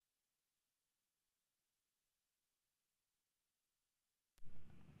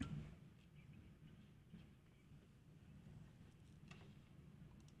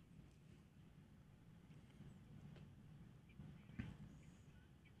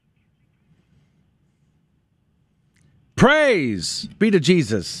Praise be to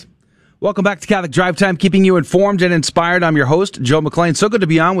Jesus. Welcome back to Catholic Drive Time, keeping you informed and inspired. I'm your host, Joe McLean. So good to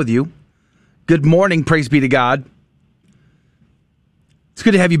be on with you. Good morning. Praise be to God. It's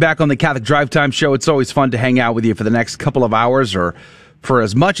good to have you back on the Catholic Drive Time show. It's always fun to hang out with you for the next couple of hours or for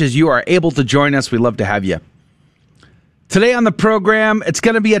as much as you are able to join us. We love to have you. Today on the program, it's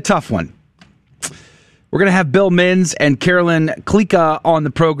going to be a tough one. We're going to have Bill Minns and Carolyn Klika on the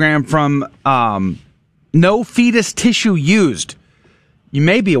program from No Fetus Tissue Used. You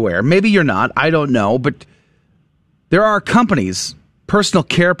may be aware, maybe you're not, I don't know, but there are companies, personal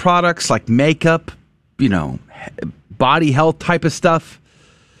care products like makeup, body health type of stuff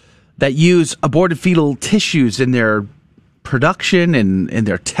that use aborted fetal tissues in their production and in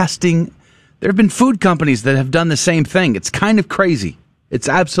their testing. There have been food companies that have done the same thing. It's kind of crazy. It's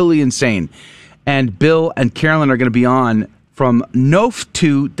absolutely insane. And Bill and Carolyn are going to be on from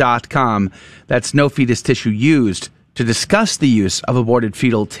NOF2.com, that's No Fetus Tissue Used, to discuss the use of aborted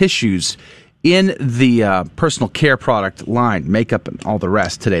fetal tissues in the personal care product line, makeup and all the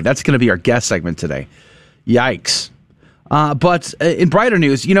rest today. That's going to be our guest segment today. Yikes. But in brighter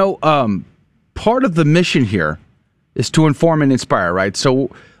news, part of the mission here is to inform and inspire, right?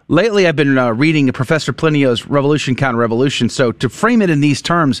 So lately I've been reading Professor Plinio's Revolution, Counter-Revolution. So to frame it in these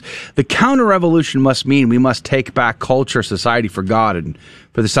terms, the counter-revolution must mean we must take back culture, society for God and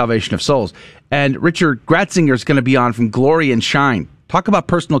for the salvation of souls. And Richard Gratzinger is going to be on from Glory and Shine. Talk about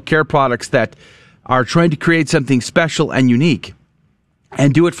personal care products that are trying to create something special and unique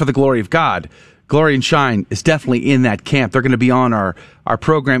and do it for the glory of God. Glory and Shine is definitely in that camp. They're going to be on our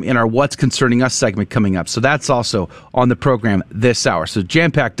program in our What's Concerning Us segment coming up. So that's also on the program this hour. So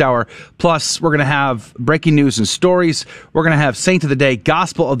jam-packed hour. Plus, we're going to have breaking news and stories. We're going to have Saint of the Day,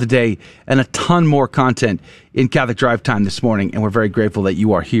 Gospel of the Day, and a ton more content in Catholic Drive Time this morning. And we're very grateful that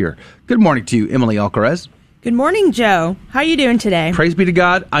you are here. Good morning to you, Emily Alcarez. Good morning, Joe. How are you doing today? Praise be to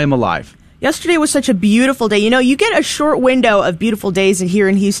God, I am alive. Yesterday was such a beautiful day. You get a short window of beautiful days here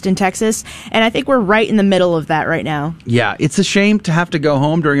in Houston, Texas, and I think we're right in the middle of that right now. Yeah, it's a shame to have to go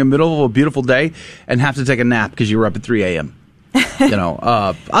home during the middle of a beautiful day and have to take a nap because you were up at 3 a.m.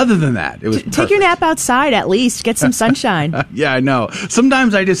 Other than that, it was Take your nap outside at least. Get some sunshine. Yeah, I know.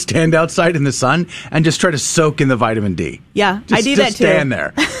 Sometimes I just stand outside in the sun and just try to soak in the vitamin D. Yeah, I do that too. Just stand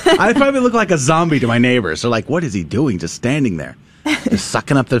there. I probably look like a zombie to my neighbors. They're like, what is he doing just standing there? Just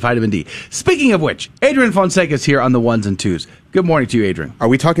sucking up the vitamin D. Speaking of which, Adrian Fonseca is here on the ones and twos. Good morning to you, Adrian. Are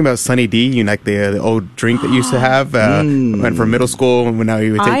we talking about Sunny D? Like the old drink that you used to have went from middle school, and now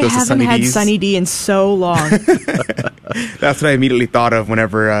you would take those to Sunny D's? I haven't had Sunny D in so long. That's what I immediately thought of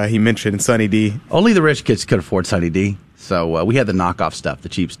whenever he mentioned Sunny D. Only the rich kids could afford Sunny D, so we had the knockoff stuff, the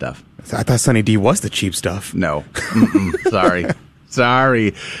cheap stuff. I thought Sunny D was the cheap stuff. No.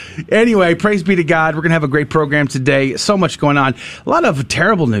 Sorry. Anyway, praise be to God. We're going to have a great program today. So much going on. A lot of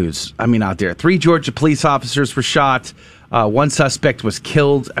terrible news, out there. 3 Georgia police officers were shot. One suspect was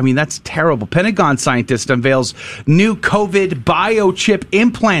killed. That's terrible. Pentagon scientist unveils new COVID biochip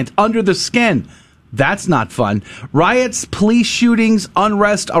implant under the skin. That's not fun. Riots, police shootings,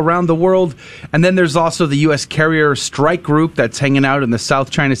 unrest around the world. And then there's also the U.S. carrier strike group that's hanging out in the South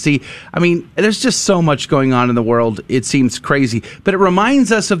China Sea. There's just so much going on in the world. It seems crazy. But it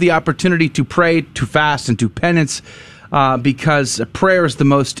reminds us of the opportunity to pray, to fast, and to penance because prayer is the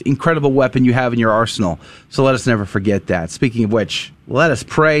most incredible weapon you have in your arsenal. So let us never forget that. Speaking of which, let us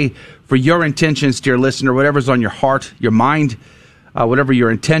pray for your intentions, dear listener, whatever's on your heart, your mind, whatever your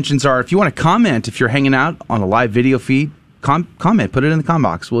intentions are. If you want to comment, if you're hanging out on a live video feed, comment, put it in the comment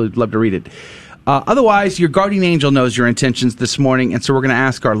box. We'd love to read it. Otherwise, your guardian angel knows your intentions this morning, and so we're going to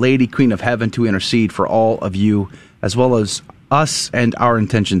ask Our Lady, Queen of Heaven, to intercede for all of you, as well as us and our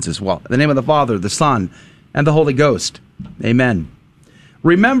intentions as well. In the name of the Father, the Son, and the Holy Ghost. Amen.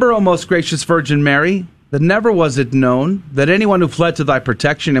 Remember, O most gracious Virgin Mary, that never was it known that anyone who fled to thy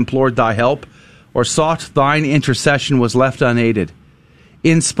protection, implored thy help, or sought thine intercession was left unaided.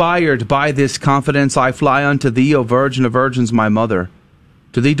 Inspired by this confidence, I fly unto thee, O Virgin of Virgins, my mother.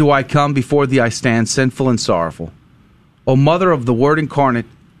 To thee do I come, before thee I stand, sinful and sorrowful. O Mother of the Word incarnate,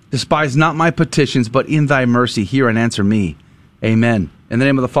 despise not my petitions, but in thy mercy hear and answer me. Amen. In the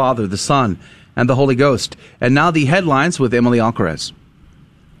name of the Father, the Son, and the Holy Ghost. And now the headlines with Emily Alcarez.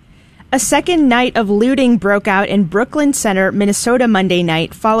 A second night of looting broke out in Brooklyn Center, Minnesota Monday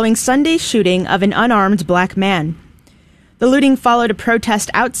night, following Sunday's shooting of an unarmed black man. The looting followed a protest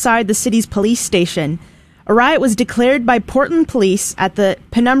outside the city's police station. A riot was declared by Portland police at the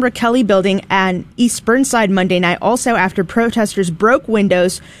Penumbra Kelly building and East Burnside Monday night, also after protesters broke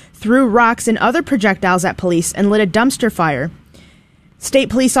windows, threw rocks and other projectiles at police, and lit a dumpster fire. State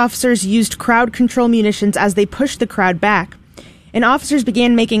police officers used crowd control munitions as they pushed the crowd back, and officers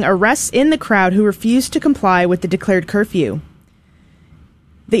began making arrests in the crowd who refused to comply with the declared curfew.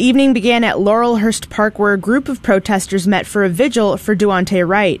 The evening began at Laurelhurst Park, where a group of protesters met for a vigil for Daunte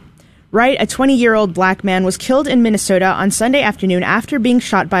Wright. Wright, a 20-year-old black man, was killed in Minnesota on Sunday afternoon after being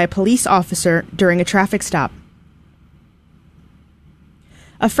shot by a police officer during a traffic stop.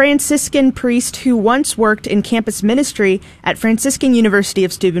 A Franciscan priest who once worked in campus ministry at Franciscan University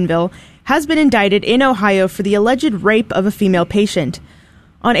of Steubenville has been indicted in Ohio for the alleged rape of a female patient.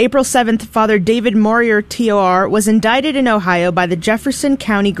 On April 7th, Father David Morier, TOR, was indicted in Ohio by the Jefferson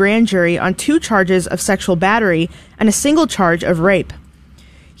County Grand Jury on 2 charges of sexual battery and a single charge of rape.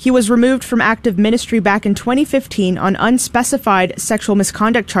 He was removed from active ministry back in 2015 on unspecified sexual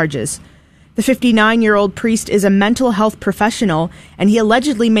misconduct charges. The 59-year-old priest is a mental health professional, and he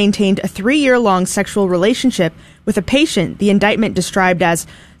allegedly maintained a 3-year-long sexual relationship with a patient the indictment described as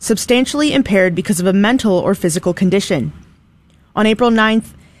substantially impaired because of a mental or physical condition. On April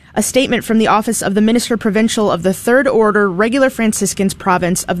 9th, a statement from the Office of the Minister Provincial of the Third Order Regular Franciscans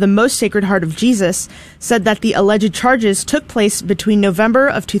Province of the Most Sacred Heart of Jesus said that the alleged charges took place between November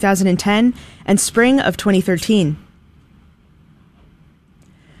of 2010 and spring of 2013.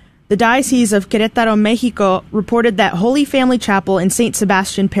 The Diocese of Querétaro, Mexico, reported that Holy Family Chapel in St.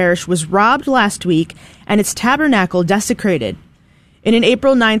 Sebastian Parish was robbed last week and its tabernacle desecrated. In an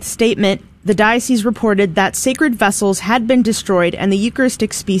April 9th statement, the diocese reported that sacred vessels had been destroyed and the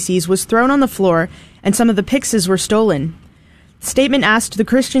Eucharistic species was thrown on the floor and some of the pyxes were stolen. The statement asked the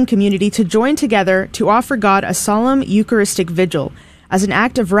Christian community to join together to offer God a solemn Eucharistic vigil as an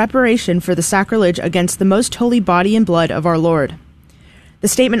act of reparation for the sacrilege against the most holy body and blood of our Lord. The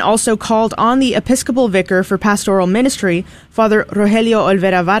statement also called on the Episcopal Vicar for Pastoral Ministry, Father Rogelio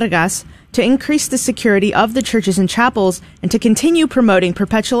Olvera Vargas, to increase the security of the churches and chapels and to continue promoting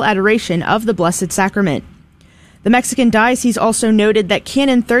perpetual adoration of the Blessed Sacrament. The Mexican diocese also noted that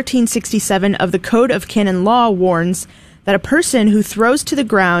Canon 1367 of the Code of Canon Law warns that a person who throws to the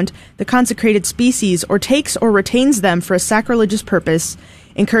ground the consecrated species or takes or retains them for a sacrilegious purpose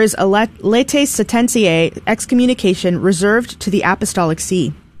incurs a latae sententiae excommunication reserved to the Apostolic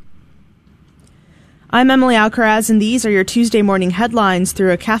See. I'm Emily Alcaraz, and these are your Tuesday morning headlines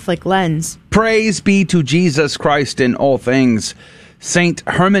through a Catholic lens. Praise be to Jesus Christ in all things. Saint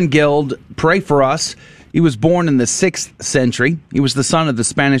Hermenegild, pray for us. He was born in the 6th century. He was the son of the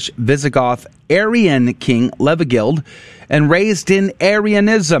Spanish Visigoth Arian king Leovigild and raised in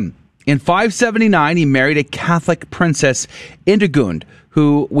Arianism. In 579, he married a Catholic princess, Indegund,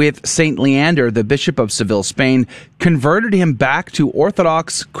 who, with Saint Leander, the Bishop of Seville, Spain, converted him back to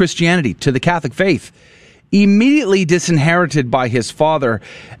Orthodox Christianity, to the Catholic faith. Immediately disinherited by his father,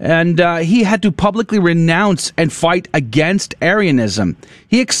 and he had to publicly renounce and fight against Arianism.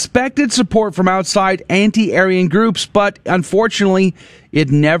 He expected support from outside anti-Arian groups, but unfortunately, it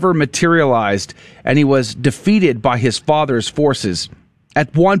never materialized, and he was defeated by his father's forces.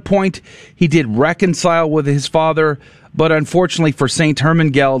 At one point, he did reconcile with his father, but unfortunately for Saint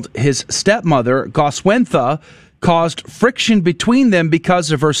Hermenegild, his stepmother, Goswentha, caused friction between them because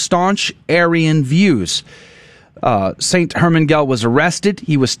of her staunch Arian views. Saint Hermenegild was arrested,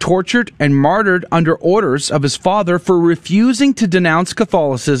 he was tortured and martyred under orders of his father for refusing to denounce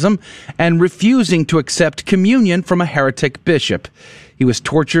Catholicism and refusing to accept communion from a heretic bishop. He was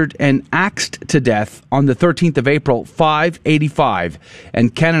tortured and axed to death on the 13th of April, 585,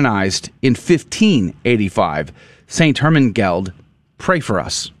 and canonized in 1585. Saint Hermenegild, pray for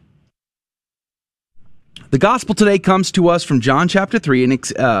us. The gospel today comes to us from John chapter 3, and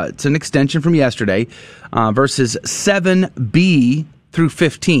it's an extension from yesterday, verses 7b through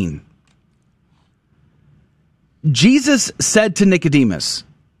 15. Jesus said to Nicodemus,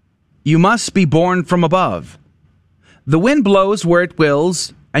 "You must be born from above. The wind blows where it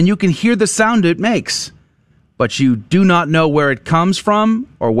wills, and you can hear the sound it makes, but you do not know where it comes from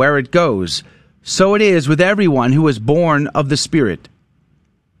or where it goes. So it is with everyone who is born of the Spirit."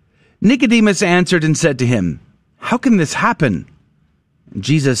 Nicodemus answered and said to him, "How can this happen?"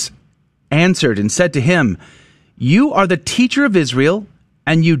 Jesus answered and said to him, "You are the teacher of Israel,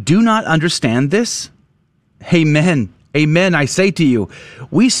 and you do not understand this? Amen, amen, I say to you,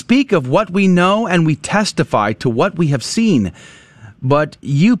 we speak of what we know and we testify to what we have seen, but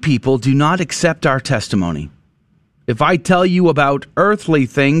you people do not accept our testimony. If I tell you about earthly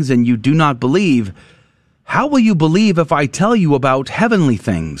things and you do not believe, how will you believe if I tell you about heavenly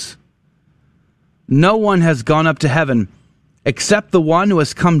things? No one has gone up to heaven except the one who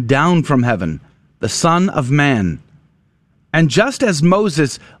has come down from heaven, the Son of Man. And just as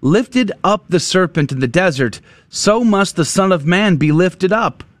Moses lifted up the serpent in the desert, so must the Son of Man be lifted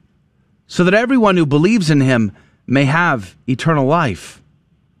up, so that everyone who believes in him may have eternal life.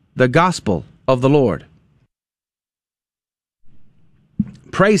 The Gospel of the Lord.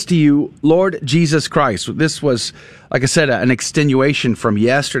 Praise to you, Lord Jesus Christ. This was, like I said, an extenuation from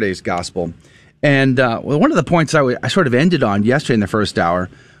yesterday's Gospel. And one of the points I sort of ended on yesterday in the first hour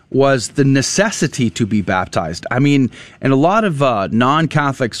was the necessity to be baptized. I mean, in a lot of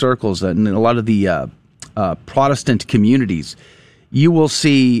non-Catholic circles and in a lot of the Protestant communities, you will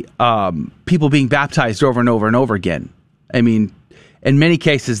see people being baptized over and over and over again. I mean, in many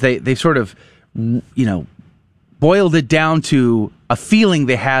cases, they sort of, boiled it down to a feeling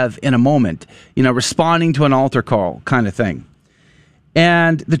they have in a moment, responding to an altar call kind of thing.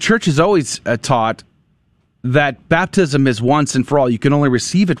 And the church has always taught that baptism is once and for all. You can only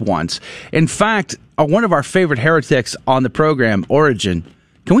receive it once. In fact, one of our favorite heretics on the program, Origen.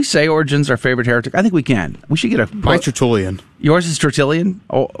 Can we say Origen's our favorite heretic? I think we can. We should get a... Mine's Tertullian. Yours is Tertullian?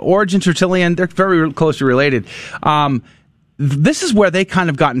 Origen, Tertullian, they're very closely related. This is where they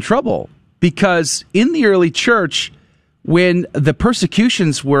kind of got in trouble, because in the early church, when the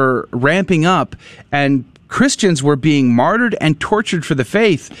persecutions were ramping up and Christians were being martyred and tortured for the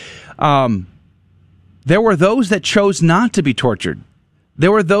faith, there were those that chose not to be tortured.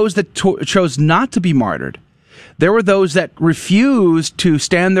 There were those that chose not to be martyred. There were those that refused to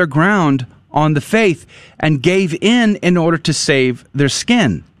stand their ground on the faith and gave in order to save their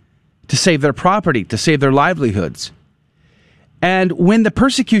skin, to save their property, to save their livelihoods. And when the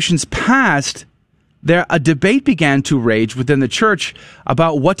persecutions passed, a debate began to rage within the church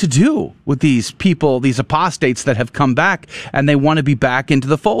about what to do with these people, these apostates that have come back, and they want to be back into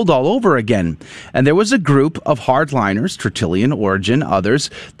the fold all over again. And there was a group of hardliners, Tertullian, Origen,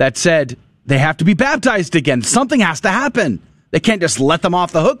 others, that said they have to be baptized again. Something has to happen. They can't just let them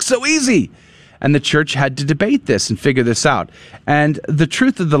off the hook so easy. And the church had to debate this and figure this out. And the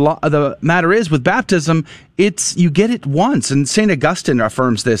truth of the matter is, with baptism, you get it once. And St. Augustine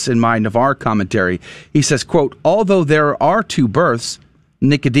affirms this in my Navarre commentary. He says, quote, "Although there are two births,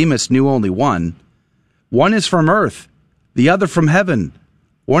 Nicodemus knew only one. One is from earth, the other from heaven.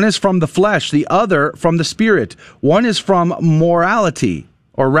 One is from the flesh, the other from the spirit. One is from mortality,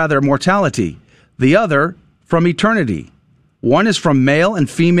 the other from eternity. One is from male and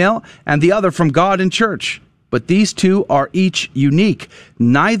female, and the other from God and church. But these two are each unique.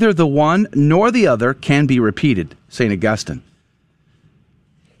 Neither the one nor the other can be repeated." St. Augustine.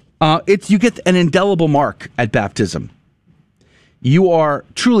 You get an indelible mark at baptism. You are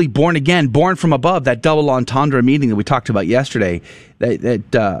truly born again, born from above, that double entendre meaning that we talked about yesterday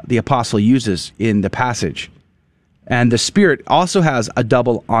that the apostle uses in the passage. And the Spirit also has a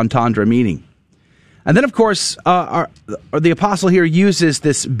double entendre meaning. And then, of course, the apostle here uses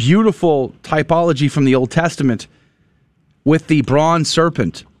this beautiful typology from the Old Testament with the bronze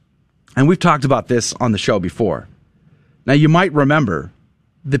serpent. And we've talked about this on the show before. Now, you might remember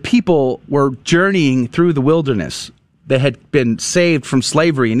the people were journeying through the wilderness. They had been saved from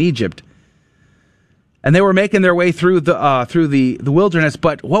slavery in Egypt. And they were making their way through the wilderness.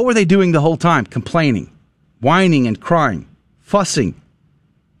 But what were they doing the whole time? Complaining, whining and crying, fussing,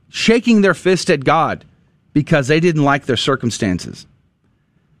 shaking their fist at God because they didn't like their circumstances.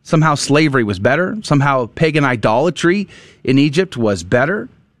 Somehow slavery was better. Somehow pagan idolatry in Egypt was better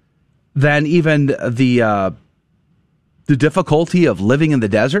than even the difficulty of living in the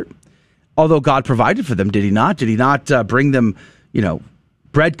desert. Although God provided for them, did he not? Did he not bring them,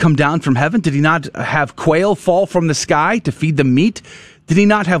 bread come down from heaven? Did he not have quail fall from the sky to feed them meat? Did he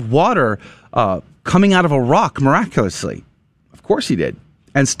not have water coming out of a rock miraculously? Of course he did.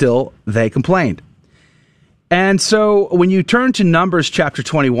 And still, they complained. And so when you turn to Numbers chapter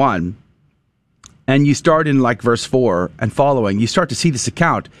 21, and you start in verse 4 and following, you start to see this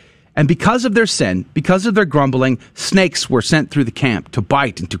account. And because of their sin, because of their grumbling, snakes were sent through the camp to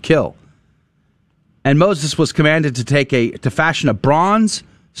bite and to kill. And Moses was commanded to fashion a bronze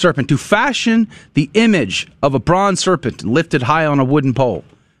serpent, to fashion the image of a bronze serpent lifted high on a wooden pole.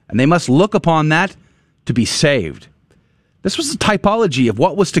 And they must look upon that to be saved. This was a typology of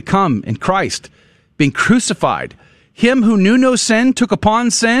what was to come in Christ, being crucified. Him who knew no sin took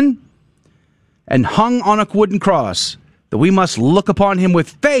upon sin and hung on a wooden cross, that we must look upon him with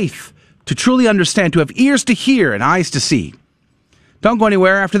faith to truly understand, to have ears to hear and eyes to see. Don't go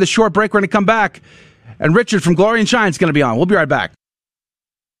anywhere. After this short break, we're going to come back, and Richard from Glory and Shine is going to be on. We'll be right back.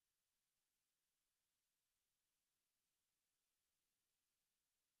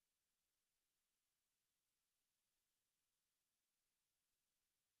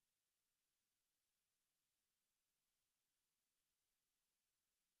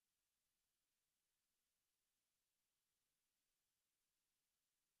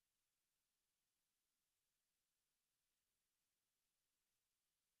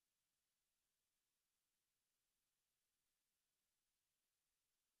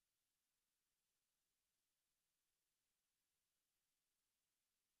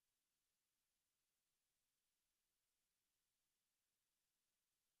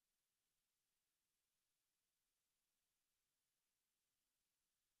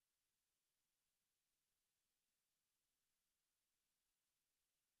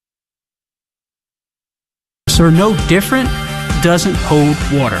 or no different doesn't hold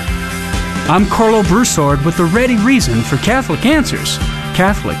water. I'm Carlo Broussard with the ready reason for Catholic Answers,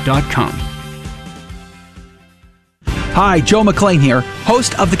 Catholic.com. Hi, Joe McClain here,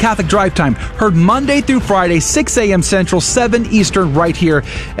 host of the Catholic Drive Time, heard Monday through Friday, 6 a.m. Central, 7 Eastern, right here.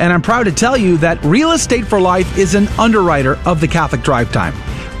 And I'm proud to tell you that Real Estate for Life is an underwriter of the Catholic Drive Time.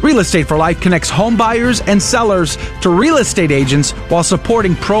 Real Estate for Life connects home buyers and sellers to real estate agents while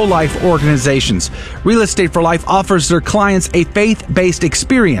supporting pro-life organizations. Real Estate for Life offers their clients a faith-based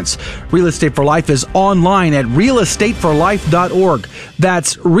experience. Real Estate for Life is online at realestateforlife.org.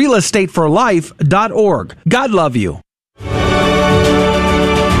 That's realestateforlife.org. God love you.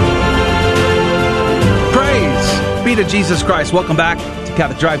 Praise be to Jesus Christ. Welcome back to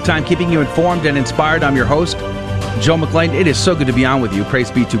Catholic Drive Time, keeping you informed and inspired. I'm your host, Joe McClain. It is so good to be on with you.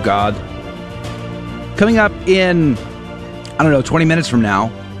 Praise be to God. Coming up in, 20 minutes from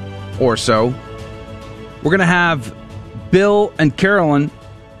now or so, we're going to have Bill and Carolyn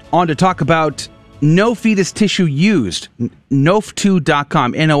on to talk about no fetus tissue used,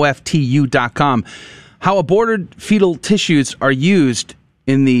 noftu.com, NOFTU.com, how aborted fetal tissues are used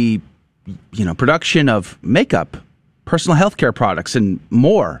in the, production of makeup, personal health care products, and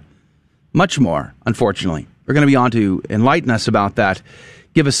more, much more, unfortunately. We're going to be on to enlighten us about that,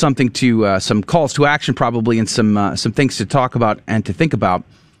 give us something to, some calls to action probably, and some things to talk about and to think about.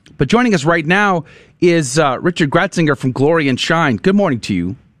 But joining us right now is Richard Gratzinger from Glory and Shine. Good morning to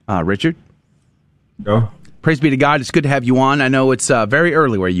you, Richard. Go. Praise be to God. It's good to have you on. I know it's very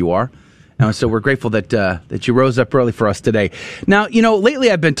early where you are. So we're grateful that you rose up early for us today. Now,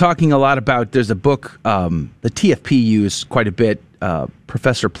 lately I've been talking a lot about, there's a book, the TFP used quite a bit.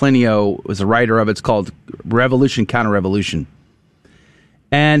 Professor Plinio was a writer of it. It's called Revolution, Counter-Revolution.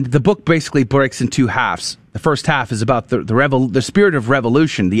 And the book basically breaks in two halves. The first half is about the spirit of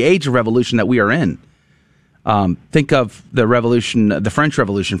revolution, the age of revolution that we are in. Think of the revolution, the French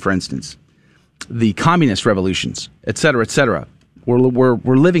Revolution, for instance, the communist revolutions, et cetera, et cetera.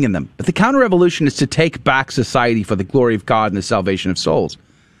 We're living in them. But the counter-revolution is to take back society for the glory of God and the salvation of souls,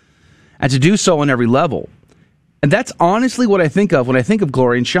 and to do so on every level. And that's honestly what I think of when I think of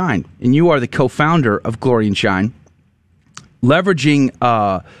Glory and Shine. And you are the co-founder of Glory and Shine, leveraging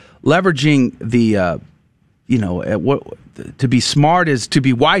the to be smart is to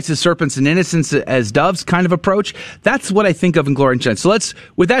be wise as serpents and innocent as doves kind of approach. That's what I think of in Glory and Shine. So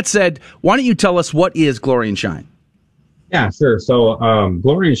with that said, why don't you tell us what is Glory and Shine? Yeah, sure. So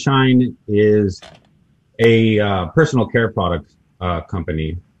Glory and Shine is a personal care product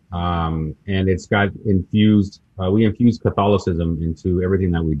company, and it's got infused. We infuse Catholicism into everything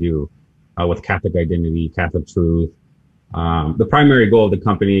that we do with Catholic identity, Catholic truth. The primary goal of the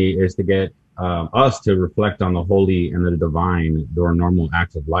company is to get us to reflect on the holy and the divine during normal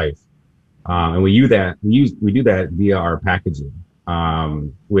acts of life, and we do that via our packaging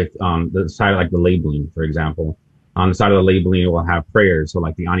with the side, like the labeling, for example. On the side of the labeling, it will have prayers. So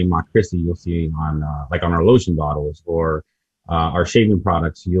like the Anima Christi, you'll see on our lotion bottles, or our shaving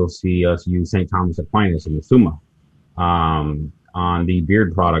products, you'll see us use St. Thomas Aquinas in the Summa. On the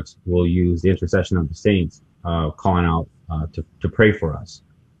beard products, we'll use the intercession of the saints, calling out to pray for us.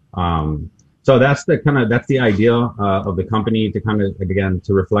 So that's the idea of the company, to kind of, again,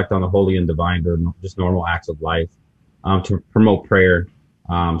 to reflect on the holy and divine during just normal acts of life, to promote prayer,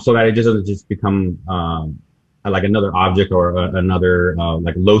 so that it doesn't just become like another object or another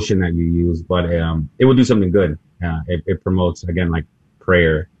like lotion that you use, but it will do something good. It promotes, again, like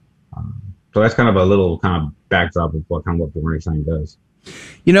prayer. So that's kind of a little kind of backdrop of what Glory and Shine does.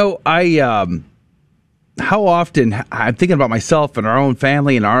 How often I'm thinking about myself and our own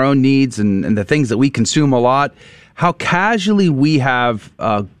family and our own needs and the things that we consume a lot, how casually we have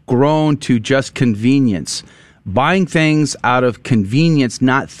grown to just convenience, buying things out of convenience,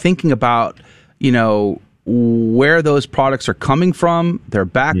 not thinking about, where those products are coming from, their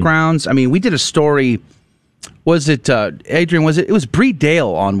backgrounds. I mean, we did a story. Was it Adrian? It was Bree Dale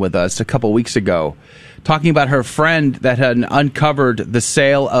on with us a couple weeks ago, talking about her friend that had uncovered the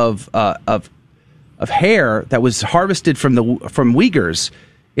sale of hair that was harvested from Uyghurs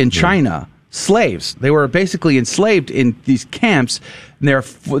in China, slaves. They were basically enslaved in these camps, and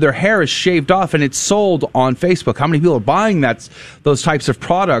their hair is shaved off, and it's sold on Facebook. How many people are buying those types of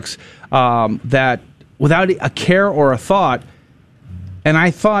products that without a care or a thought? And I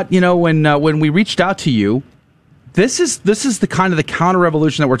thought, when we reached out to you, this is the kind of the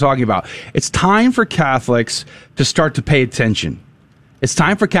counter-revolution that we're talking about. It's time for Catholics to start to pay attention. It's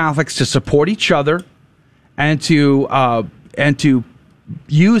time for Catholics to support each other and to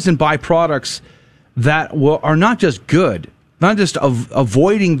use and buy products that are not just good, not just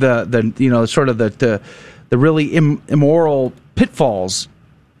avoiding the the really immoral pitfalls,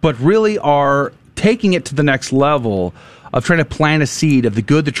 but really are taking it to the next level of trying to plant a seed of the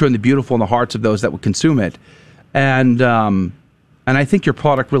good, the true, and the beautiful in the hearts of those that would consume it. And I think your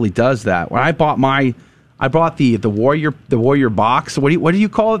product really does that. When I bought the Warrior box. What do you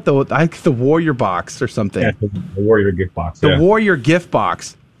call it? The Warrior box or something. Yeah, the Warrior gift box. The Warrior gift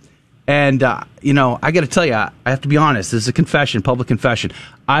box. And I got to tell you, I have to be honest. This is a confession, public confession.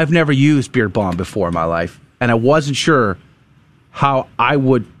 I've never used Beard Balm before in my life, and I wasn't sure how I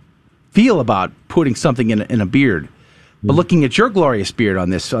would feel about putting something in a beard. But looking at your glorious beard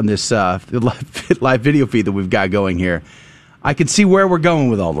on this live video feed that we've got going here, I can see where we're going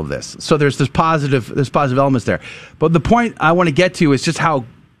with all of this. So there's positive elements there. But the point I want to get to is just how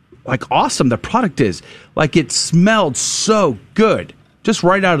awesome the product is. It smelled so good just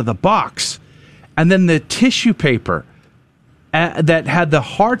right out of the box. And then the tissue paper that had the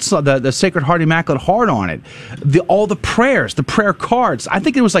hearts, the Sacred Heart Immaculate Heart on it, all the prayers, the prayer cards. I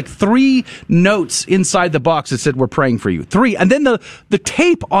think it was 3 notes inside the box that said, "We're praying for you." 3. And then the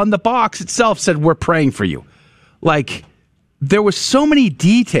tape on the box itself said, "We're praying for you." There was so many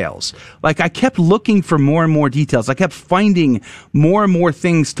details. I kept looking for more and more details. I kept finding more and more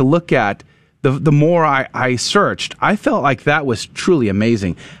things to look at. The more I searched, I felt like that was truly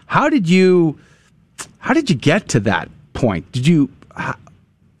amazing. How did you get to that point?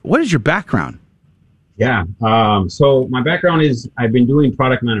 What is your background? Yeah. So my background is I've been doing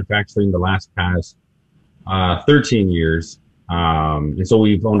product manufacturing the past 13 years. And so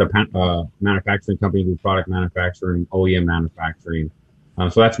we've owned a manufacturing company, do product manufacturing, OEM manufacturing.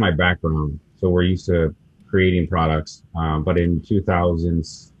 So that's my background. So we're used to creating products. But in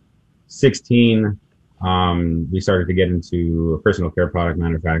 2016, we started to get into personal care product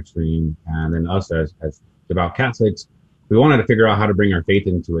manufacturing. And then us as devout Catholics, we wanted to figure out how to bring our faith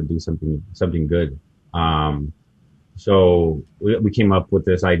into it, do something good. So we came up with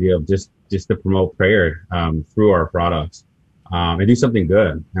this idea of just to promote prayer through our products. And do something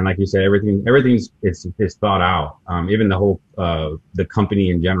good. And like you said, everything's thought out. Even the whole, the company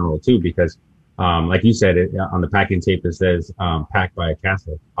in general too, because, like you said, on the packing tape, it says, packed by a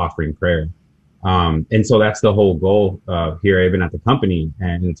Catholic offering prayer. And so that's the whole goal, here, even at the company,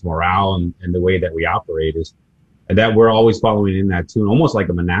 and its morale and the way that we operate is that we're always following in that tune, almost like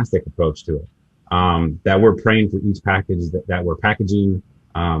a monastic approach to it. That we're praying for each package that we're packaging,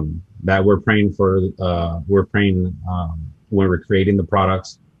 that we're praying when we're creating the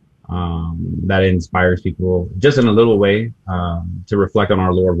products, that inspires people just in a little way, to reflect on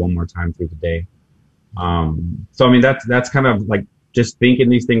our Lord one more time through the day. So, I mean, that's kind of just thinking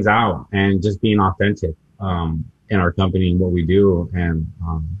these things out and just being authentic, in our company and what we do. And,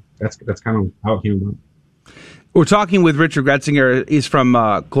 that's kind of how it came about. We're talking with Richard Gretzinger. He's from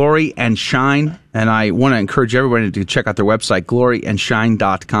Glory and Shine, and I want to encourage everybody to check out their website,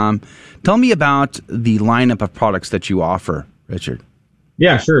 gloryandshine.com. Tell me about the lineup of products that you offer, Richard.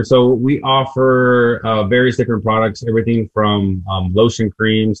 Yeah, sure. So we offer various different products, everything from lotion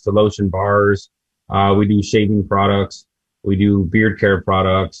creams to lotion bars. We do shaving products. We do beard care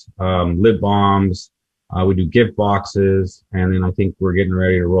products, lip balms. We do gift boxes. And then I think we're getting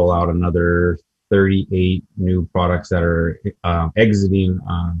ready to roll out another 38 new products that are exiting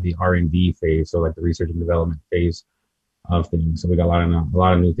the R&D phase, so the research and development phase of things. So we got a lot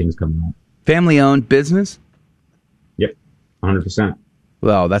of new things coming up. Family-owned business? Yep, 100%.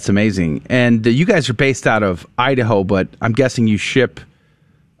 Well, that's amazing. And you guys are based out of Idaho, but I'm guessing you ship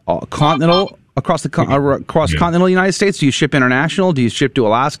across continental United States. Do you ship international? Do you ship to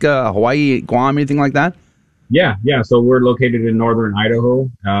Alaska, Hawaii, Guam, anything like that? Yeah. So we're located in northern Idaho,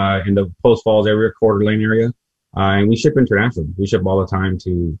 in the Post Falls area, Coeur d'Alene area, and we ship internationally. We ship all the time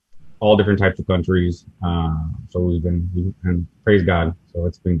to all different types of countries. So and praise God. So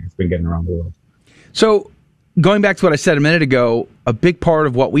it's been getting around the world. So going back to what I said a minute ago, a big part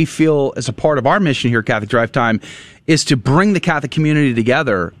of what we feel is a part of our mission here at Catholic Drive Time is to bring the Catholic community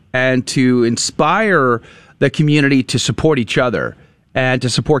together and to inspire the community to support each other and to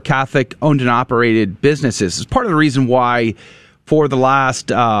support Catholic-owned and operated businesses. It's part of the reason why for the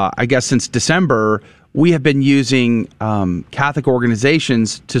last, since December, we have been using Catholic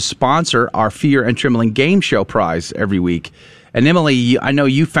organizations to sponsor our Fear and Trembling Game Show prize every week. And Emily, I know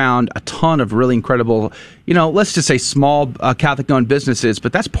you found a ton of really incredible, let's just say small Catholic-owned businesses,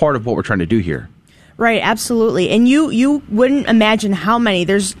 but that's part of what we're trying to do here. Right, absolutely. And you wouldn't imagine how many,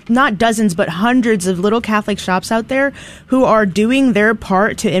 there's not dozens, but hundreds of little Catholic shops out there who are doing their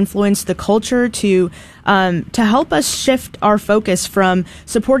part to influence the culture, to help us shift our focus from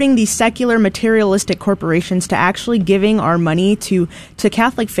supporting these secular materialistic corporations to actually giving our money to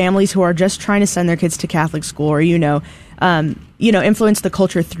Catholic families who are just trying to send their kids to Catholic school, or, influence the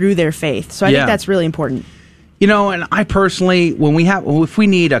culture through their faith. So I think that's really important. And I personally, if we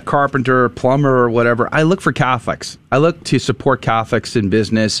need a carpenter, plumber, or whatever, I look for Catholics. I look to support Catholics in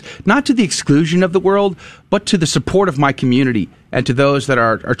business, not to the exclusion of the world, but to the support of my community and to those that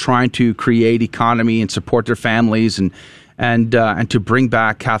are trying to create economy and support their families and to bring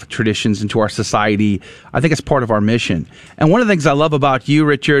back Catholic traditions into our society. I think it's part of our mission. And one of the things I love about you,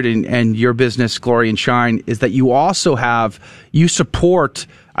 Richard, and your business, Glory and Shine, is that you also support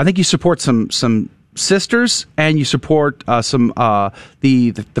some sisters, and you support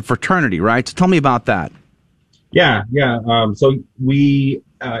the fraternity, right? So tell me about that. Yeah. So we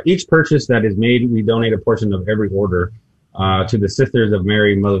each purchase that is made, we donate a portion of every order to the Sisters of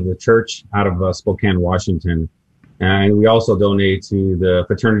Mary, Mother of the Church, out of Spokane, Washington, and we also donate to the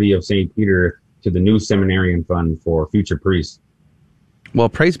Fraternity of St. Peter, to the New Seminarian Fund for future priests. Well,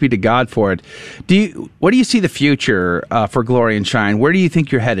 praise be to God for it. What do you see the future for Glory and Shine? Where do you think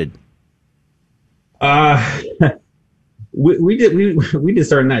you're headed? We just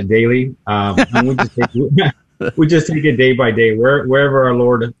start that daily. And we just take it day by day, wherever our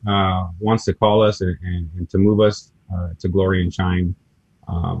Lord wants to call us and to move us to glory and shine.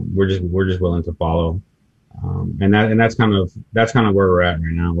 We're just willing to follow, and that's kind of where we're at right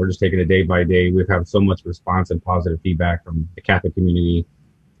now. We're just taking it day by day. We've had so much response and positive feedback from the Catholic community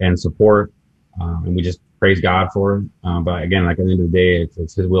and support, and we just praise God for it. But again, like at the end of the day,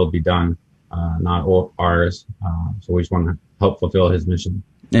 it's His will be done. Not all ours. So we just want to help fulfill His mission.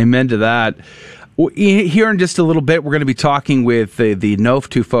 Amen to that. Here in just a little bit, we're going to be talking with the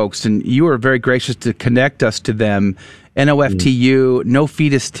NOFTU folks, and you were very gracious to connect us to them. NOFTU, no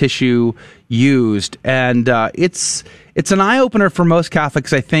fetus tissue used, and it's an eye opener for most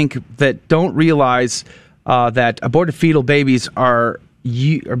Catholics, I think, that don't realize that aborted fetal babies are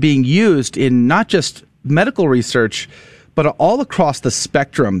being used in not just medical research, but all across the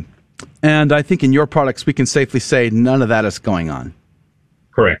spectrum. And I think in your products, we can safely say none of that is going on.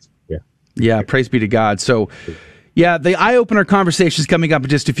 Correct. Yeah. Yeah. Praise be to God. So, yeah, the eye-opener conversation is coming up in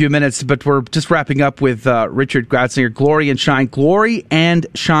just a few minutes, but we're just wrapping up with Richard Gratzinger, Glory and Shine.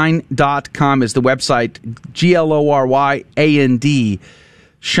 GloryandShine.com is the website. GLORYAND,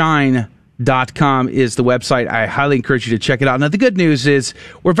 Shine.com is the website. I highly encourage you to check it out. Now, the good news is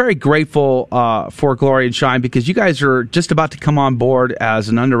we're very grateful for Glory and Shine because you guys are just about to come on board as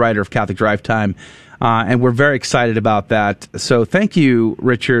an underwriter of Catholic Drive Time, and we're very excited about that. So thank you,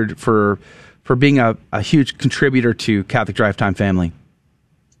 Richard, for being a huge contributor to Catholic Drive Time family.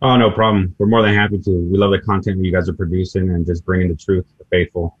 Oh, no problem. We're more than happy to. We love the content you guys are producing and just bringing the truth to the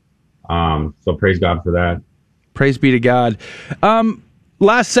faithful. So praise God for that. Praise be to God.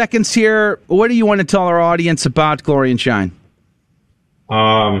 Last seconds here. What do you want to tell our audience about Glory and Shine?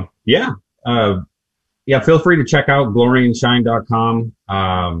 Feel free to check out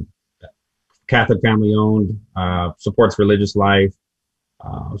gloryandshine.com. Catholic family owned, supports religious life,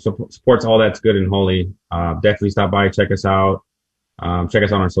 supports all that's good and holy. Definitely stop by, check us out. Check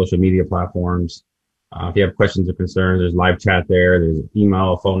us out on our social media platforms. If you have questions or concerns, there's live chat there. There's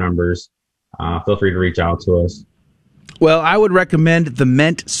email, phone numbers. Feel free to reach out to us. Well, I would recommend the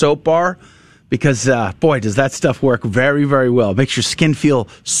Ment Soap Bar because, boy, does that stuff work very, very well. It makes your skin feel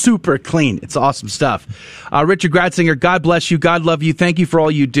super clean. It's awesome stuff. Richard Gratzinger, God bless you. God love you. Thank you for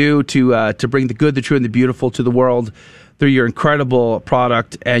all you do to bring the good, the true, and the beautiful to the world through your incredible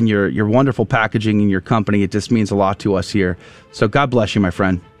product and your wonderful packaging and your company. It just means a lot to us here. So God bless you, my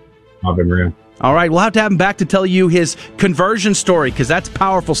friend. Ave Maria. All right, we'll have to have him back to tell you his conversion story because that's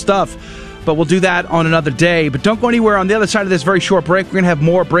powerful stuff. But we'll do that on another day. But don't go anywhere. On the other side of this very short break, we're going to have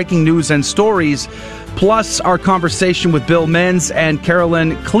more breaking news and stories, plus our conversation with Bill Menz and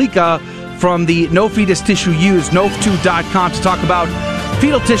Carolyn Klika from the No Fetus Tissue Used, NOFTU.com, to talk about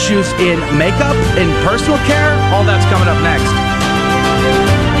fetal tissues in makeup, in personal care. All that's coming up next.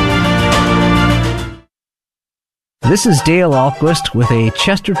 This is Dale Ahlquist with a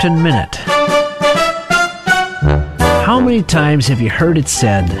Chesterton Minute. How many times have you heard it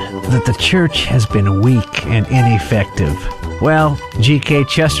said that the church has been weak and ineffective? Well, G.K.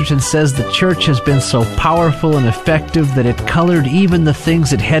 Chesterton says the church has been so powerful and effective that it colored even the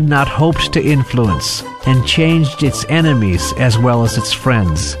things it had not hoped to influence. and changed its enemies as well as its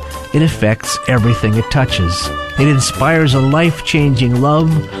friends. It affects everything it touches. It inspires a life-changing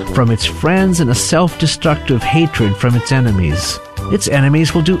love from its friends and a self-destructive hatred from its enemies. Its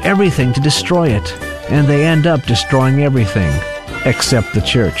enemies will do everything to destroy it, and they end up destroying everything, except the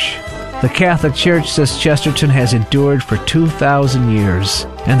church. The Catholic Church, says Chesterton, has endured for 2,000 years,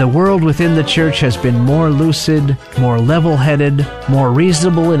 and the world within the Church has been more lucid, more level-headed, more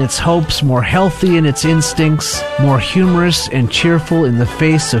reasonable in its hopes, more healthy in its instincts, more humorous and cheerful in the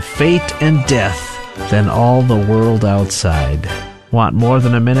face of fate and death than all the world outside. Want more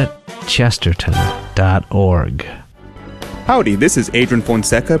than a minute? Chesterton.org. Howdy, this is Adrian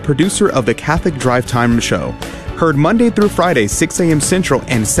Fonseca, producer of the Catholic Drive Time Show. Heard Monday through Friday, 6 a.m. Central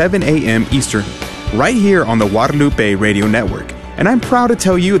and 7 a.m. Eastern, right here on the Guadalupe Radio Network. And I'm proud to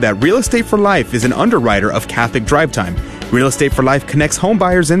tell you that Real Estate for Life is an underwriter of Catholic Drive Time. Real Estate for Life connects home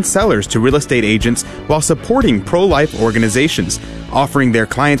buyers and sellers to real estate agents while supporting pro-life organizations, offering their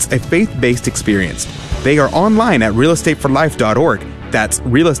clients a faith-based experience. They are online at realestateforlife.org. That's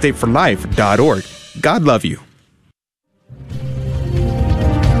realestateforlife.org. God love you.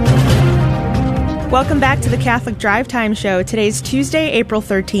 Welcome back to the Catholic Drive Time Show. Today's Tuesday, April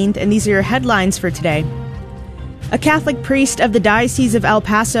 13th, and these are your headlines for today. A Catholic priest of the Diocese of El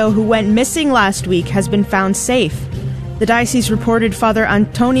Paso who went missing last week has been found safe. The diocese reported Father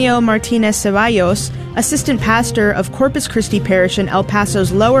Antonio Martinez Ceballos, assistant pastor of Corpus Christi Parish in El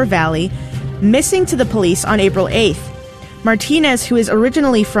Paso's Lower Valley, missing to the police on April 8th. Martinez, who is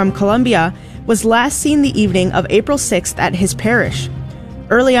originally from Colombia, was last seen the evening of April 6th at his parish.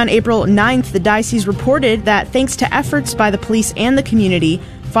 Early on April 9th, the diocese reported that thanks to efforts by the police and the community,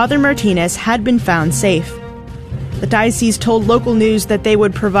 Father Martinez had been found safe. The diocese told local news that they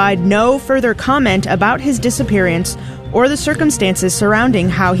would provide no further comment about his disappearance or the circumstances surrounding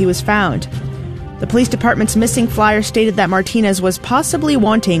how he was found. The police department's missing flyer stated that Martinez was possibly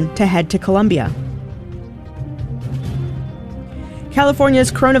wanting to head to Colombia.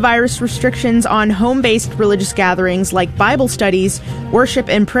 California's coronavirus restrictions on home-based religious gatherings like Bible studies, worship,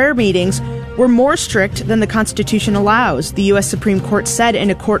 and prayer meetings were more strict than the Constitution allows, the U.S. Supreme Court said in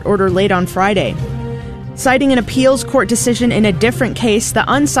a court order late on Friday. Citing an appeals court decision in a different case, the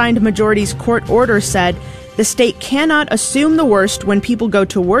unsigned majority's court order said the state cannot assume the worst when people go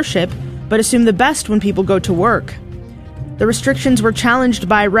to worship, but assume the best when people go to work. The restrictions were challenged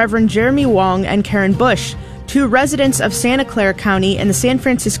by Reverend Jeremy Wong and Karen Bush, two residents of Santa Clara County in the San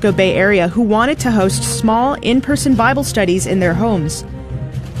Francisco Bay Area who wanted to host small, in-person Bible studies in their homes.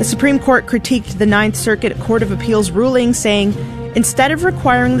 The Supreme Court critiqued the Ninth Circuit Court of Appeals ruling, saying, instead of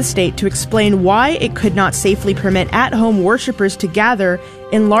requiring the state to explain why it could not safely permit at-home worshipers to gather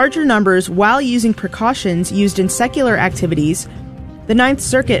in larger numbers while using precautions used in secular activities, the Ninth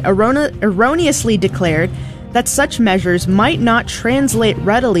Circuit erroneously declared that such measures might not translate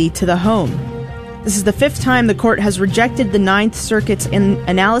readily to the home. This is the fifth time the court has rejected the Ninth Circuit's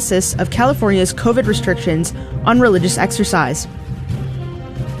analysis of California's COVID restrictions on religious exercise.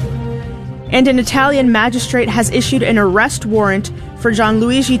 And an Italian magistrate has issued an arrest warrant for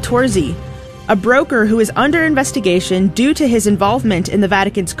Gianluigi Torzi, a broker who is under investigation due to his involvement in the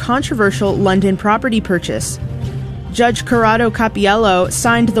Vatican's controversial London property purchase. Judge Corrado Cappiello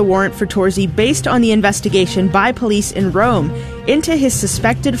signed the warrant for Torzi based on the investigation by police in Rome into his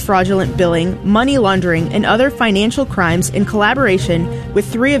suspected fraudulent billing, money laundering, and other financial crimes in collaboration with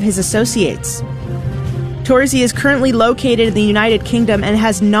three of his associates. Torzi is currently located in the United Kingdom and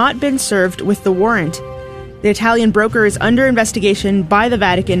has not been served with the warrant. The Italian broker is under investigation by the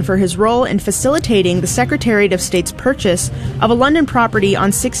Vatican for his role in facilitating the Secretariat of State's purchase of a London property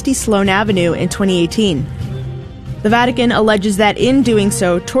on 60 Sloane Avenue in 2018. The Vatican alleges that in doing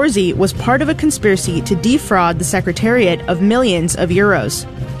so, Torzi was part of a conspiracy to defraud the Secretariat of millions of euros.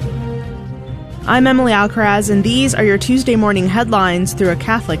 I'm Emily Alcaraz, and these are your Tuesday morning headlines through a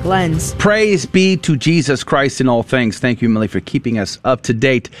Catholic lens. Praise be to Jesus Christ in all things. Thank you, Emily, for keeping us up to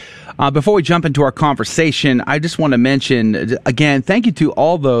date. Before we jump into our conversation, I just want to mention, again, thank you to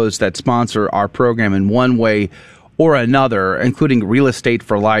all those that sponsor our program in one way or another, including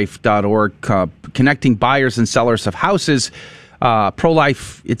realestateforlife.org, connecting buyers and sellers of houses.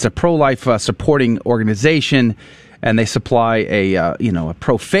 Pro-life, it's a pro-life supporting organization, and they supply a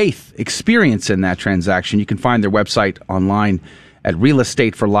pro-faith experience in that transaction. You can find their website online at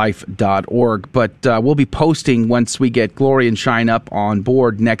realestateforlife.org. But we'll be posting, once we get Glory and Shine up on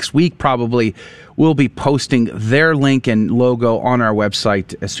board next week, probably, we'll be posting their link and logo on our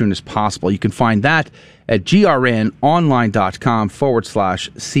website as soon as possible. You can find that at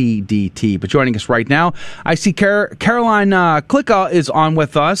grnonline.com/CDT. But joining us right now, I see Caroline Klicka is on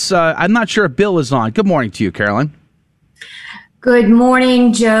with us. I'm not sure if Bill is on. Good morning to you, Caroline. Good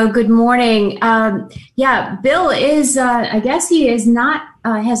morning, Joe. Good morning. Bill is, I guess he is not,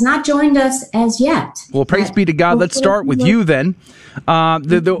 has not joined us as yet. Well, praise be to God. Let's start with you then.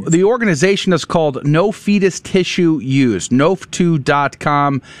 The organization is called No Fetus Tissue Used,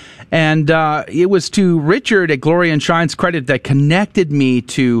 NOF2.com. And it was to Richard at Glory and Shine's credit that connected me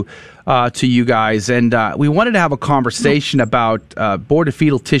to you guys. And we wanted to have a conversation about aborted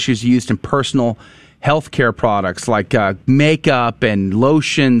fetal tissues used in personal healthcare products like makeup and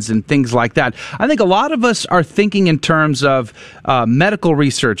lotions and things like that. I think a lot of us are thinking in terms of medical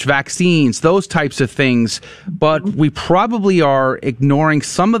research, vaccines, those types of things, but we probably are ignoring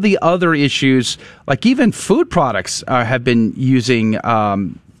some of the other issues, like even food products have been using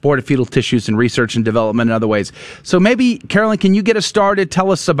aborted fetal tissues in research and development in other ways. So maybe, Caroline, can you get us started?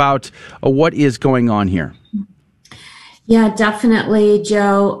 Tell us about what is going on here. Yeah, definitely,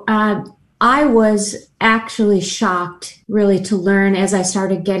 Joe. I was actually shocked, really, to learn as I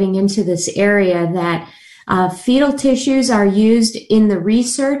started getting into this area that fetal tissues are used in the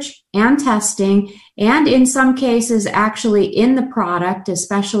research and testing, and in some cases, actually in the product,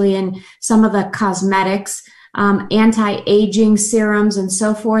 especially in some of the cosmetics, anti-aging serums and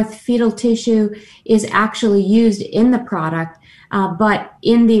so forth. Fetal tissue is actually used in the product. But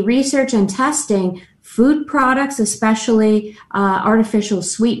in the research and testing, food products, especially artificial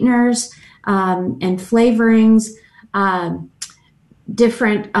sweeteners, and flavorings,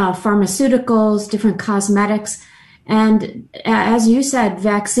 different pharmaceuticals, different cosmetics, and as you said,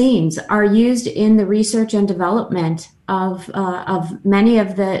 vaccines are used in the research and development of many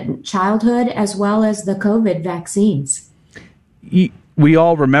of the childhood as well as the COVID vaccines. We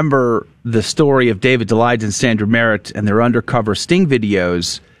all remember the story of David Daleiden and Sandra Merritt and their undercover sting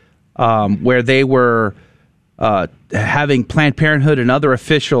videos, where they were having Planned Parenthood and other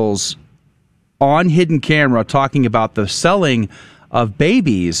officials on hidden camera talking about the selling of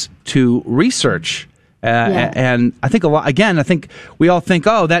babies to research. And I think I think we all think,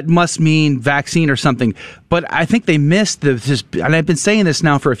 oh, that must mean vaccine or something. But I think they missed this, and I've been saying this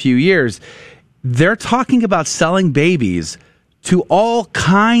now for a few years. They're talking about selling babies to all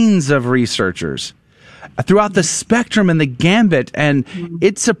kinds of researchers throughout the spectrum and the gambit. And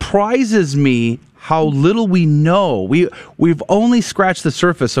it surprises me how little we know. We've only scratched the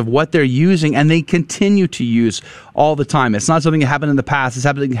surface of what they're using, and they continue to use all the time. It's not something that happened in the past. It's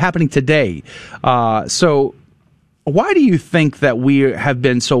happening today. So why do you think that we have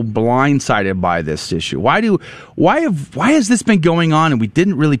been so blindsided by this issue? Why has this been going on and we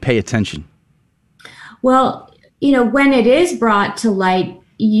didn't really pay attention? Well, when it is brought to light,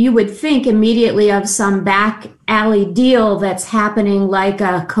 you would think immediately of some back alley deal that's happening, like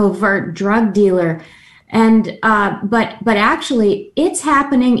a covert drug dealer. And but actually it's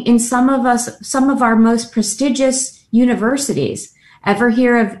happening in some of our most prestigious universities. Ever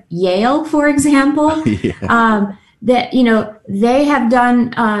hear of Yale, for example? Yeah. They have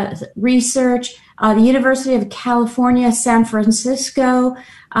done research. The University of California, San Francisco,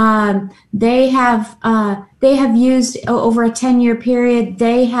 they have used over a 10-year period.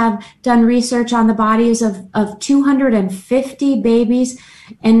 They have done research on the bodies of 250 babies,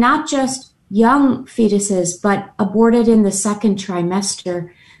 and not just young fetuses, but aborted in the second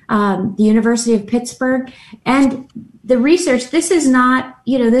trimester. The University of Pittsburgh, and the research. This is not,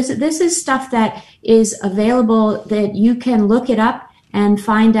 this is stuff that is available, that you can look it up and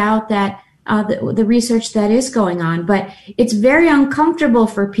find out that the research that is going on, but it's very uncomfortable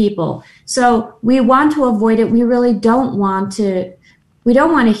for people. So we want to avoid it. We really don't want to. We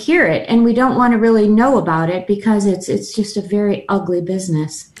don't want to hear it, and we don't want to really know about it, because it's just a very ugly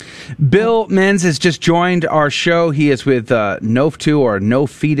business. Bill Menz has just joined our show. He is with NOF2, or No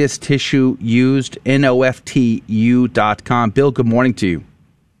Fetus Tissue Used, NOFTU.com. Bill, good morning to you.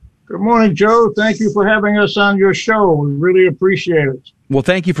 Good morning, Joe. Thank you for having us on your show. We really appreciate it. Well,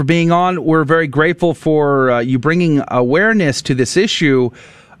 thank you for being on. We're very grateful for you bringing awareness to this issue,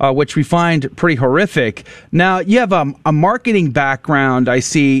 which we find pretty horrific. Now, you have a marketing background, I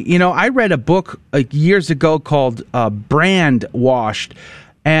see. I read a book years ago called Brand Washed,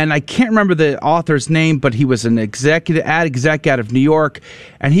 and I can't remember the author's name, but he was an ad exec out of New York,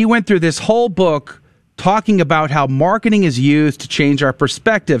 and he went through this whole book talking about how marketing is used to change our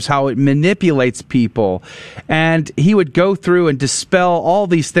perspectives, how it manipulates people. And he would go through and dispel all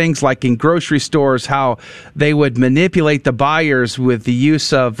these things, like in grocery stores, how they would manipulate the buyers with the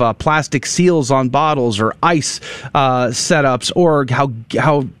use of plastic seals on bottles or ice setups, or how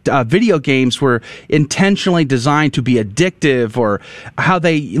video games were intentionally designed to be addictive, or how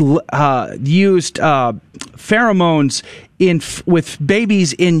they used pheromones with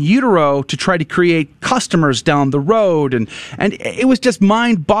babies in utero to try to create customers down the road, and it was just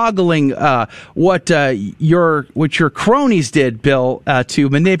mind-boggling what your cronies did, Bill, to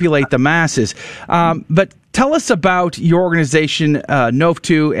manipulate the masses. But tell us about your organization,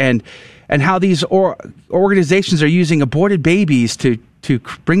 NOFTU, and how these organizations are using aborted babies to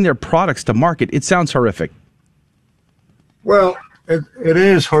bring their products to market. It sounds horrific. Well, it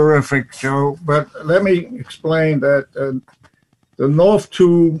is horrific, Joe, but let me explain that the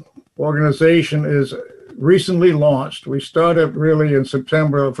NOFTU organization is recently launched. We started really in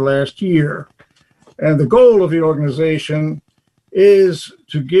September of last year, and the goal of the organization is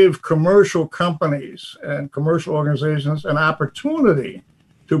to give commercial companies and commercial organizations an opportunity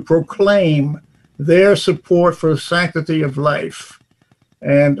to proclaim their support for the sanctity of life,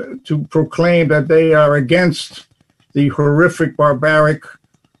 and to proclaim that they are against the horrific, barbaric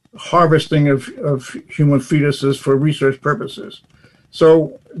harvesting of human fetuses for research purposes.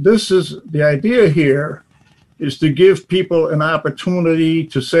 So the idea here is to give people an opportunity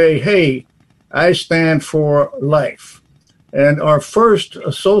to say, hey, I stand for life. And our first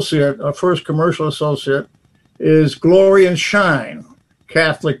commercial associate is Glory and Shine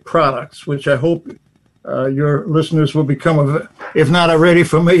Catholic Products, which I hope your listeners will become, if not already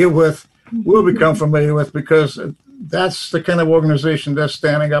familiar with, will become familiar with, because that's the kind of organization that's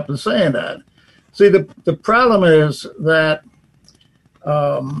standing up and saying that. See, the problem is that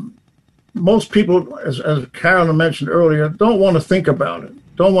most people, as Carolyn mentioned earlier, don't want to think about it,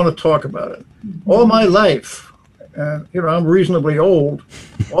 don't want to talk about it. All my life, and I'm reasonably old,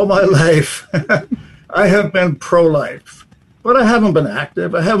 all my life, I have been pro-life, but I haven't been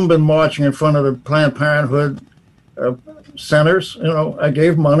active. I haven't been marching in front of the Planned Parenthood centers. I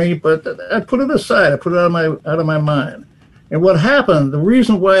gave money, but I put it aside. I put it out of my mind. And what happened, the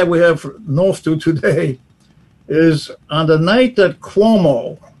reason why we have NOFTU today, is on the night that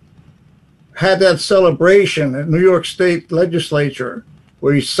Cuomo had that celebration at New York State Legislature,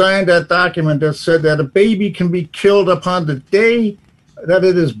 where he signed that document that said that a baby can be killed upon the day that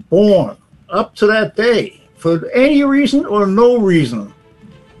it is born, up to that day, for any reason or no reason.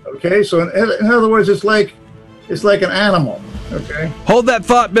 Okay, so in other words, it's like an animal. Okay. Hold that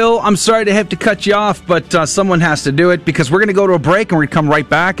thought, Bill. I'm sorry to have to cut you off, but someone has to do it, because we're going to go to a break and we're going to come right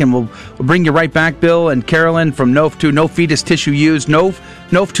back, and we'll bring you right back, Bill and Carolyn from NOFTU, No Fetus Tissue Used.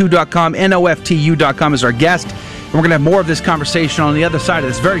 NOFTU.com, NOFTU.com is our guest. And we're going to have more of this conversation on the other side of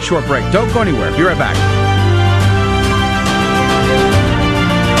this very short break. Don't go anywhere. Be right back.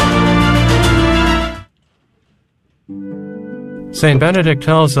 St. Benedict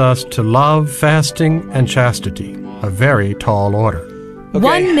tells us to love fasting and chastity, a very tall order. Okay.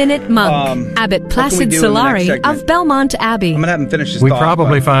 1 Minute Monk, Abbot Placid Solari of Belmont Abbey. I'm going to have him finish his We thought,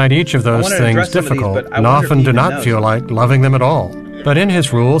 probably find each of those things difficult and often do not feel like loving them at all. But in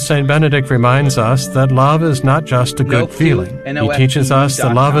his rule, St. Benedict reminds us that love is not just a good feeling. He teaches us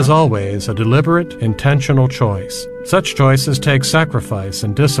that love is always a deliberate, intentional choice. Such choices take sacrifice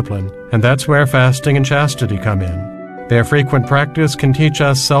and discipline, and that's where fasting and chastity come in. Their frequent practice can teach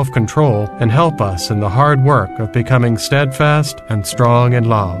us self-control and help us in the hard work of becoming steadfast and strong in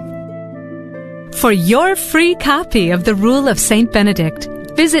love. For your free copy of the Rule of St. Benedict,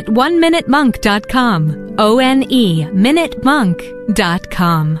 visit oneminutemonk.com,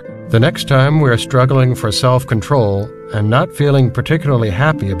 ONE-minutemonk.com. The next time we're struggling for self-control and not feeling particularly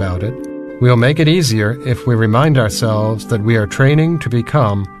happy about it, we'll make it easier if we remind ourselves that we are training to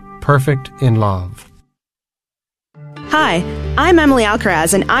become perfect in love. Hi, I'm Emily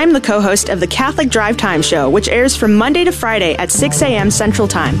Alcaraz, and I'm the co-host of the Catholic Drive Time Show, which airs from Monday to Friday at 6 a.m. Central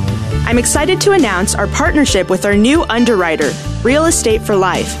Time. I'm excited to announce our partnership with our new underwriter, Real Estate for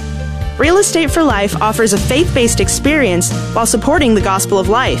Life. Real Estate for Life offers a faith-based experience while supporting the gospel of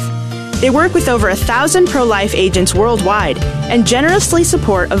life. They work with over 1,000 pro-life agents worldwide and generously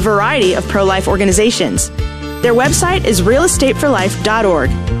support a variety of pro-life organizations. Their website is realestateforlife.org.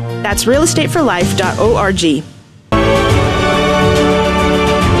 That's realestateforlife.org.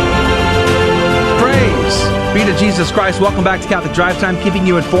 Be to Jesus Christ. Welcome back to Catholic Drive Time, keeping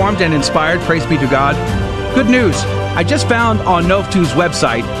you informed and inspired. Praise be to God. Good news. I just found on NOFTU's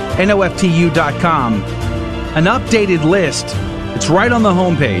website, NOFTU.com, an updated list It's right on the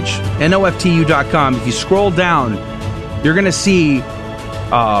homepage, noftu.com. If you scroll down, you're going to see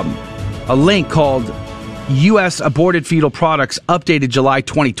a link called U.S. Aborted Fetal Products Updated July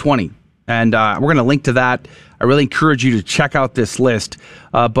 2020. And we're going to link to that. I really encourage you to check out this list.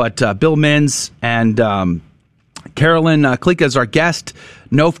 But Bill Minns and Carolyn Klika is our guest.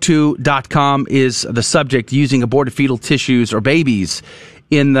 noftu.com is the subject, using aborted fetal tissues or babies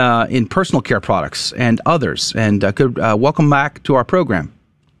in personal care products and others. And welcome back to our program.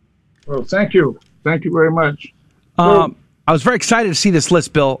 Well, thank you. Thank you very much. I was very excited to see this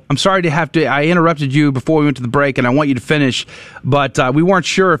list, Bill. I'm sorry I interrupted you before we went to the break, and I want you to finish, but we weren't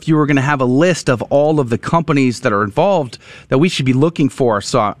sure if you were going to have a list of all of the companies that are involved that we should be looking for.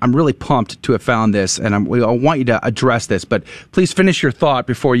 So I'm really pumped to have found this, and I want you to address this, but please finish your thought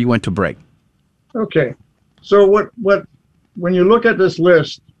before you went to break. Okay. So when you look at this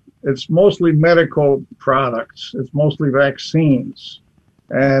list, it's mostly medical products. It's mostly vaccines.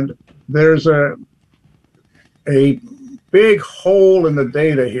 And there's a big hole in the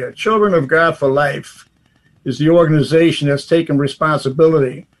data here. Children of God for Life is the organization that's taken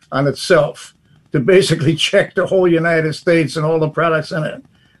responsibility on itself to basically check the whole United States and all the products in it,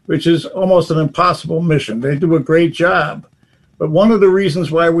 which is almost an impossible mission. They do a great job. But one of the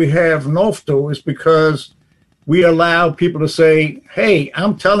reasons why we have NOFTU is because we allow people to say, hey,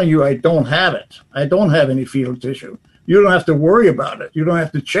 I'm telling you I don't have it. I don't have any fetal tissue. You don't have to worry about it. You don't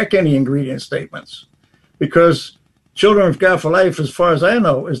have to check any ingredient statements, because Children of God for Life, as far as I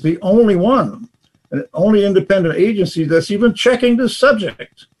know, is the only one, the only independent agency that's even checking this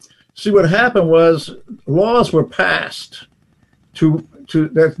subject. See, what happened was laws were passed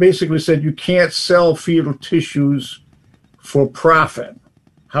that basically said you can't sell fetal tissues for profit.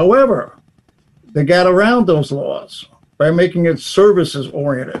 However, they got around those laws by making it services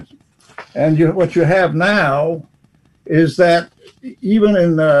oriented. And what you have now is that even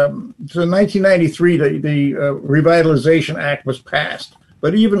in 1993, the Revitalization Act was passed.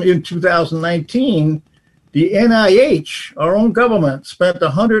 But even in 2019, the NIH, our own government, spent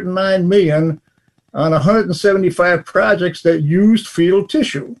 $109 million on 175 projects that used fetal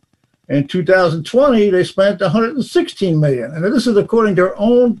tissue. In 2020, they spent $116 million. And this is according to their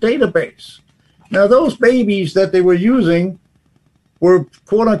own database. Now, those babies that they were using were,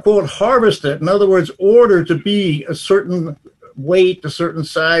 quote unquote, harvested. In other words, ordered to be a certain weight, a certain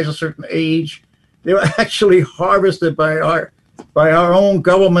size, a certain age. They were actually harvested by our own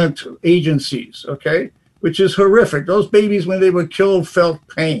government agencies, okay? Which is horrific. Those babies, when they were killed, felt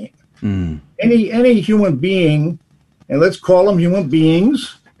pain. Any human being, and let's call them human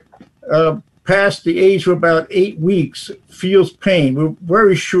beings, past the age of about 8 weeks feels pain. We're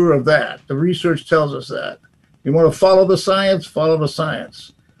very sure of that. The research tells us that. You want to follow the science, follow the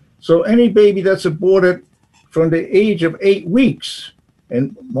science. So any baby that's aborted from the age of 8 weeks,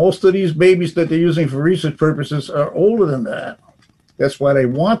 and most of these babies that they're using for research purposes are older than that. That's why they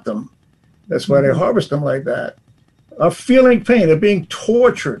want them. That's why they harvest them like that. Are feeling pain. They're being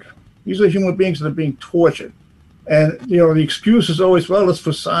tortured. These are human beings that are being tortured. And, the excuse is always, well, it's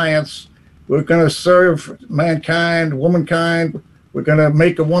for science. We're going to serve mankind, womankind. We're going to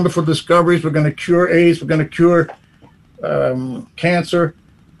make wonderful discoveries. We're going to cure AIDS. We're going to cure cancer.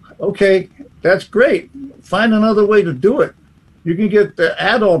 Okay, that's great. Find another way to do it. You can get the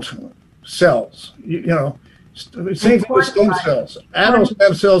adult cells, same thing with stem cells. Adult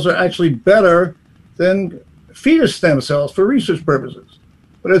stem cells are actually better than fetus stem cells for research purposes.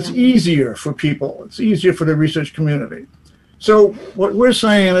 But it's easier for people. It's easier for the research community. So what we're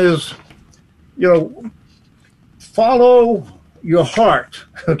saying is, follow your heart,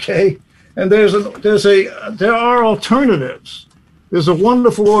 okay? And there are alternatives. There's a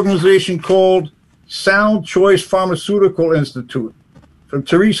wonderful organization called Sound Choice Pharmaceutical Institute. From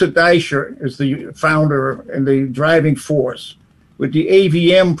Teresa Deisher is the founder and the driving force with the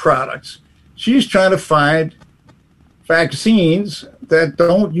AVM products. She's trying to find vaccines that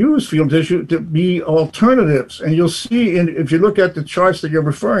don't use fetal tissue to be alternatives. And you'll see, if you look at the charts that you're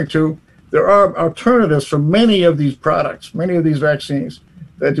referring to, there are alternatives for many of these products, many of these vaccines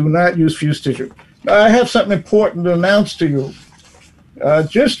that do not use fused tissue. Now, I have something important to announce to you.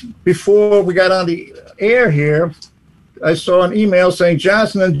 Just before we got on the air here, I saw an email saying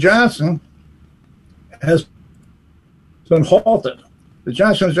Johnson & Johnson has been halted. The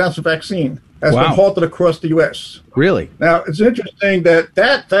Johnson & Johnson vaccine has been halted across the U.S. Really? Now, it's interesting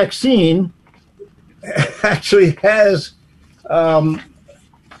that vaccine actually has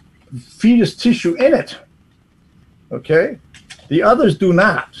fetus tissue in it, okay? The others do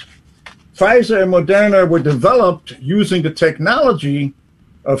not. Pfizer and Moderna were developed using the technology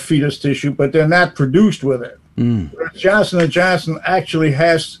of fetus tissue, but they're not produced with it. Johnson & Johnson actually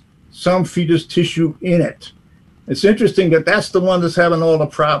has some fetus tissue in it. It's interesting that that's the one that's having all the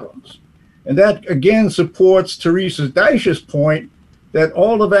problems. And that, again, supports Teresa Deitch's point that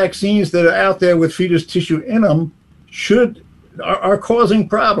all the vaccines that are out there with fetus tissue in them are causing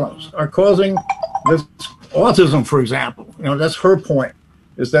problems, are causing this autism, for example. That's her point,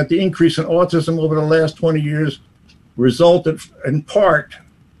 is that the increase in autism over the last 20 years resulted in part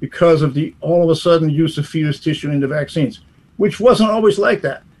because of the all of a sudden use of fetus tissue in the vaccines, which wasn't always like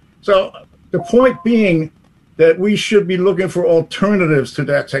that. So the point being that we should be looking for alternatives to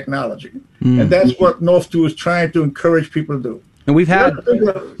that technology. And that's what NORF2 is trying to encourage people to do. And we've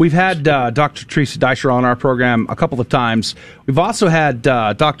had Dr. Teresa Deitcher on our program a couple of times. We've also had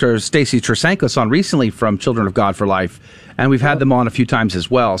Dr. Stacy Trasankos on recently from Children of God for Life, and we've had them on a few times as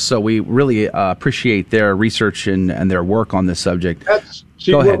well. So we really appreciate their research and their work on this subject.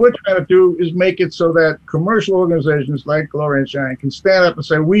 What we're trying to do is make it so that commercial organizations like Glory and Shine can stand up and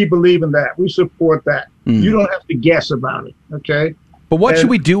say, we believe in that, we support that. You don't have to guess about it, okay? But what should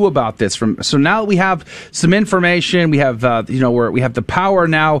we do about this? So now that we have some information, we have we have the power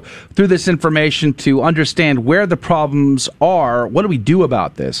now through this information to understand where the problems are. What do we do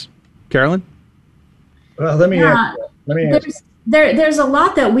about this, Carolyn? Well, let me answer. There's a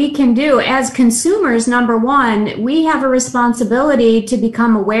lot that we can do as consumers. Number one, we have a responsibility to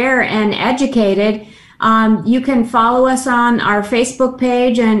become aware and educated. You can follow us on our Facebook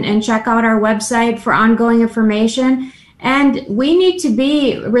page and check out our website for ongoing information. And we need to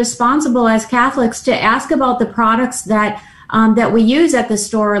be responsible as Catholics to ask about the products that we use at the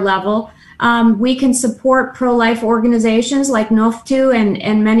store level. We can support pro-life organizations like NORF2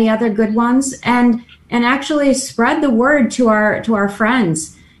 and many other good ones, and actually spread the word to our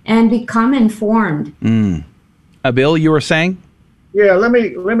friends and become informed. Bill, you were saying? Yeah, let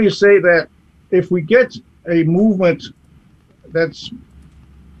me say that if we get a movement that's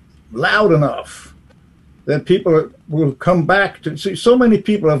loud enough, that people will come back to see. So many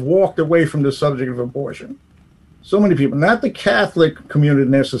people have walked away from the subject of abortion. So many people, not the Catholic community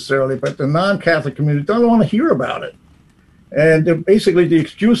necessarily, but the non-Catholic community don't want to hear about it. And basically the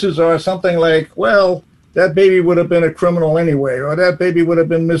excuses are something like, well, that baby would have been a criminal anyway, or that baby would have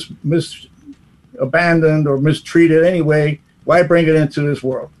been abandoned or mistreated anyway. Why bring it into this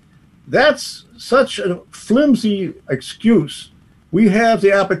world? That's such a flimsy excuse. We have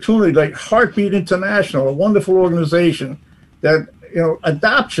the opportunity, like Heartbeat International, a wonderful organization, that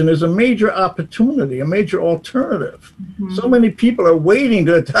adoption is a major opportunity, a major alternative. So many people are waiting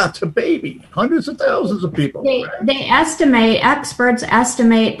to adopt a baby, hundreds of thousands of people. Experts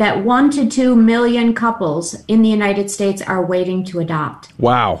estimate that 1 to 2 million couples in the United States are waiting to adopt.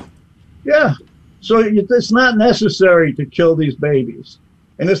 Wow. Yeah. So it's not necessary to kill these babies.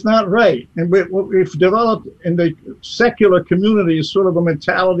 And it's not right. And we've developed in the secular community is sort of a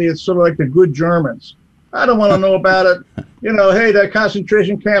mentality. It's sort of like the good Germans. I don't want to know about it. Hey, that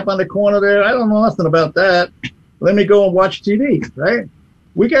concentration camp on the corner there, I don't know nothing about that. Let me go and watch TV, right?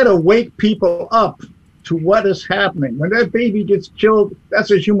 We got to wake people up to what is happening. When that baby gets killed,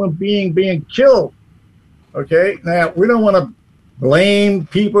 that's a human being being killed. Okay? Now, we don't want to blame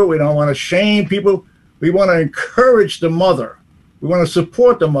people. We don't want to shame people. We want to encourage the mother. We want to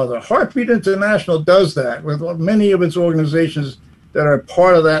support the mother. Heartbeat International does that with many of its organizations that are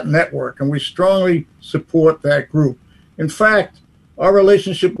part of that network, and we strongly support that group. In fact, our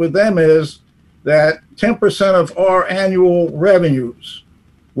relationship with them is that 10% of our annual revenues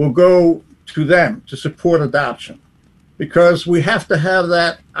will go to them to support adoption, because we have to have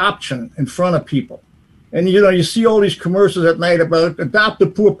that option in front of people. And, you see all these commercials at night about adopt a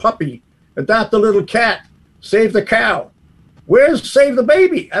poor puppy, adopt a little cat, save the cow. Where's Save the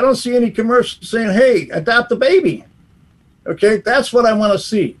Baby? I don't see any commercials saying, hey, adopt the baby. Okay, that's what I want to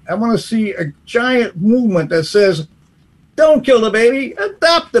see. I want to see a giant movement that says, don't kill the baby,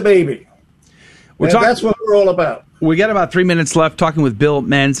 adopt the baby. That's what we're all about. We got about 3 minutes left talking with Bill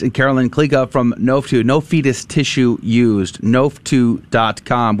Menz and Carolyn Kliga from NORF2, No Fetus Tissue Used,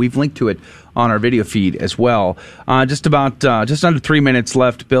 NORF2.com. We've linked to it on our video feed as well. Just under 3 minutes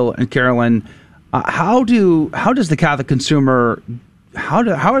left, Bill and Carolyn. How does the Catholic consumer, how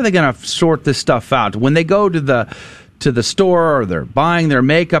are they going to sort this stuff out when they go to the store, or they're buying their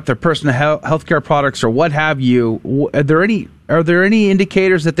makeup, their personal healthcare products, or what have you? Are there any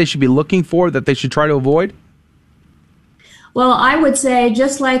indicators that they should be looking for that they should try to avoid? Well, I would say,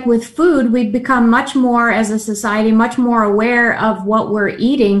 just like with food, we've become much more as a society, much more aware of what we're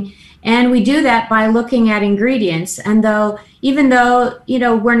eating. And we do that by looking at ingredients. And even though,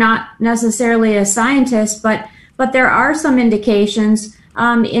 we're not necessarily a scientist, but there are some indications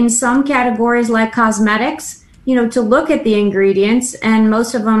in some categories like cosmetics. to look at the ingredients, and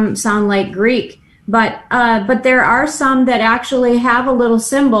most of them sound like Greek. But there are some that actually have a little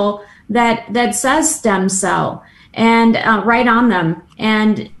symbol that says stem cell and right on them.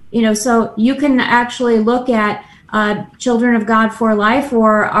 And, so you can actually look at Children of God for Life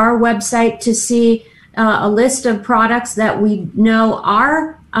or our website to see a list of products that we know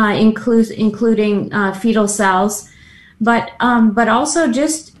are including fetal cells. But also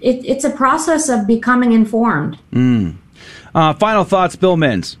just it's a process of becoming informed. Final thoughts, Bill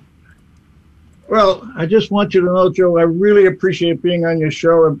Menz. Well, I just want you to know, Joe, I really appreciate being on your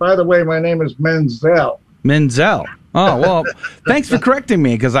show. And by the way, my name is Menzel. Menzel. Oh, well, thanks for correcting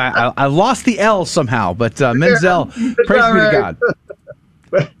me, because I lost the L somehow. But Menzel, praise be to God.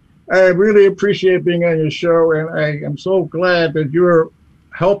 But I really appreciate being on your show, and I am so glad that you're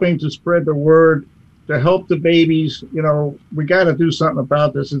helping to spread the word to help the babies. We got to do something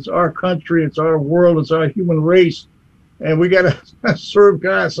about this. It's our country, it's our world, it's our human race, and we got to serve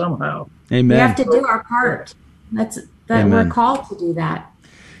God somehow. Amen. We have to do our part. We're called to do that.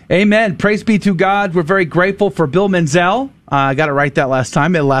 Amen. Praise be to God. We're very grateful for Bill Menzel. I got it right that last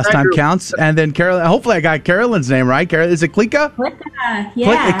time. Last time counts. And then Carolyn. Hopefully, I got Carolyn's name right. Is it Klika? Klika.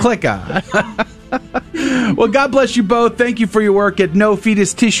 Yeah. Klika. Well, God bless you both. Thank you for your work at No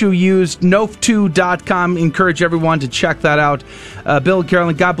Fetus Tissue Used, NOF2.com. Encourage everyone to check that out. Bill and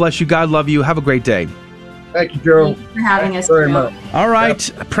Carolyn, God bless you. God love you. Have a great day. Thank you, Joe. Thanks for having us, very Joe. much. All right.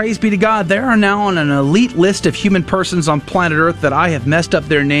 Yep. Praise be to God. They are now on an elite list of human persons on planet Earth that I have messed up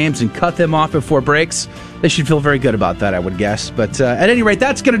their names and cut them off before breaks. They should feel very good about that, I would guess. But at any rate,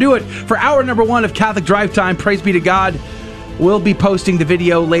 that's going to do it for hour number 1 of Catholic Drive Time. Praise be to God. We'll be posting the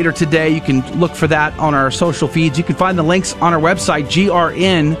video later today. You can look for that on our social feeds. You can find the links on our website,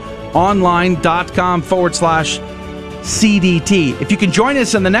 grnonline.com/CDT. If you can join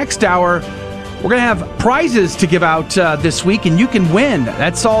us in the next hour, we're going to have prizes to give out this week, and you can win.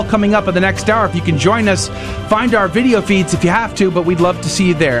 That's all coming up in the next hour. If you can join us, find our video feeds if you have to, but we'd love to see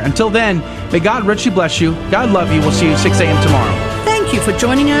you there. Until then, may God richly bless you. God love you. We'll see you 6 a.m. tomorrow. Thank you for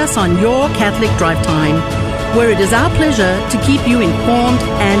joining us on Your Catholic Drive Time, where it is our pleasure to keep you informed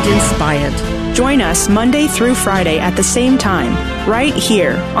and inspired. Join us Monday through Friday at the same time, right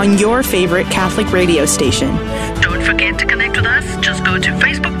here on your favorite Catholic radio station. Don't forget to connect with us. Just go to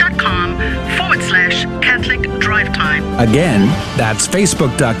facebook.com/Catholic Drive Time. Again, that's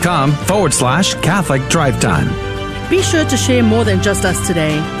facebook.com/Catholic Drive Time. Be sure to share more than just us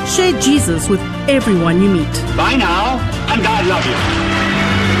today. Share Jesus with everyone you meet. Bye now, and God love you.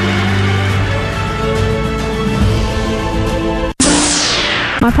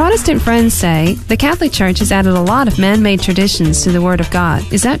 My Protestant friends say the Catholic Church has added a lot of man-made traditions to the Word of God.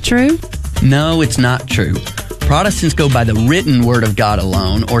 Is that true? No, it's not true. Protestants go by the written Word of God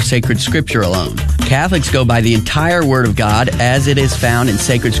alone, or sacred Scripture alone. Catholics go by the entire Word of God as it is found in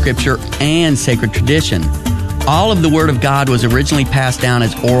sacred Scripture and sacred tradition. All of the Word of God was originally passed down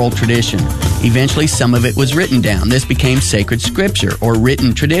as oral tradition. Eventually, some of it was written down. This became sacred Scripture, or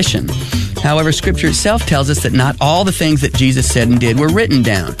written tradition. However, Scripture itself tells us that not all the things that Jesus said and did were written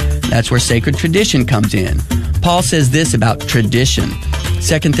down. That's where sacred tradition comes in. Paul says this about tradition.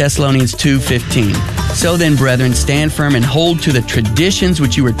 2 Thessalonians 2:15. So then, brethren, stand firm and hold to the traditions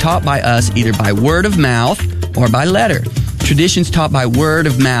which you were taught by us, either by word of mouth or by letter. Traditions taught by word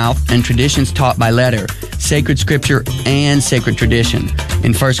of mouth and traditions taught by letter. Sacred Scripture and sacred tradition.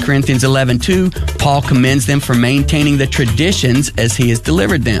 In 1 Corinthians 11:2, Paul commends them for maintaining the traditions as he has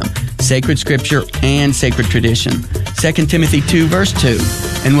delivered them. Sacred Scripture and sacred tradition. 2 Timothy 2, verse 2.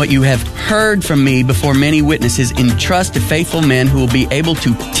 And what you have heard from me before many witnesses, entrust to faithful men who will be able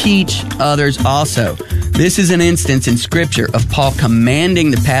to teach others also. This is an instance in Scripture of Paul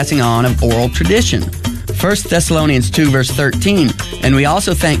commanding the passing on of oral tradition. 1 Thessalonians 2, verse 13. And we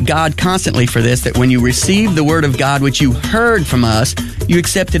also thank God constantly for this, that when you received the word of God which you heard from us, you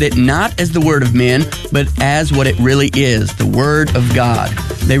accepted it not as the word of men, but as what it really is, the word of God.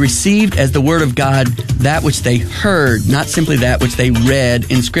 They received as the word of God that which they heard, not simply that which they read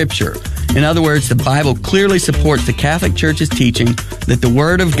in Scripture. In other words, the Bible clearly supports the Catholic Church's teaching that the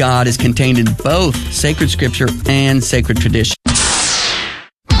word of God is contained in both sacred Scripture and sacred tradition.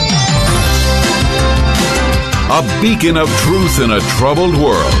 A beacon of truth in a troubled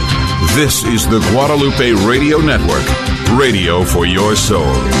world. This is the Guadalupe Radio Network, radio for your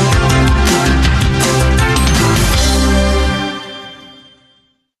soul.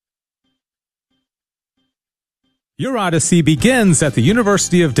 Your Odyssey begins at the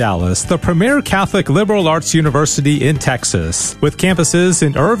University of Dallas, the premier Catholic liberal arts university in Texas. With campuses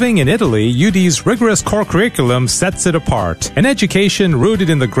in Irving and Italy, UD's rigorous core curriculum sets it apart. An education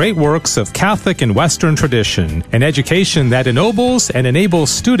rooted in the great works of Catholic and Western tradition. An education that ennobles and enables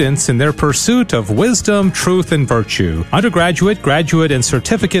students in their pursuit of wisdom, truth, and virtue. Undergraduate, graduate, and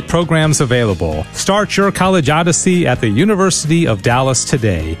certificate programs available. Start your college odyssey at the University of Dallas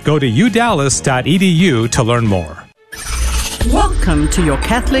today. Go to udallas.edu to learn more. Welcome to your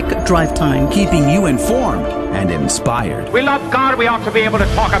Catholic Drive Time, keeping you informed and inspired. We love God. We ought to be able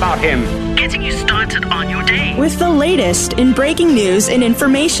to talk about Him. Getting you started on your day. With the latest in breaking news and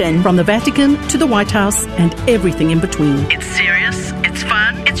information. From the Vatican to the White House and everything in between. It's serious. It's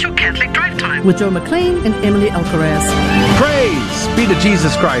fun. It's your Catholic Drive Time. With Joe McLean and Emily Alcaraz. Praise be to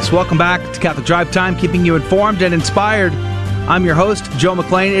Jesus Christ. Welcome back to Catholic Drive Time, keeping you informed and inspired. I'm your host, Joe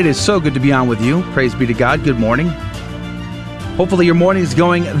McLean. It is so good to be on with you. Praise be to God. Good morning. Hopefully your morning is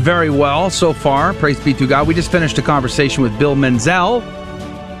going very well so far. Praise be to God. We just finished a conversation with Bill Menzel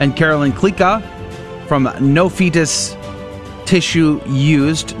and Carolyn Klika from No Fetus Tissue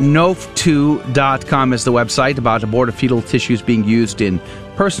Used. NOF2.com is the website about aborted fetal tissues being used in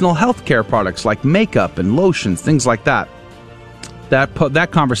personal health care products like makeup and lotions, things like that.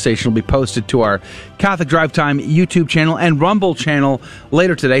 That conversation will be posted to our Catholic Drive Time YouTube channel and Rumble channel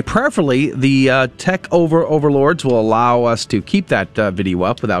later today. Prayerfully, the tech overlords will allow us to keep that video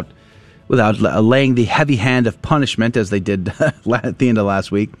up without laying the heavy hand of punishment as they did at the end of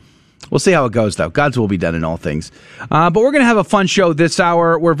last week. We'll see how it goes, though. God's will be done in all things. But we're going to have a fun show this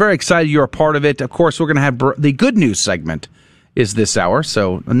hour. We're very excited you're a part of it. Of course, we're going to have the good news segment is this hour,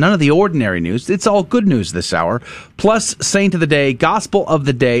 so none of the ordinary news. It's all good news this hour. Plus, Saint of the Day, Gospel of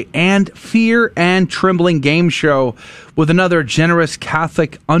the Day, and Fear and Trembling game show with another generous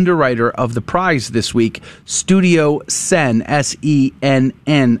Catholic underwriter of the prize this week, Studio Sen, SENN.com.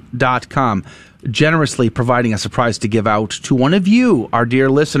 Generously providing us a prize to give out to one of you, our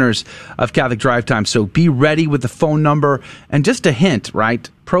dear listeners of Catholic Drive Time. So be ready with the phone number. And just a hint, right?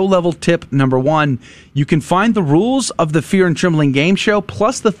 Pro level tip number 1, you can find the rules of the Fear and Trembling game show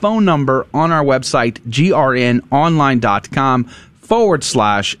plus the phone number on our website,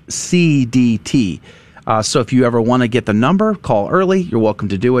 grnonline.com/CDT. So if you ever want to get the number, call early. You're welcome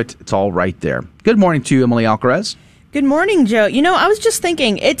to do it. It's all right there. Good morning to you, Emily Alcaraz. Good morning, Joe. You know, I was just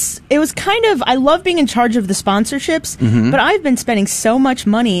thinking, it was kind of, I love being in charge of the sponsorships, but I've been spending so much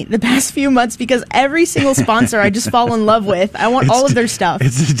money the past few months because every single sponsor I just fall in love with. I want all of their stuff.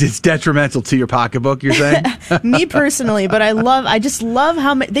 It's detrimental to your pocketbook, you're saying? Me personally, but I just love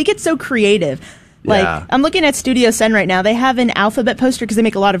how they get so creative. Like, yeah. I'm looking at Studio Sen right now. They have an alphabet poster because they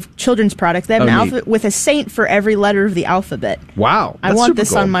make a lot of children's products. They have an alphabet with a saint for every letter of the alphabet. Wow. I want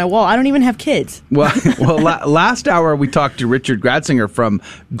this on my wall. I don't even have kids. Well, last hour we talked to Richard Gratzinger from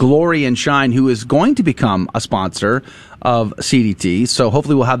Glory and Shine, who is going to become a sponsor of CDT. So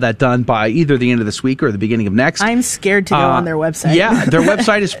hopefully we'll have that done by either the end of this week or the beginning of next. I'm scared to go on their website. Yeah, their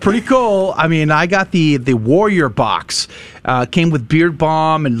website is pretty cool. I mean, I got the Warrior box. Came with beard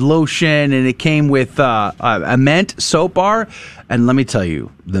balm and lotion, and it came with a mint soap bar. And let me tell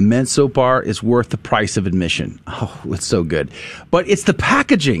you, the mint soap bar is worth the price of admission. Oh, it's so good. But it's the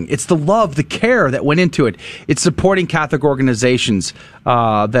packaging. It's the love, the care that went into it. It's supporting Catholic organizations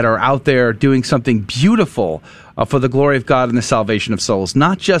that are out there doing something beautiful for the glory of God and the salvation of souls.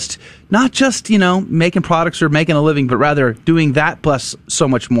 Not just making products or making a living, but rather doing that plus so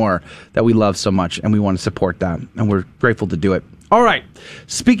much more that we love so much, and we want to support that, and we're grateful to do it. All right.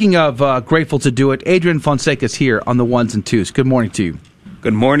 Speaking of grateful to do it, Adrian Fonseca is here on the ones and twos. Good morning to you.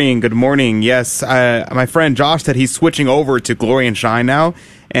 Good morning. Good morning. Yes, my friend Josh said he's switching over to Glory and Shine now,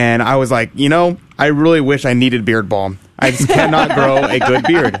 and I was like, I really wish I needed beard balm. I just cannot grow a good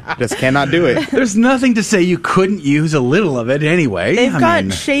beard. Just cannot do it. There's nothing to say you couldn't use a little of it anyway. They've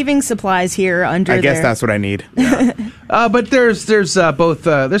got shaving supplies here under there. I guess that's what I need. Yeah. But there's both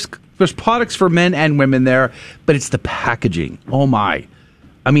there's products for men and women there, but it's the packaging. Oh my.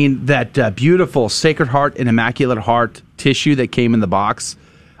 I mean, that beautiful Sacred Heart and Immaculate Heart tissue that came in the box.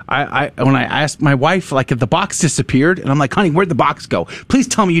 When I asked my wife, like, if the box disappeared, and I'm like, honey, where'd the box go? Please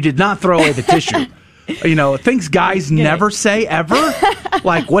tell me you did not throw away the tissue. Things guys never say ever.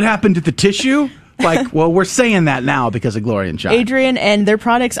 Like, what happened to the tissue? Like, well, we're saying that now because of Glory and Shine. Adrian and their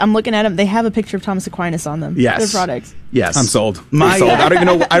products, I'm looking at them. They have a picture of Thomas Aquinas on them. Yes. Their products. Yes. I'm sold. I'm sold. I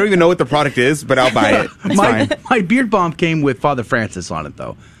don't even know what the product is, but I'll buy it. It's fine. My beard balm came with Father Francis on it,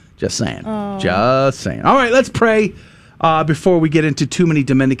 though. Just saying. Oh. Just saying. All right, let's pray. before we get into too many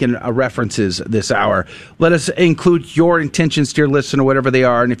Dominican references this hour. Let us include your intentions, dear listener, whatever they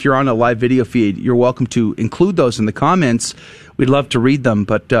are. And if you're on a live video feed, you're welcome to include those in the comments. We'd love to read them.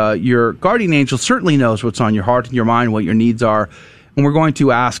 But your guardian angel certainly knows what's on your heart and your mind, what your needs are. And we're going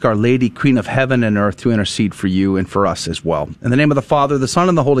to ask Our Lady, Queen of Heaven and Earth, to intercede for you and for us as well. In the name of the Father, the Son,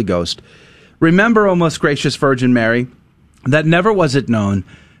 and the Holy Ghost, remember, O most gracious Virgin Mary, that never was it known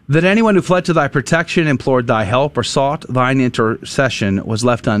that anyone who fled to thy protection, implored thy help, or sought thine intercession was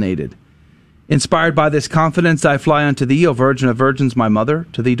left unaided. Inspired by this confidence, I fly unto thee, O Virgin of Virgins, my mother.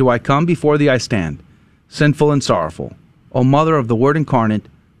 To thee do I come, before thee I stand, sinful and sorrowful. O Mother of the Word incarnate,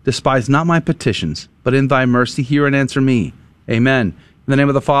 despise not my petitions, but in thy mercy hear and answer me. Amen. In the name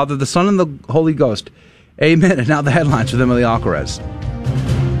of the Father, the Son, and the Holy Ghost. Amen. And now the headlines with Emily Alcaraz.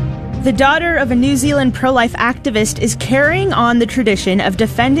 The daughter of a New Zealand pro-life activist is carrying on the tradition of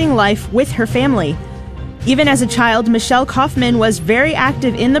defending life with her family. Even as a child, Michelle Kaufman was very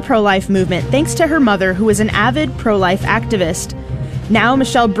active in the pro-life movement thanks to her mother, who was an avid pro-life activist. Now,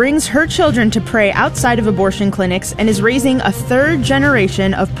 Michelle brings her children to pray outside of abortion clinics and is raising a third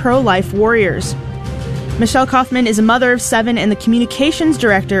generation of pro-life warriors. Michelle Kaufman is a mother of 7 and the communications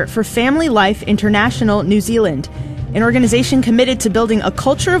director for Family Life International New Zealand, an organization committed to building a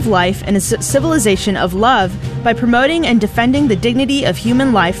culture of life and a civilization of love by promoting and defending the dignity of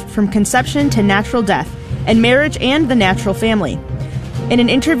human life from conception to natural death, and marriage and the natural family. In an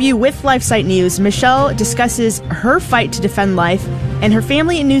interview with LifeSite News, Michelle discusses her fight to defend life and her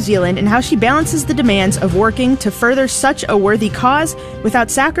family in New Zealand and how she balances the demands of working to further such a worthy cause without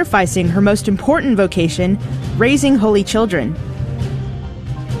sacrificing her most important vocation, raising holy children.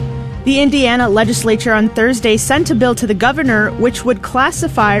 The Indiana legislature on Thursday sent a bill to the governor which would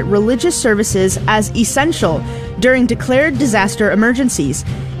classify religious services as essential during declared disaster emergencies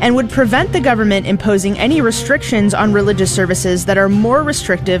and would prevent the government imposing any restrictions on religious services that are more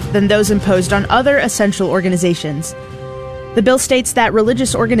restrictive than those imposed on other essential organizations. The bill states that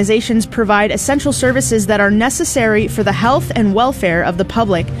religious organizations provide essential services that are necessary for the health and welfare of the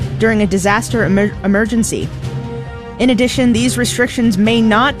public during a disaster emergency. In addition, these restrictions may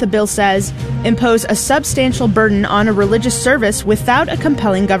not, the bill says, impose a substantial burden on a religious service without a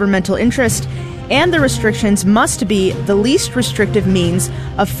compelling governmental interest, and the restrictions must be the least restrictive means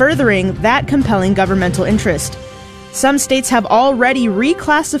of furthering that compelling governmental interest. Some states have already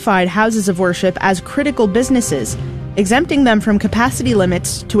reclassified houses of worship as critical businesses, exempting them from capacity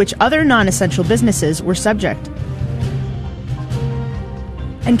limits to which other non-essential businesses were subject.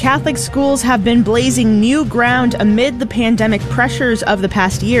 And Catholic schools have been blazing new ground amid the pandemic pressures of the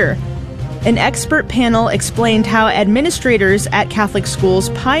past year. An expert panel explained how administrators at Catholic schools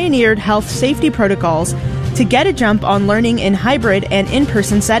pioneered health safety protocols to get a jump on learning in hybrid and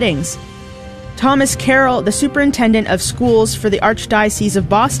in-person settings. Thomas Carroll, the superintendent of schools for the Archdiocese of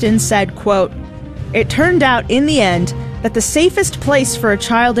Boston, said, quote, "It turned out in the end that the safest place for a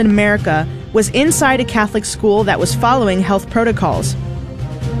child in America was inside a Catholic school that was following health protocols.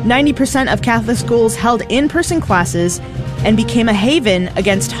 90% of Catholic schools held in-person classes and became a haven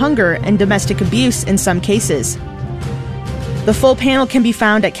against hunger and domestic abuse in some cases." The full panel can be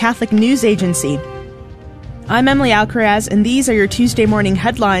found at Catholic News Agency. I'm Emily Alcaraz, and these are your Tuesday morning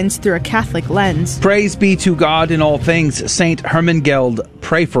headlines through a Catholic lens. Praise be to God in all things. Saint Hermengeld,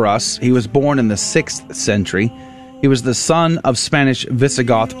 pray for us. He was born in the 6th century. He was the son of Spanish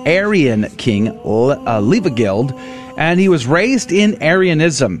Visigoth Arian king Leovigild, and he was raised in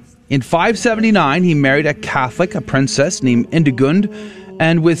Arianism. In 579, he married a Catholic, a princess named Indegund,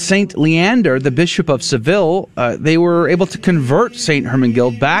 and with Saint Leander, the Bishop of Seville, they were able to convert Saint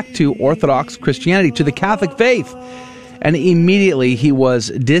Hermegild back to Orthodox Christianity, to the Catholic faith. And immediately he was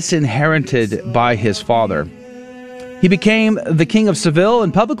disinherited by his father. He became the King of Seville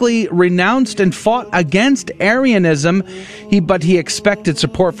and publicly renounced and fought against Arianism. But he expected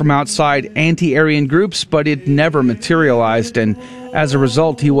support from outside anti-Arian groups, but it never materialized, and as a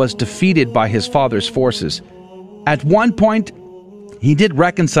result, he was defeated by his father's forces. At one point, he did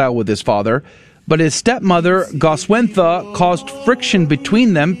reconcile with his father, but his stepmother, Goswentha, caused friction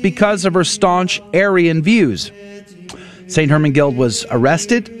between them because of her staunch Arian views. Saint Hermegild was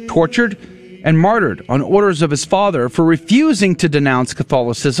arrested, tortured, and martyred on orders of his father for refusing to denounce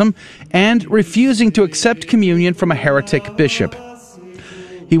Catholicism and refusing to accept communion from a heretic bishop.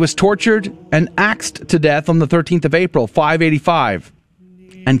 He was tortured and axed to death on the 13th of April, 585,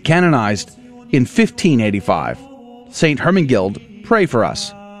 and canonized in 1585. Saint Hermegild, pray for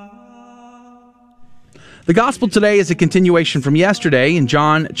us. The gospel today is a continuation from yesterday in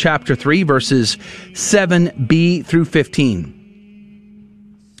John chapter 3, verses 7b through 15.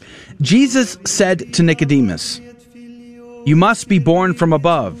 Jesus said to Nicodemus, You must be born from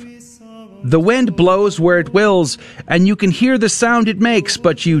above. The wind blows where it wills, and you can hear the sound it makes,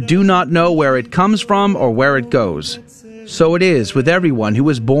 but you do not know where it comes from or where it goes. So it is with everyone who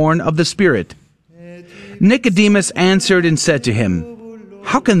is born of the Spirit. Nicodemus answered and said to him,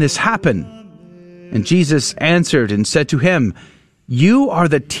 How can this happen? And Jesus answered and said to him, You are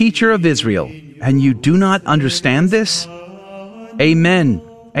the teacher of Israel, and you do not understand this? Amen.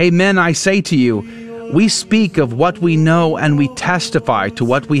 Amen, I say to you, we speak of what we know and we testify to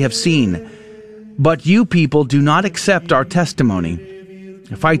what we have seen. But you people do not accept our testimony.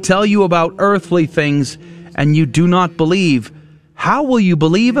 If I tell you about earthly things and you do not believe, how will you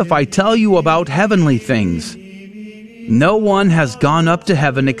believe if I tell you about heavenly things? No one has gone up to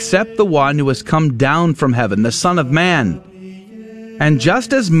heaven except the one who has come down from heaven, the Son of Man. And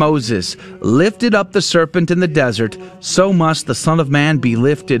just as Moses lifted up the serpent in the desert, so must the Son of Man be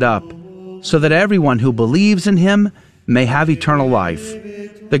lifted up, so that everyone who believes in him may have eternal life.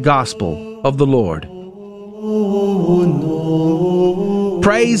 The Gospel of the Lord.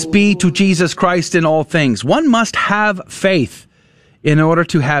 Praise be to Jesus Christ in all things. One must have faith in order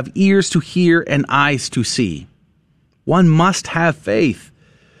to have ears to hear and eyes to see. One must have faith.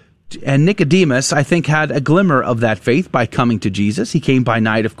 And Nicodemus, I think, had a glimmer of that faith by coming to Jesus. He came by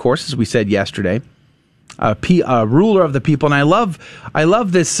night, of course, as we said yesterday. A ruler of the people. And I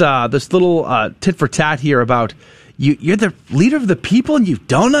love this little tit for tat here about you're the leader of the people and you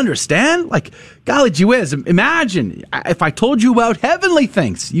don't understand? Like, golly gee whiz, imagine if I told you about heavenly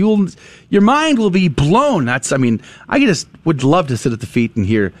things. Your mind will be blown. I just would love to sit at the feet and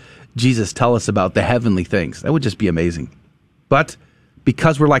hear Jesus tell us about the heavenly things. That would just be amazing. But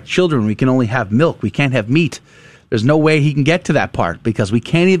because we're like children, we can only have milk. We can't have meat. There's no way he can get to that part because we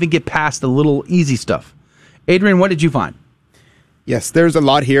can't even get past the little easy stuff. Adrian, what did you find? Yes, there's a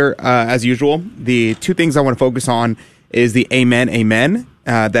lot here, as usual. The two things I want to focus on is the amen, amen,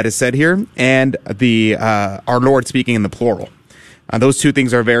 that is said here, and the our Lord speaking in the plural. Those two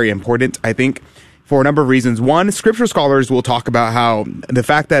things are very important, I think, for a number of reasons. One, scripture scholars will talk about how the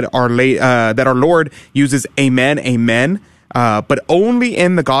fact that our Lord uses amen, amen, but only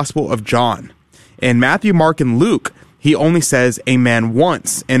in the Gospel of John. In Matthew, Mark, and Luke, he only says amen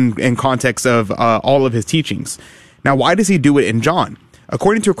once in context of all of his teachings. Now, why does he do it in John?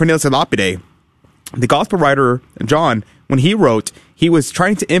 According to Cornelius a Lapide, the gospel writer John, when he wrote, he was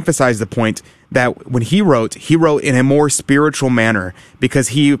trying to emphasize the point that when he wrote in a more spiritual manner because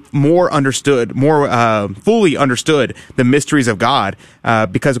he more fully understood the mysteries of God.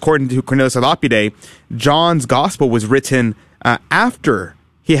 Because according to Cornelius a Lapide, John's gospel was written after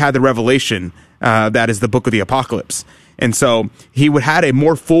he had the revelation that is the book of the Apocalypse. And so he would had a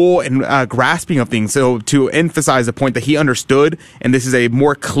more full and grasping of things. So to emphasize the point that he understood, and this is a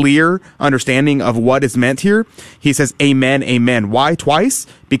more clear understanding of what is meant here, he says, amen, amen. Why twice?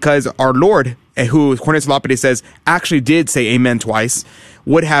 Because our Lord, who Cornelius Lapide says actually did say amen twice,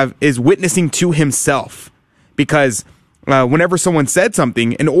 is witnessing to himself. Because whenever someone said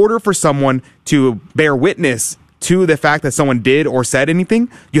something, in order for someone to bear witness to the fact that someone did or said anything,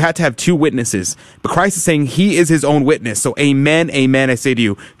 you had to have two witnesses. But Christ is saying he is his own witness. So amen, amen, I say to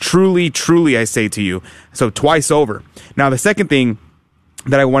you. Truly, truly, I say to you. So twice over. Now, the second thing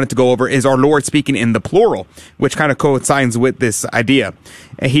that I wanted to go over is our Lord speaking in the plural, which kind of coincides with this idea.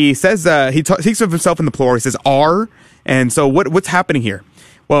 And he says, he speaks of himself in the plural. He says, "our." And so what's happening here?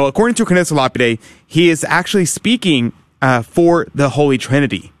 Well, according to Cornelius a Lapide, he is actually speaking for the Holy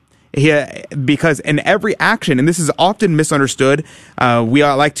Trinity. Because in every action, and this is often misunderstood, we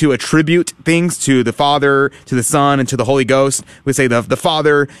like to attribute things to the Father, to the Son, and to the Holy Ghost. We say the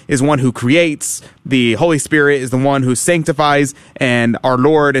Father is one who creates, the Holy Spirit is the one who sanctifies, and our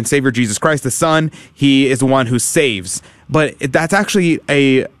Lord and Savior Jesus Christ, the Son, he is the one who saves. But that's actually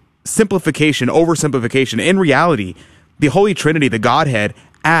a simplification, oversimplification. In reality, the Holy Trinity, the Godhead,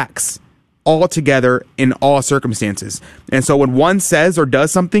 acts all together in all circumstances. And so when one says or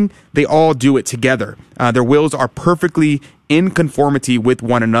does something, they all do it together. Their wills are perfectly in conformity with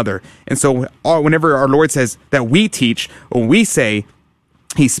one another. And so whenever our Lord says that we teach or we say,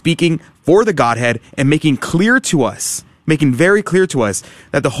 he's speaking for the Godhead and making very clear to us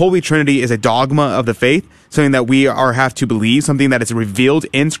that the Holy Trinity is a dogma of the faith, something that we have to believe, something that is revealed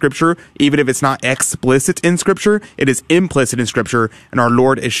in Scripture, even if it's not explicit in Scripture, it is implicit in Scripture, and our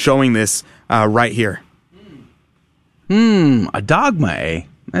Lord is showing this right here. A dogma, eh?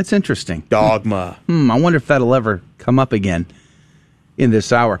 That's interesting. Dogma. I wonder if that'll ever come up again. in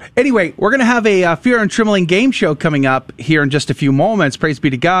this hour. Anyway, we're going to have a Fear and Trembling game show coming up here in just a few moments. Praise be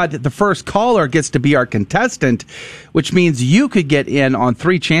to God. The first caller gets to be our contestant, which means you could get in on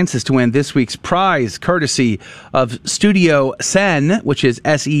 3 chances to win this week's prize, courtesy of Studio Sen, which is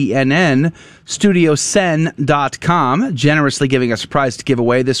SENN, StudioSen.com, generously giving us a prize to give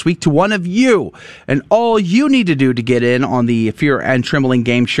away this week to one of you. And all you need to do to get in on the Fear and Trembling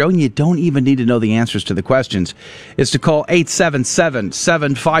game show, and you don't even need to know the answers to the questions, is to call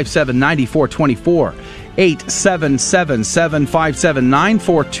 877-757-9424.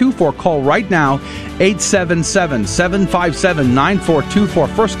 877-757-9424. Call right now,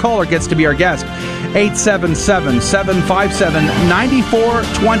 877-757-9424. First caller gets to be our guest,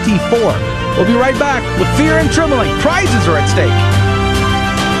 877-757-9424. We'll be right back with Fear and Trembling. Prizes are at stake.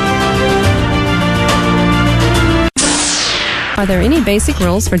 Are there any basic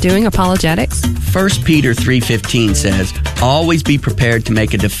rules for doing apologetics? 1 Peter 3:15 says, always be prepared to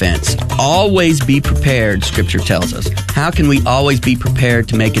make a defense. Always be prepared, Scripture tells us. How can we always be prepared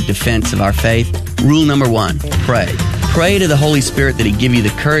to make a defense of our faith? Rule number 1, pray. Pray to the Holy Spirit that He give you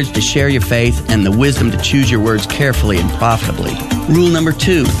the courage to share your faith and the wisdom to choose your words carefully and profitably. Rule number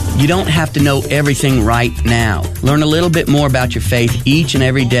 2, you don't have to know everything right now. Learn a little bit more about your faith each and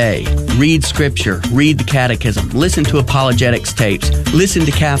every day. Read Scripture, read the Catechism, listen to apologetics tapes, listen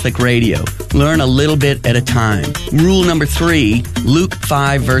to Catholic radio. Learn a little bit at a time. Rule number 3, Luke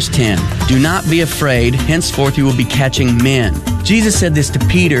 5 verse 10. Do not be afraid, henceforth you will be catching men. Jesus said this to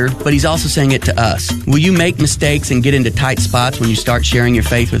Peter, but He's also saying it to us. Will you make mistakes and get into tight spots when you start sharing your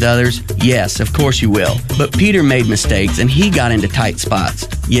faith with others? Yes, of course you will. But Peter made mistakes and he got into tight spots.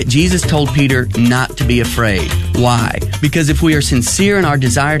 Yet Jesus told Peter not to be afraid. Why? Because if we are sincere in our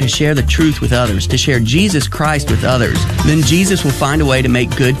desire to share the truth with others, to share Jesus Christ with others, then Jesus will find a way to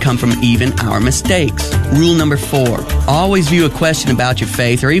make good come from even our mistakes. Rule number 4, always view a question about your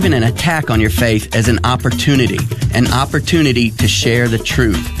faith or even an attack on your faith as an opportunity to share the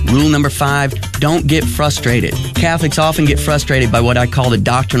truth. Rule number 5, don't get frustrated. Catholics often get frustrated by what I call the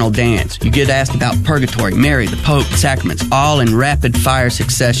doctrinal dance. You get asked about purgatory, Mary, the Pope, the sacraments, all in rapid fire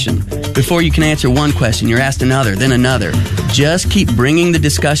succession. Before you can answer one question, you're asked another, then another. Just keep bringing the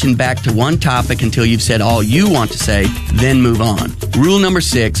discussion back to one topic until you've said all you want to say, then move on. Rule number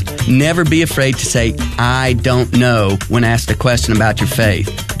 6, never be afraid to say, I don't know, when asked a question about your faith.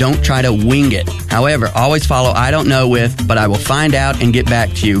 Don't try to wing it. However, always follow I don't know with, but I will find out and get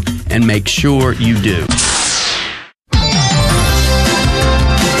back to you, and make sure you do.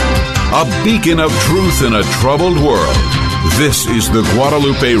 A beacon of truth in a troubled world. This is the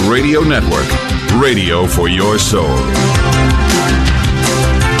Guadalupe Radio Network, radio for your soul.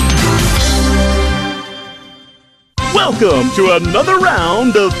 Welcome to another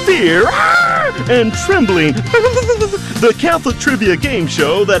round of Fear and Trembling, the Catholic trivia game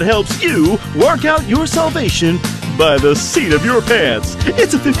show that helps you work out your salvation by the seat of your pants.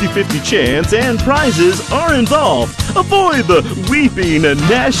 It's a 50-50 chance and prizes are involved. Avoid the weeping and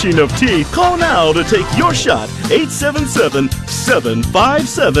gnashing of teeth. Call now to take your shot.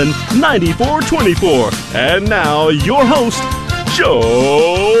 877-757-9424. And now, your host,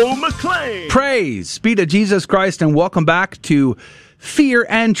 Joe McClain. Praise be to Jesus Christ, and welcome back to Fear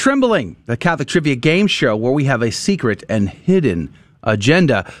and Trembling, the Catholic Trivia Game Show, where we have a secret and hidden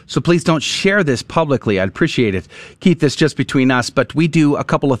agenda. So please don't share this publicly. I'd appreciate it. Keep this just between us. But we do a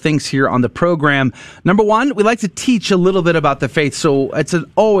couple of things here on the program. Number one, we like to teach a little bit about the faith. So it's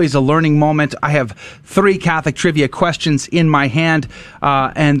always a learning moment. I have 3 Catholic trivia questions in my hand,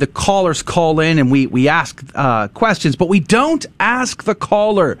 and the callers call in and we ask questions, but we don't ask the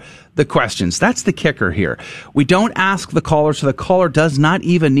caller the questions. That's the kicker here. We don't ask the caller, so the caller does not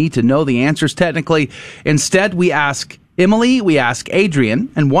even need to know the answers technically. Instead, we ask Emily, we ask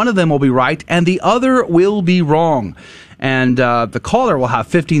Adrian, and one of them will be right, and the other will be wrong. And the caller will have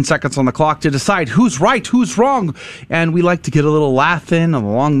 15 seconds on the clock to decide who's right, who's wrong. And we like to get a little laugh in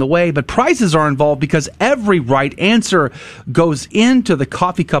along the way. But prizes are involved because every right answer goes into the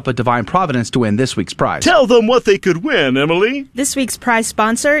coffee cup of divine providence to win this week's prize. Tell them what they could win, Emily. This week's prize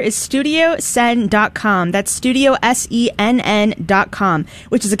sponsor is StudioSen.com. That's StudioSenn.com,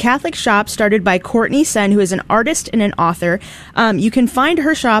 which is a Catholic shop started by Courtney Sen, who is an artist and an author. You can find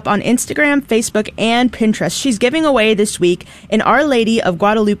her shop on Instagram, Facebook, and Pinterest. She's giving away this week an Our Lady of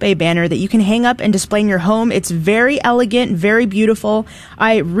Guadalupe banner that you can hang up and display in your home. It's very elegant, very beautiful.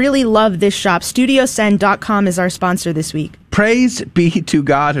 I really love this shop. StudioSen.com is our sponsor this week. Praise be to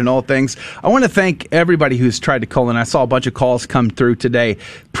God in all things. I want to thank everybody who's tried to call in. I saw a bunch of calls come through today.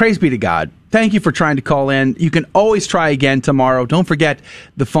 Praise be to God. Thank you for trying to call in. You can always try again tomorrow. Don't forget,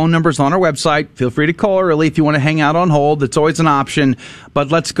 the phone number's on our website. Feel free to call early if you want to hang out on hold. It's always an option.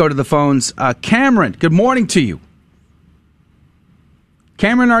 But let's go to the phones. Cameron, good morning to you.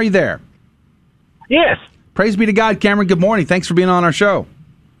 Cameron, are you there? Yes. Praise be to God, Cameron. Good morning. Thanks for being on our show.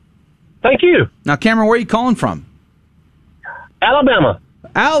 Thank you. Now, Cameron, where are you calling from? Alabama.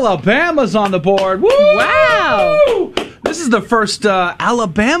 Alabama's on the board. Woo! Wow. This is the first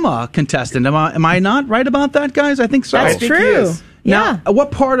Alabama contestant. Am I not right about that, guys? I think so. That's true. Now,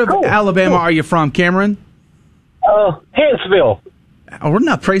 what part of Alabama are you from, Cameron? Huntsville. Oh, we're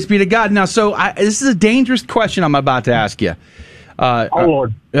not. Praise be to God. Now, so this is a dangerous question I'm about to ask you.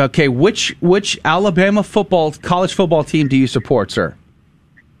 Lord. Okay, which Alabama college football team do you support, sir?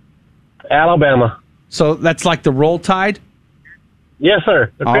 Alabama. So that's like the Roll Tide? Yes,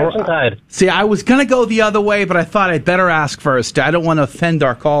 sir. The Crimson Tide. See, I was going to go the other way, but I thought I'd better ask first. I don't want to offend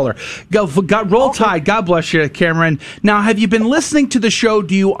our caller. Roll Tide. God bless you, Cameron. Now, have you been listening to the show?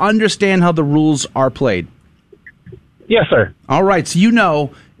 Do you understand how the rules are played? Yes, sir. All right. So you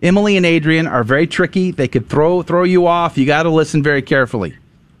know Emily and Adrian are very tricky. They could throw you off. You got to listen very carefully.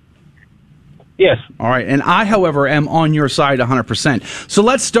 Yes. All right. And I, however, am on your side 100%. So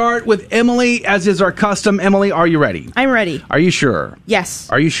let's start with Emily, as is our custom. Emily, are you ready? I'm ready. Are you sure? Yes.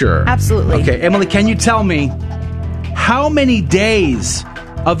 Are you sure? Absolutely. Okay. Emily, can you tell me how many days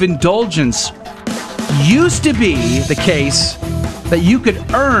of indulgence used to be the case that you could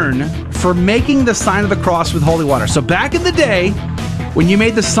earn for making the sign of the cross with holy water? So back in the day, when you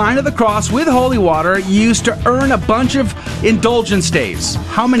made the sign of the cross with holy water, you used to earn a bunch of indulgence days.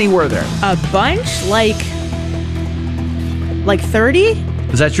 How many were there? A bunch? Like 30?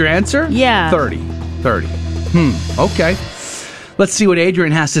 Is that your answer? Yeah. 30. Okay. Let's see what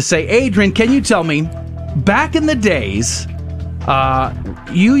Adrian has to say. Adrian, can you tell me, back in the days,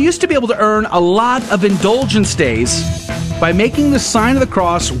 you used to be able to earn a lot of indulgence days by making the sign of the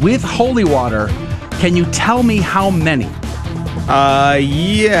cross with holy water. Can you tell me how many?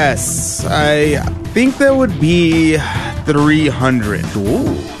 Yes. I think that would be 300. Ooh,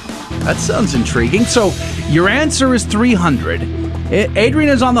 that sounds intriguing. So your answer is 300. Adrian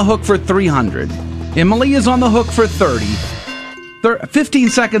is on the hook for 300. Emily is on the hook for 30. 15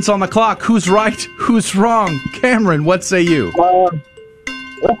 seconds on the clock. Who's right? Who's wrong? Cameron, what say you?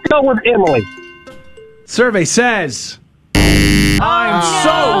 Let's go with Emily. Survey says... I'm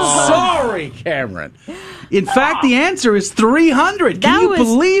so sorry, Cameron. In fact, the answer is 300. Can you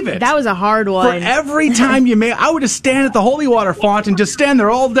believe it? That was a hard one. For every time you made, I would just stand at the holy water font and just stand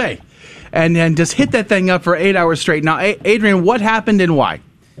there all day, and then just hit that thing up for 8 hours straight. Now, Adrian, what happened and why?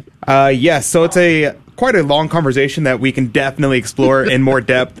 Yes, so it's quite a long conversation that we can definitely explore in more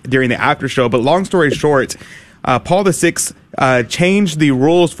depth during the after show. But long story short, Paul VI changed the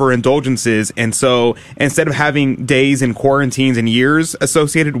rules for indulgences, and so instead of having days and quarantines and years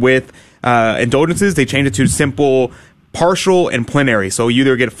associated with indulgences, they changed it to simple partial and plenary. So you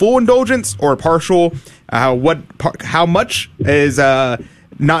either get full indulgence or partial. How much is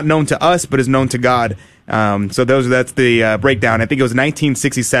not known to us, but is known to God. So that's the breakdown. I think it was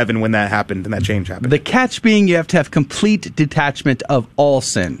 1967 when that happened and that change happened. The catch being you have to have complete detachment of all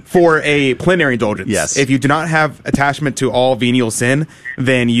sin. For a plenary indulgence. Yes. If you do not have attachment to all venial sin,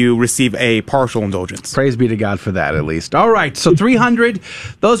 then you receive a partial indulgence. Praise be to God for that, at least. All right, so 300.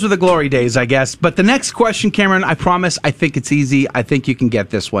 Those were the glory days, I guess. But the next question, Cameron, I promise, I think it's easy. I think you can get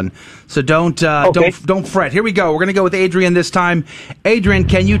this one. So don't fret. Here we go. We're going to go with Adrian this time. Adrian,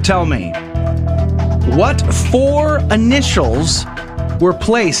 can you tell me what 4 initials were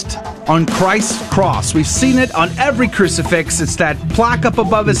placed on Christ's cross? We've seen it on every crucifix. It's that plaque up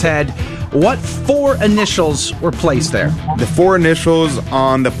above his head. What 4 initials were placed there? The 4 initials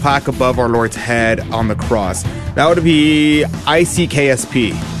on the plaque above our Lord's head on the cross. That would be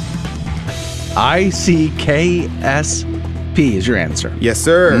ICKSP. ICKSP is your answer. Yes,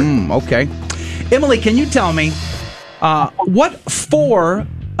 sir. Okay. Emily, can you tell me what 4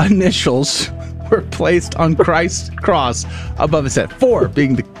 initials were placed on Christ's cross above his head? 4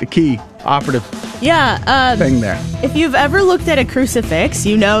 being the key operative thing there. If you've ever looked at a crucifix,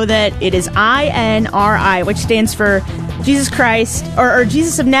 you know that it is INRI, which stands for Jesus Christ, or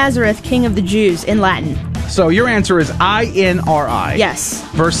Jesus of Nazareth, King of the Jews in Latin. So your answer is INRI. Yes.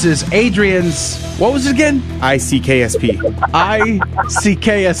 Versus Adrian's, what was it again? ICKSP.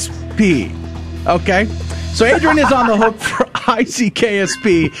 ICKSP. Okay. So Adrian is on the hook for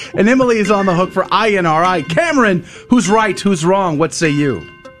ICKSP, and Emily is on the hook for INRI. Cameron, who's right, who's wrong? What say you?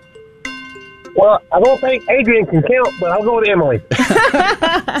 Well, I don't think Adrian can count, but I'll go with Emily.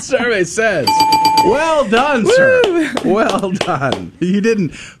 Survey says Well done, sir. Well done. You didn't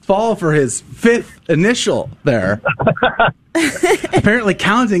fall for his fifth initial there. Apparently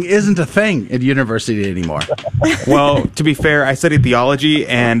counting isn't a thing at university anymore. Well, to be fair, I studied theology,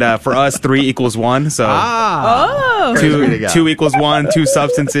 and for us, 3 equals 1. So two equals 1, 2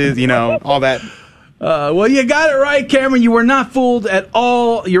 substances, all that. Well, you got it right, Cameron. You were not fooled at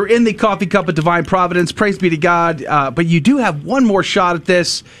all. You're in the coffee cup of divine providence. Praise be to God. But you do have one more shot at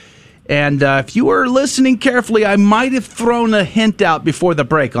this. And if you were listening carefully, I might have thrown a hint out before the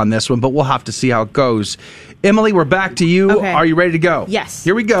break on this one, but we'll have to see how it goes. Emily, we're back to you. Okay. Are you ready to go? Yes.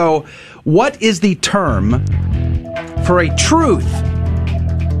 Here we go. What is the term for a truth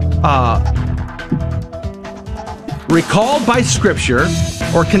recalled by Scripture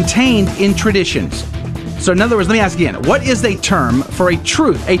or contained in traditions? So in other words, let me ask again. What is a term for a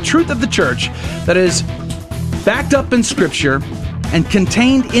truth of the church that is backed up in Scripture and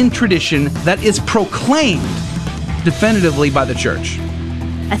contained in tradition that is proclaimed definitively by the church?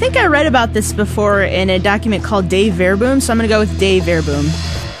 I think I read about this before in a document called Dei Verbum, so I'm going to go with Dei Verbum.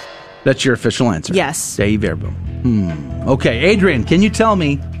 That's your official answer? Yes. Dei Verbum. Okay, Adrian, can you tell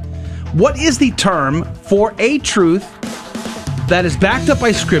me, what is the term for a truth that is backed up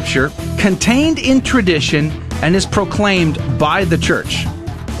by Scripture, contained in tradition, and is proclaimed by the church?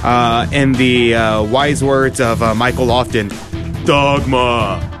 In the wise words of Michael Lofton,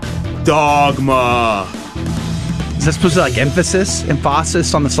 dogma. Is that supposed to be like emphasis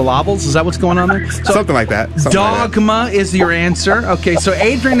on the syllables? Is that what's going on there? So, something like that. Dogma is your answer. Okay, so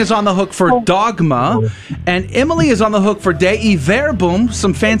Adrian is on the hook for dogma, and Emily is on the hook for Dei Verbum.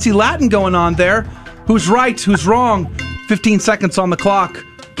 Some fancy Latin going on there. Who's right? Who's wrong? 15 seconds on the clock.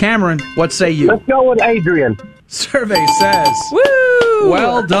 Cameron, what say you? Let's go with Adrian. Survey says. Woo!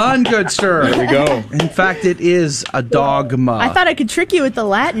 Well done, good sir. There we go. In fact, it is a dogma. I thought I could trick you with the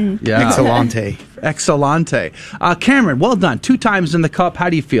Latin. Yeah. Excellente. Cameron, well done. 2 times in the cup. How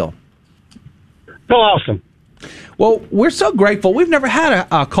do you feel? So awesome. Well, we're so grateful. We've never had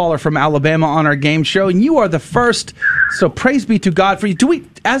a caller from Alabama on our game show, and you are the first. So praise be to God for you. Do we,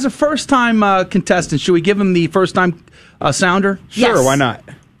 as a first-time contestant, should we give him the first-time sounder? Sure, yes. Why not?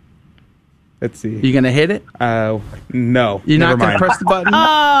 Let's see. You going to hit it? No. You're not going to press the button?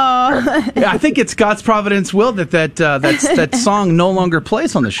 Oh. Yeah, I think it's God's providence will that song no longer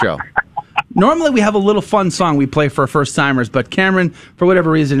plays on the show. Normally we have a little fun song we play for first-timers, but Cameron, for whatever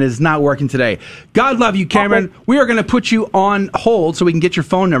reason, is not working today. God love you, Cameron. Okay. We are going to put you on hold so we can get your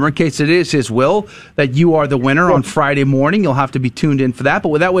phone number in case it is his will that you are the winner on Friday morning. You'll have to be tuned in for that,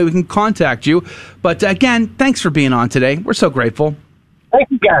 but that way we can contact you. But again, thanks for being on today. We're so grateful.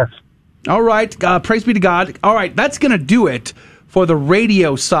 Thank you, guys. All right. Praise be to God. All right. That's going to do it for the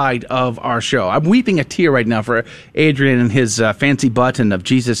radio side of our show. I'm weeping a tear right now for Adrian and his fancy button of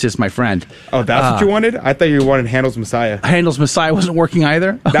Jesus is my friend. Oh, that's what you wanted? I thought you wanted Handel's Messiah. Handel's Messiah wasn't working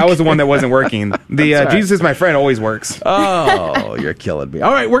either? That was the one that wasn't working. The right. Jesus is my friend always works. Oh, you're killing me.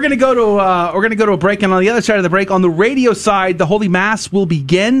 All right, we're going to go to a break, and on the other side of the break, on the radio side, the Holy Mass will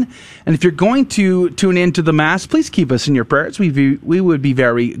begin. And if you're going to tune into the Mass, please keep us in your prayers. We would be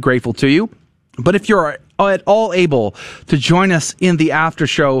very grateful to you. But if you're at all able to join us in the after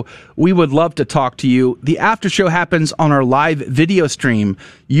show, we would love to talk to you. The after show happens on our live video stream,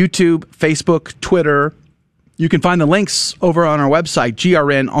 YouTube, Facebook, Twitter. You can find the links over on our website,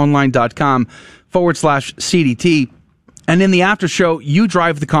 grnonline.com/CDT. And in the after show, you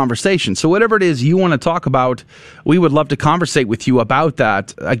drive the conversation. So whatever it is you want to talk about, we would love to conversate with you about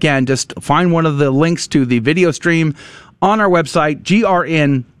that. Again, just find one of the links to the video stream on our website,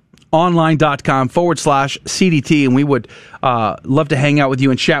 grnonline.com/CDT, and we would love to hang out with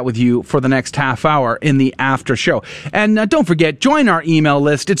you and chat with you for the next half hour in the after show. And don't forget, join our email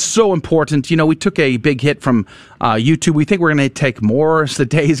list. It's so important. You know, we took a big hit from YouTube. We think we're going to take more as the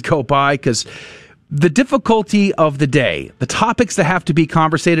days go by because the difficulty of the day, the topics that have to be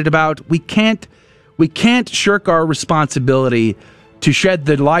conversated about, we can't shirk our responsibility to shed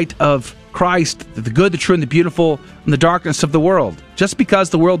the light of Christ, the good, the true, and the beautiful, and the darkness of the world. Just because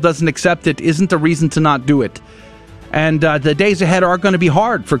the world doesn't accept it isn't a reason to not do it. And the days ahead are going to be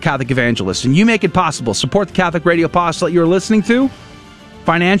hard for Catholic evangelists, and you make it possible. Support the Catholic Radio Apostolate you're listening to,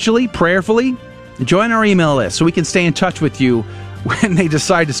 financially, prayerfully. Join our email list so we can stay in touch with you when they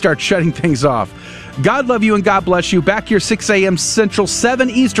decide to start shutting things off. God love you and God bless you. Back here 6 a.m. Central, 7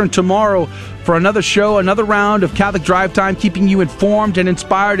 Eastern tomorrow for another show, another round of Catholic Drive Time, keeping you informed and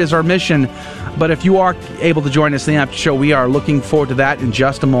inspired is our mission. But if you are able to join us in the after show, we are looking forward to that in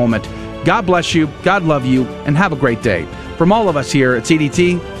just a moment. God bless you, God love you, and have a great day. From all of us here at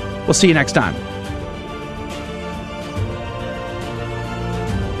CDT, we'll see you next time.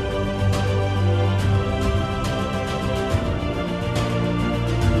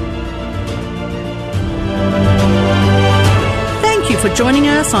 for joining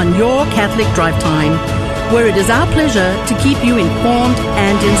us on Your Catholic Drive Time, where it is our pleasure to keep you informed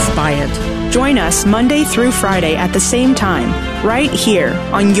and inspired. Join us Monday through Friday at the same time, right here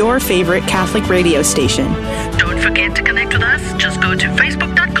on your favorite Catholic radio station. Don't forget to connect with us. Just go to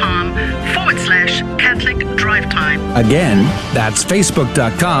facebook.com/Catholic Drive Time. Again, that's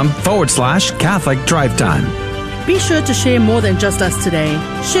facebook.com/Catholic Drive Time. Be sure to share more than just us today.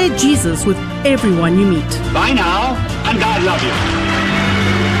 Share Jesus with everyone you meet. Bye now, and God love you.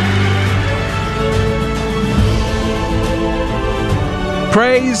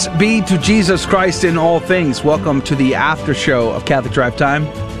 Praise be to Jesus Christ in all things. Welcome to the after show of Catholic Drive Time,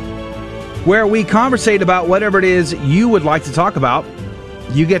 where we conversate about whatever it is you would like to talk about.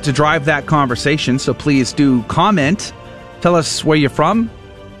 You get to drive that conversation, so please do comment. Tell us where you're from,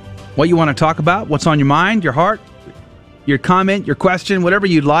 what you want to talk about, what's on your mind, your heart, your comment, your question, whatever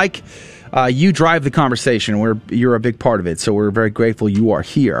you'd like. You drive the conversation. You're a big part of it, so we're very grateful you are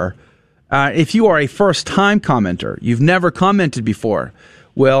here. If you are a first-time commenter, you've never commented before,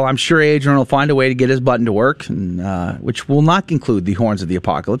 well, I'm sure Adrian will find a way to get his button to work, and, which will not include the horns of the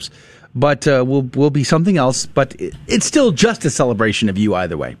apocalypse, but will be something else. But it's still just a celebration of you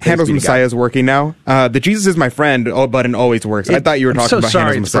either way. Handel's Messiah is working now. The Jesus is my friend button always works. I thought you were talking about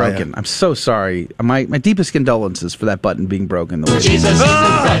Handel's Messiah. Broken. I'm so sorry. My deepest condolences for that button being broken. The way Jesus is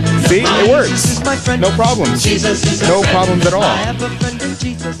friend. See, it works. No problems. No problems at all.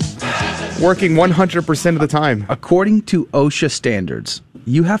 Working 100% of the time. According to OSHA standards,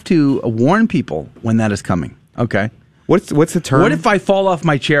 you have to warn people when that is coming. Okay. What's the term? What if I fall off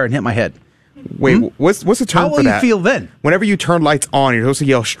my chair and hit my head? Wait, what's the term for that? How will you feel then? Whenever you turn lights on, you're supposed to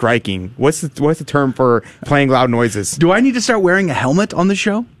yell striking. What's the term for playing loud noises? Do I need to start wearing a helmet on the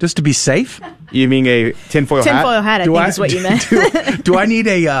show just to be safe? You mean a tinfoil hat? Tinfoil hat, I think is what you meant. Do I need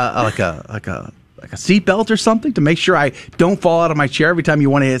a like a seatbelt or something to make sure I don't fall out of my chair every time you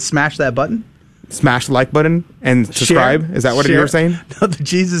want to smash that button? Smash the like button and subscribe? Share. Is that what you were saying? No, the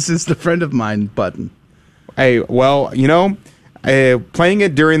Jesus is the friend of mine button. Hey, well, playing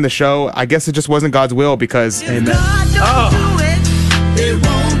it during the show, I guess it just wasn't God's will because Amen. that's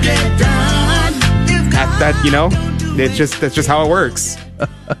just how it works.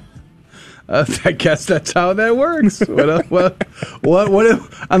 I guess that's how that works. What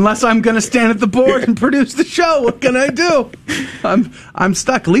if, unless I'm going to stand at the board and produce the show, what can I do? I'm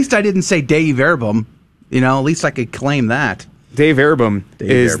stuck. At least I didn't say Dei Verbum. At least I could claim that. Dei Verbum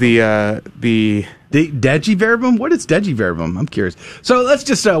is the Degi Verbum? What is Degi Verbum? I'm curious. So let's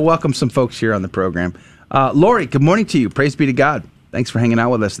just welcome some folks here on the program. Lori, good morning to you. Praise be to God. Thanks for hanging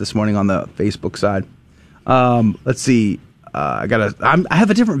out with us this morning on the Facebook side. Let's see. I have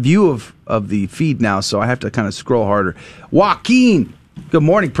a different view of the feed now, so I have to kind of scroll harder. Joaquin, good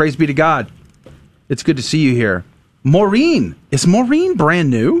morning. Praise be to God. It's good to see you here. Maureen, is Maureen brand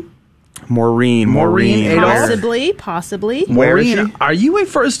new? Maureen. Possibly. Maureen, are you a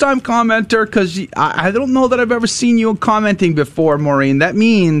first-time commenter? Because I don't know that I've ever seen you commenting before, Maureen. That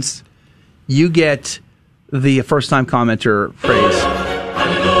means you get the first-time commenter phrase.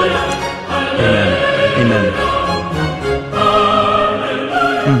 Amen.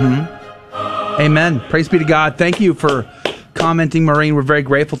 Amen. Praise be to God. Thank you for commenting, Maureen. We're very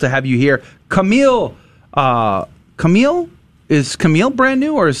grateful to have you here. Camille, is Camille brand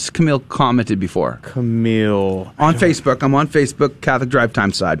new, or has Camille commented before? Camille. On Facebook. I'm on Facebook, Catholic Drive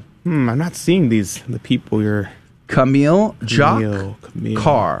Time side. I'm not seeing the people you're... Camille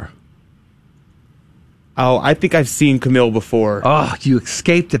Carr. Oh, I think I've seen Camille before. Oh, you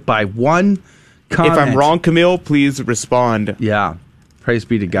escaped it by one comment. If I'm wrong, Camille, please respond. Yeah. Praise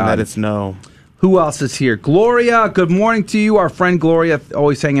be to God. Let us know. Who else is here? Gloria, good morning to you. Our friend Gloria,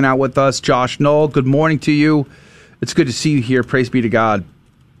 always hanging out with us. Josh Knoll, good morning to you. It's good to see you here. Praise be to God.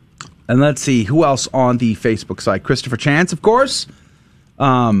 And let's see, who else on the Facebook side? Christopher Chance, of course.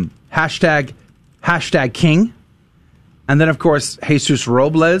 Hashtag King. And then, of course, Jesus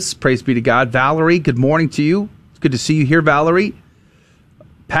Robles. Praise be to God. Valerie, good morning to you. It's good to see you here, Valerie.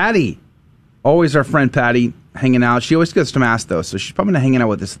 Patty, always our friend Patty, hanging out. She always gets to Mass, though, so she's probably not hanging out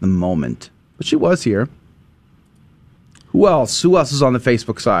with us at the moment. But she was here. Who else? Who else is on the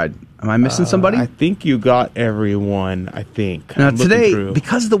Facebook side? Am I missing somebody? I think you got everyone, I think. Now, today,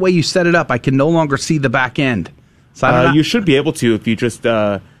 because of the way you set it up, I can no longer see the back end. So you should be able to if you just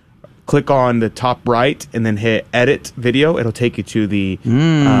click on the top right and then hit Edit Video. It'll take you to the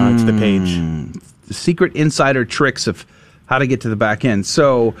page. The secret insider tricks of how to get to the back end.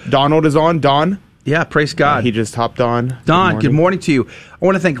 So Donald is on. Don? Yeah, praise God. He just hopped on. Don, good morning to you. I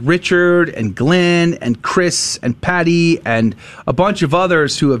want to thank Richard and Glenn and Chris and Patty and a bunch of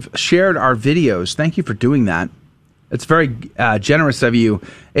others who have shared our videos. Thank you for doing that. It's very generous of you.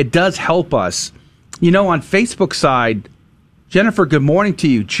 It does help us. You know, on Facebook side, Jennifer, good morning to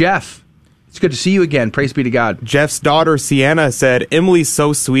you. Jeff, it's good to see you again. Praise be to God. Jeff's daughter, Sienna, said, Emily's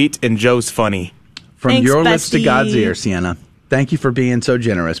so sweet and Joe's funny. From Thanks, your lips Bestie. to God's ear, Sienna. Thank you for being so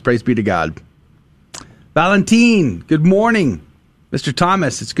generous. Praise be to God. Valentine, good morning. Mr.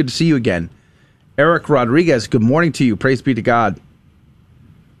 Thomas, it's good to see you again. Eric Rodriguez, good morning to you. Praise be to God.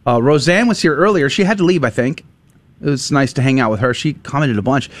 Roseanne was here earlier. She had to leave, I think. It was nice to hang out with her. She commented a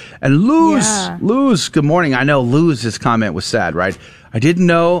bunch. And Luz, good morning. I know Luz's comment was sad, right? I didn't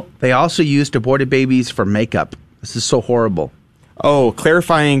know they also used aborted babies for makeup. This is so horrible. Oh,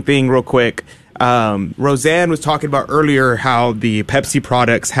 clarifying thing real quick. Roseanne was talking about earlier how the Pepsi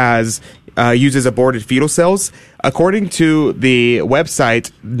products uses aborted fetal cells. According to the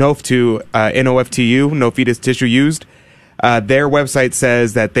website NOFTU, NOFTU, no fetus tissue used, their website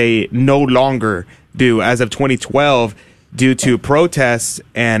says that they no longer do as of 2012 due to protests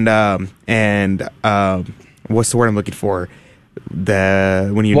and what's the word I'm looking for?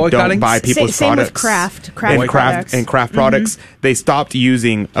 When you boycotting? Don't buy people's same products. With Kraft products. And Kraft products, they stopped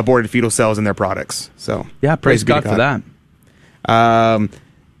using aborted fetal cells in their products. So yeah, praise God for that.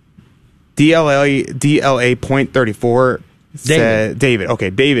 DLA point 34 said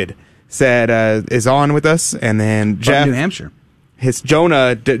David said is on with us, and then Jeff, New Hampshire.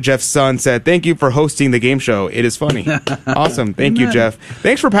 Jeff's son, said, thank you for hosting the game show. It is funny. Awesome. Thank you, Jeff.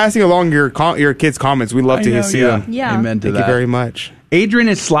 Thanks for passing along your kids' comments. We love to see them. Yeah. Amen to Thank that. you very much. Adrian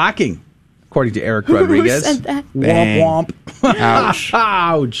is slacking, according to Eric Rodriguez. Who said that? Womp womp. Ouch.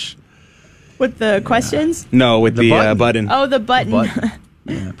 Ouch. With the questions? No, with the button. Oh, the button.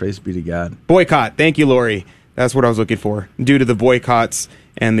 Yeah, praise be to God. Boycott. Thank you, Lori. That's what I was looking for. Due to the boycotts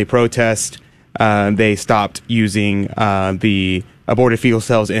and the protest, they stopped using the aborted fetal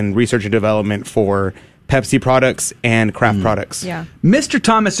cells in research and development for Pepsi products and Kraft products. Yeah. Mr.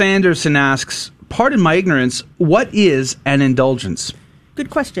 Thomas Anderson asks, pardon my ignorance, what is an indulgence? Good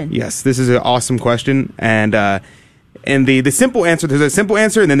question. Yes, this is an awesome question. And the simple answer, there's a simple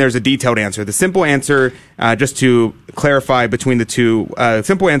answer and then there's a detailed answer. The simple answer, just to clarify between the two,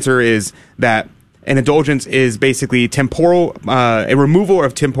 simple answer is that an indulgence is basically a removal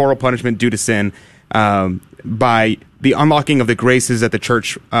of temporal punishment due to sin by the unlocking of the graces that the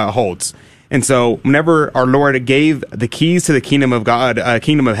church holds. And so whenever our Lord gave the keys to the kingdom of God,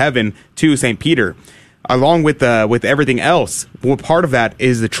 kingdom of heaven to St. Peter, along with everything else, well, part of that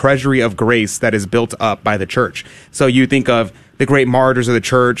is the treasury of grace that is built up by the church. So you think of the great martyrs of the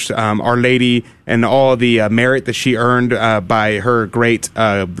church, Our Lady, and all the merit that she earned by her great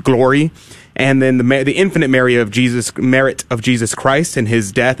glory. And then the infinite merit of Jesus Christ and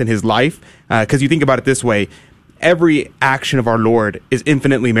his death and his life. Because you think about it this way, every action of our Lord is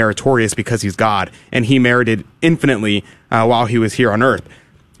infinitely meritorious because he's God, and he merited infinitely while he was here on earth.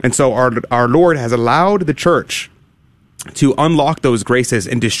 And so our Lord has allowed the church to unlock those graces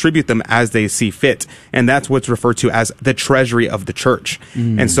and distribute them as they see fit. And that's what's referred to as the treasury of the church.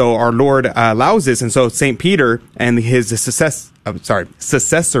 And so our Lord allows this. And so St. Peter and his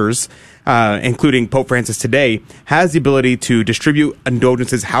successors, including Pope Francis today, has the ability to distribute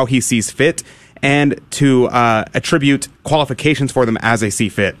indulgences how he sees fit and to attribute qualifications for them as they see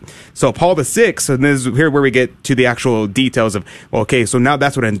fit. So Paul VI, and this is here where we get to the actual details of, okay, so now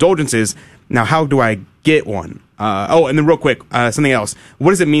that's what an indulgence is. Now, how do I get one? And then real quick, something else.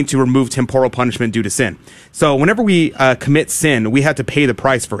 What does it mean to remove temporal punishment due to sin? So whenever we commit sin, we have to pay the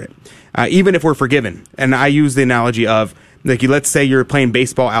price for it, even if we're forgiven. And I use the analogy of, like, let's say you're playing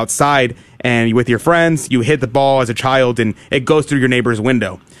baseball outside and with your friends, you hit the ball as a child and it goes through your neighbor's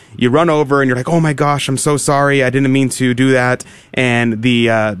window. You run over and you're like, oh my gosh, I'm so sorry. I didn't mean to do that. And the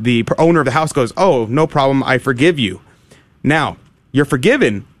owner of the house goes, oh, no problem. I forgive you. Now, you're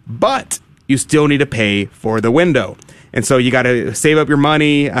forgiven, but you still need to pay for the window. And so you got to save up your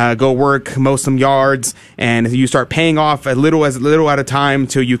money, go work, mow some yards, and you start paying off a little at a time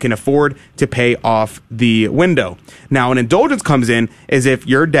till you can afford to pay off the window. Now, an indulgence comes in as if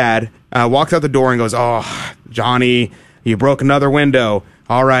your dad walks out the door and goes, oh, Johnny, you broke another window.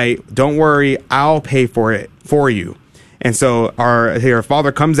 All right, don't worry, I'll pay for it for you. And so our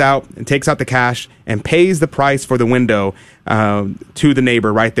father comes out and takes out the cash and pays the price for the window to the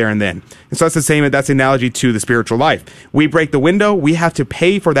neighbor right there and then. And so that's the analogy to the spiritual life. We break the window, we have to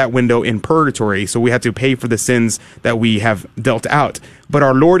pay for that window in purgatory. So we have to pay for the sins that we have dealt out. But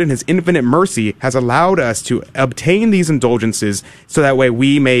our Lord in his infinite mercy has allowed us to obtain these indulgences so that way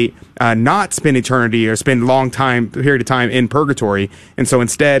we may not spend eternity or spend long period of time in purgatory. And so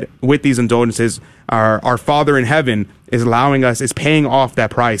instead, with these indulgences, our Father in heaven is paying off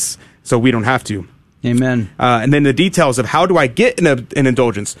that price so we don't have to. Amen. And then the details of how do I get an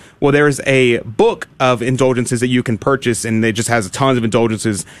indulgence? Well, there's a book of indulgences that you can purchase, and it just has tons of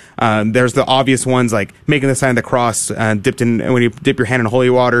indulgences. There's the obvious ones like making the sign of the cross, dipped in when you dip your hand in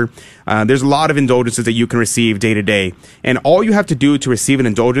holy water. There's a lot of indulgences that you can receive day to day, and all you have to do to receive an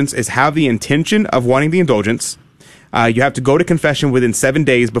indulgence is have the intention of wanting the indulgence. You have to go to confession within 7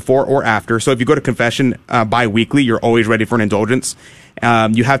 days before or after. So if you go to confession bi-weekly, you're always ready for an indulgence.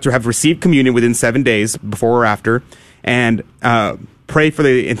 You have to have received communion within 7 days before or after, and pray for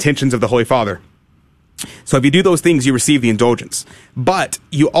the intentions of the Holy Father. So if you do those things, you receive the indulgence. But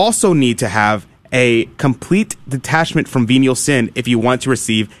you also need to have a complete detachment from venial sin if you want to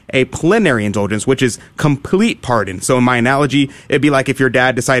receive a plenary indulgence, which is complete pardon. So in my analogy, it'd be like if your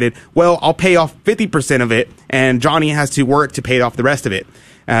dad decided, well, I'll pay off 50% of it, and Johnny has to work to pay off the rest of it,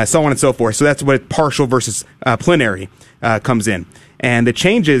 so on and so forth. So that's what partial versus plenary comes in. And the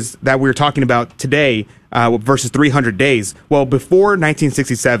changes that we're talking about today versus 300 days, well, before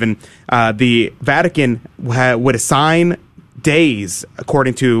 1967, the Vatican would assign days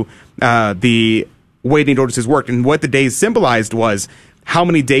according to the way the indulgences worked. And what the days symbolized was how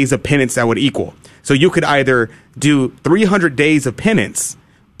many days of penance that would equal. So you could either do 300 days of penance,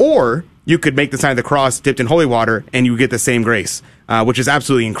 or you could make the sign of the cross dipped in holy water and you get the same grace, which is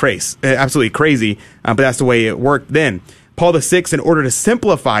absolutely crazy, but that's the way it worked then. Paul VI, in order to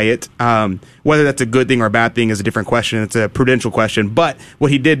simplify it, whether that's a good thing or a bad thing is a different question. It's a prudential question. But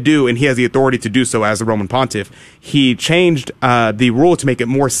what he did do, and he has the authority to do so as the Roman pontiff, he changed the rule to make it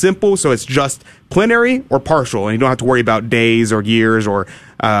more simple. So it's just plenary or partial, and you don't have to worry about days or years or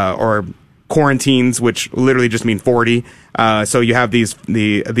quarantines, which literally just mean 40. So you have these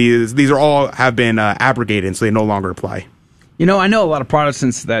are all have been abrogated, so they no longer apply. You know, I know a lot of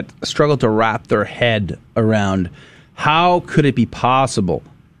Protestants that struggle to wrap their head around how could it be possible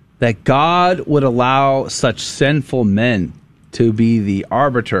that God would allow such sinful men to be the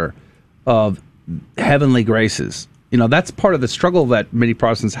arbiter of heavenly graces. You know, that's part of the struggle that many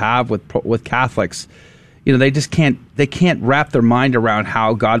Protestants have with Catholics. You know, they can't wrap their mind around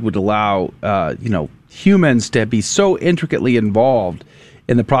how God would allow, humans to be so intricately involved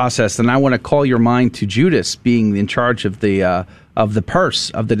in the process. And I want to call your mind to Judas being in charge of the purse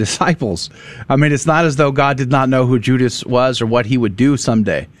of the disciples. I mean, it's not as though God did not know who Judas was or what he would do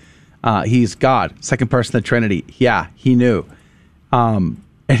someday. He's God, second person of the Trinity. Yeah, he knew. And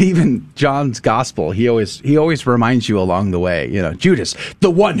even John's gospel, he always reminds you along the way, you know, Judas,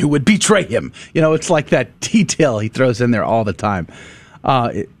 the one who would betray him. You know, it's like that detail he throws in there all the time.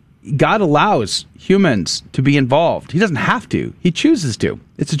 God allows humans to be involved. He doesn't have to. He chooses to.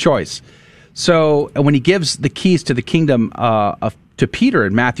 It's a choice. So when he gives the keys to the kingdom to Peter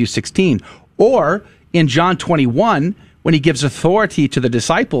in Matthew 16, or in John 21, when he gives authority to the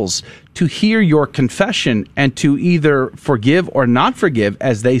disciples to hear your confession and to either forgive or not forgive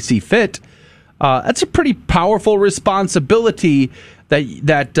as they see fit, that's a pretty powerful responsibility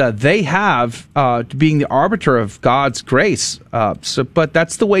that they have being the arbiter of God's grace. But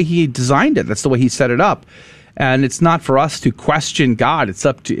that's the way he designed it. That's the way he set it up. And it's not for us to question God. It's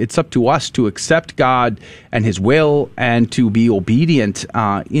up to us to accept God and his will and to be obedient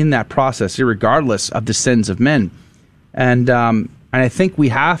in that process, irregardless of the sins of men. And I think we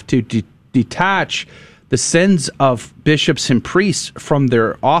have to detach the sins of bishops and priests from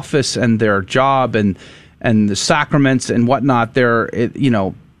their office and their job and the sacraments and whatnot. They're,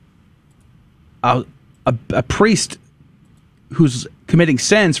 a priest who's committing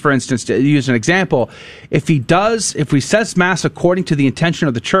sins, for instance, to use an example, if he says Mass according to the intention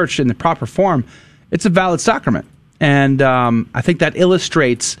of the church in the proper form, it's a valid sacrament. And I think that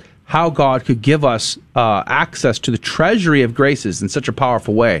illustrates how God could give us access to the treasury of graces in such a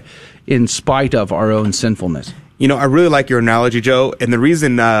powerful way, in spite of our own sinfulness. You know, I really like your analogy, Joe, and the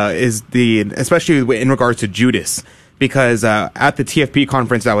reason is especially in regards to Judas, because at the TFP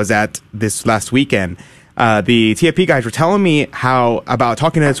conference I was at this last weekend, the TFP guys were telling me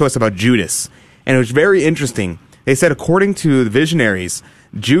talking to us about Judas, and it was very interesting. They said, according to the visionaries,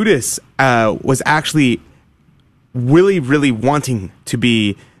 Judas was actually really, really wanting to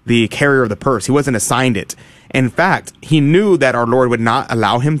be the carrier of the purse. He wasn't assigned it. In fact, he knew that our Lord would not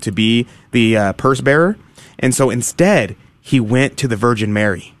allow him to be the purse bearer, and so instead he went to the Virgin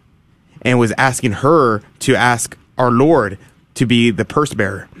Mary and was asking her to ask our Lord to be the purse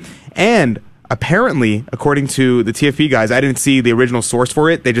bearer. And apparently, according to the TFP guys, I didn't see the original source for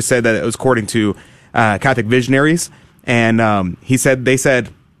it. They just said that it was according to Catholic visionaries. And they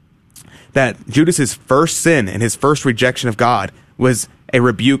said that Judas's first sin and his first rejection of God was a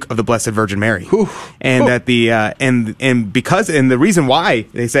rebuke of the Blessed Virgin Mary. And that the and the reason why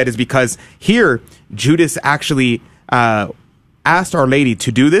they said is because here Judas actually asked Our Lady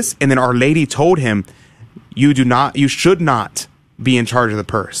to do this, and then Our Lady told him, you should not be in charge of the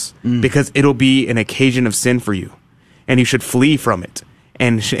purse because it'll be an occasion of sin for you, and you should flee from it.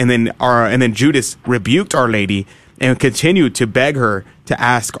 And then Judas rebuked Our Lady and continued to beg her to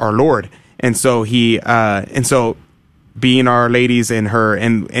ask our Lord. And so being Our Lady's and her,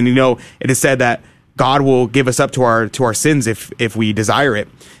 and it is said that God will give us up to our sins if we desire it.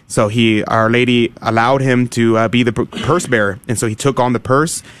 So Our Lady allowed him to be the purse bearer, and so he took on the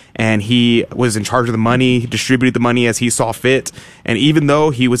purse, and he was in charge of the money. He distributed the money as he saw fit, and even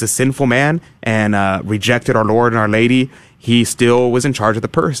though he was a sinful man and rejected our Lord and Our Lady, he still was in charge of the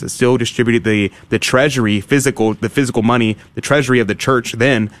purse. It still distributed the treasury, the physical money, the treasury of the church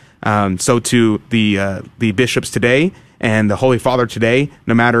then. So to the bishops today and the Holy Father today,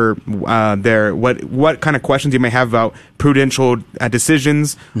 no matter what kind of questions you may have about prudential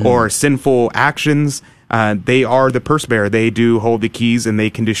decisions or sinful actions, they are the purse bearer. They do hold the keys, and they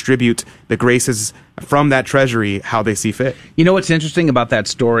can distribute the graces from that treasury how they see fit. You know what's interesting about that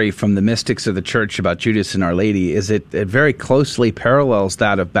story from the mystics of the church about Judas and Our Lady is it very closely parallels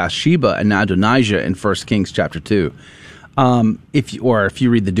that of Bathsheba and Adonijah in 1 Kings chapter 2. If you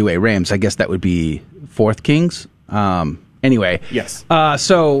read the Douay Rheims, I guess that would be 4 Kings. Anyway, yes.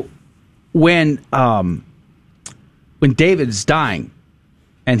 So when David's dying,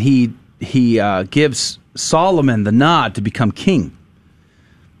 and he gives Solomon the nod to become king,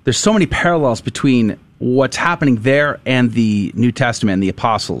 there's so many parallels between what's happening there and the New Testament and the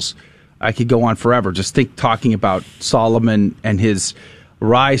apostles. I could go on forever. Just talking about Solomon and his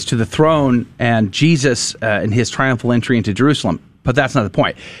rise to the throne, and Jesus and his triumphal entry into Jerusalem. But that's not the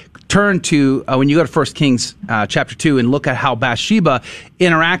point. Turn to, when you go to 1 Kings chapter 2 and look at how Bathsheba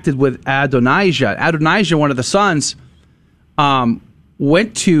interacted with Adonijah. Adonijah, one of the sons,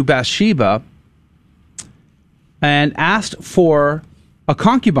 went to Bathsheba and asked for a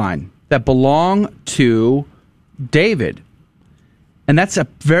concubine that belonged to David. And that's a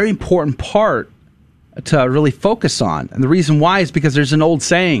very important part to really focus on. And the reason why is because there's an old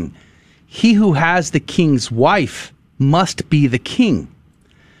saying, he who has the king's wife must be the king.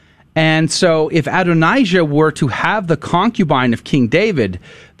 And so if Adonijah were to have the concubine of King David,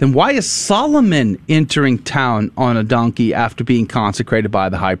 then why is Solomon entering town on a donkey after being consecrated by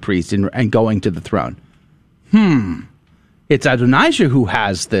the high priest and going to the throne? It's Adonijah who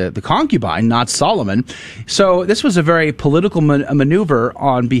has the concubine, not Solomon. So this was a very political maneuver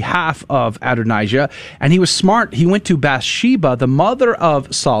on behalf of Adonijah, and he was smart. He went to Bathsheba, the mother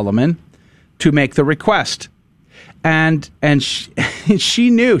of Solomon, to make the request. And she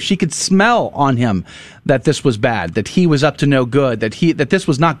knew, she could smell on him that this was bad, that he was up to no good, that this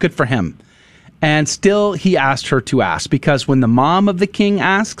was not good for him. And still he asked her to ask, because when the mom of the king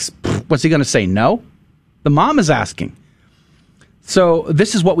asks, what's he going to say? No? The mom is asking. So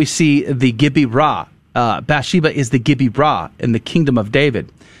this is what we see, the Gibi Ra. Bathsheba is the Gibi Ra in the kingdom of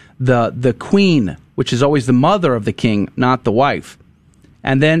David. The queen, which is always the mother of the king, not the wife.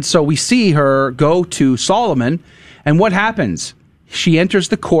 And then so we see her go to Solomon, and what happens? She enters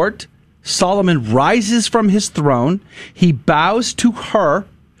the court. Solomon rises from his throne. He bows to her,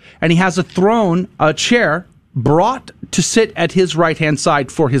 and he has a chair brought to sit at his right-hand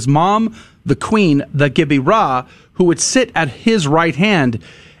side for his mom, the queen, the Gibi Ra, who would sit at his right hand,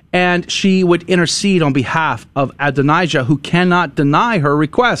 and she would intercede on behalf of Adonijah, who cannot deny her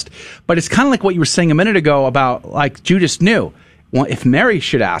request. But it's kind of like what you were saying a minute ago about, like, Judas knew. Well, if Mary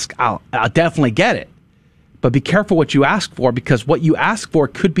should ask, I'll definitely get it. But be careful what you ask for, because what you ask for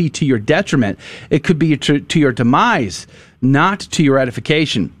could be to your detriment. It could be to your demise, not to your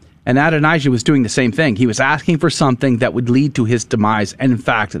edification. And Adonijah was doing the same thing. He was asking for something that would lead to his demise. And in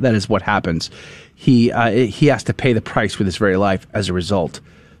fact, that is what happens. He has to pay the price with his very life as a result.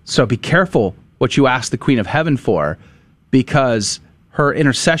 So be careful what you ask the Queen of Heaven for, because her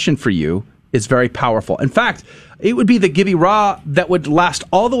intercession for you is very powerful. In fact, it would be the Gibi Ra that would last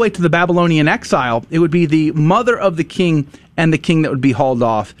all the way to the Babylonian exile. It would be the mother of the king and the king that would be hauled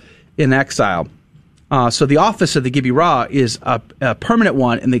off in exile. So the office of the Gibi Ra is a permanent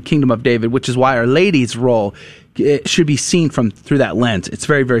one in the kingdom of David, which is why Our Lady's role should be seen through that lens. It's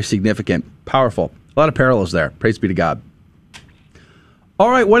very, very significant, powerful. A lot of parallels there. Praise be to God. All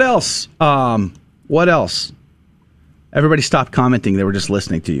right, what else? What else? Everybody stopped commenting. They were just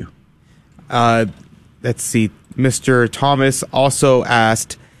listening to you. Let's see. Mr. Thomas also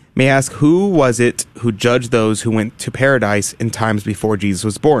asked, may I ask, who was it who judged those who went to paradise in times before Jesus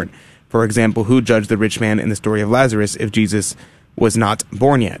was born? For example, who judged the rich man in the story of Lazarus if Jesus was not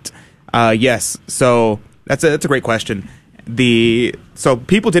born yet. Yes, so that's a great question. So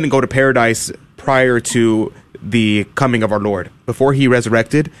people didn't go to paradise prior to the coming of our Lord. Before he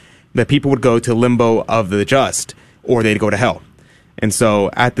resurrected, the people would go to limbo of the just, or they'd go to hell. And so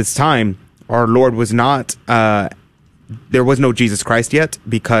at this time, our Lord was not, there was no Jesus Christ yet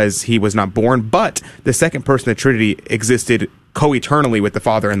because he was not born, but the second person of the Trinity existed co-eternally with the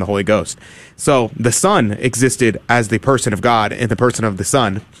Father and the Holy Ghost. So the Son existed as the person of God in the person of the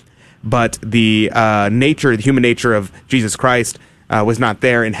Son, but the human nature of Jesus Christ was not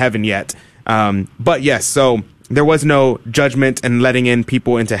there in heaven yet. But yes, so there was no judgment and letting in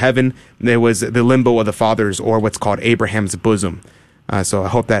people into heaven. There was the limbo of the fathers, or what's called Abraham's bosom. So I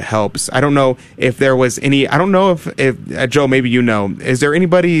hope that helps. I don't know if there was any, I don't know if Joe, maybe you know, is there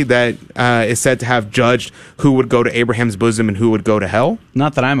anybody that is said to have judged who would go to Abraham's bosom and who would go to hell?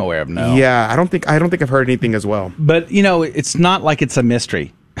 Not that I'm aware of, no. Yeah, I don't think I've heard anything as well. But, it's not like it's a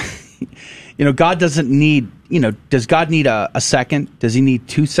mystery. God doesn't need, does God need a second? Does he need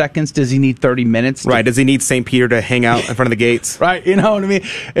 2 seconds? Does he need 30 minutes? Right. Does he need St. Peter to hang out in front of the gates? Right. You know what I mean?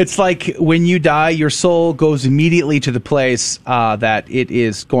 It's like when you die, your soul goes immediately to the place that it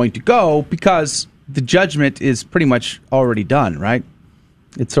is going to go because the judgment is pretty much already done, right?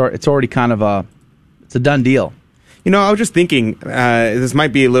 It's already kind of it's a done deal. I was just thinking, this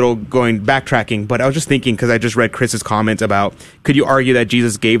might be a little backtracking, but I was just thinking because I just read Chris's comment about, could you argue that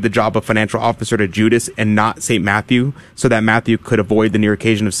Jesus gave the job of financial officer to Judas and not St. Matthew so that Matthew could avoid the near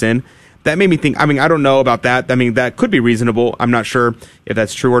occasion of sin? That made me think, I don't know about that. That could be reasonable. I'm not sure if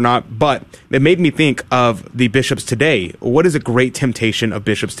that's true or not, but it made me think of the bishops today. What is a great temptation of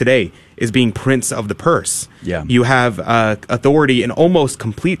bishops today is being prince of the purse. Yeah. You have authority and almost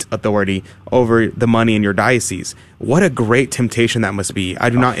complete authority over the money in your diocese. What a great temptation that must be.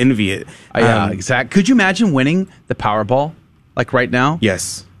 I do not envy it. Yeah, exactly. Could you imagine winning the Powerball, like right now?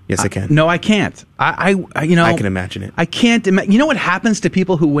 Yes. Yes, I can. No, I can't. I can imagine it. I can't. You know what happens to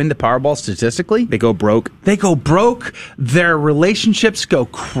people who win the Powerball statistically? They go broke. Their relationships go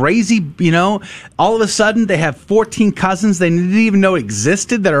crazy. All of a sudden they have 14 cousins they didn't even know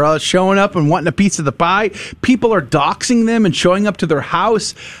existed that are all showing up and wanting a piece of the pie. People are doxing them and showing up to their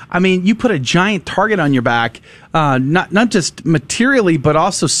house. You put a giant target on your back, not just materially but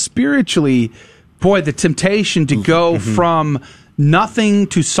also spiritually. Boy, the temptation to go from nothing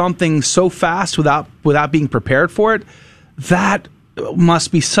to something so fast without being prepared for it, that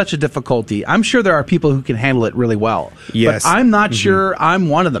must be such a difficulty. I'm sure there are people who can handle it really well. Yes. But I'm not sure I'm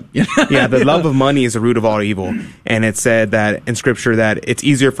one of them. Yeah, the love of money is the root of all evil. And it said that in Scripture that it's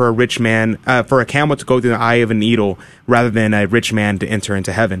easier for a rich man, for a camel to go through the eye of a needle rather than a rich man to enter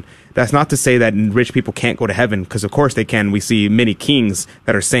into heaven. That's not to say that rich people can't go to heaven, because of course they can. We see many kings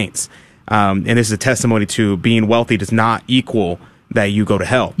that are saints. And this is a testimony to being wealthy does not equal that you go to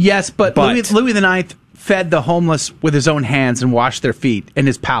hell. Yes, but Louis IX fed the homeless with his own hands and washed their feet in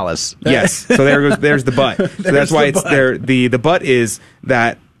his palace. Yes, so there's the but. So that's why it's there. The but is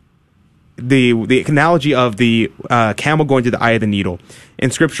that the analogy of the camel going through the eye of the needle.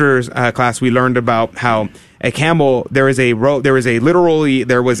 In Scriptures class, we learned about how a camel, there was a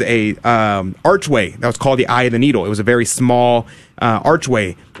archway that was called the eye of the needle. It was a very small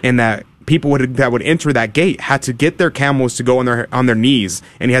archway, and that people that would enter that gate had to get their camels to go on their knees,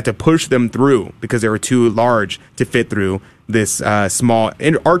 and you had to push them through because they were too large to fit through this small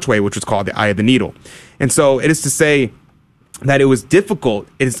archway, which was called the eye of the needle. And so it is to say that it was difficult.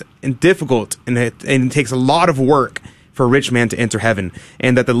 It is difficult, and it takes a lot of work for a rich man to enter heaven,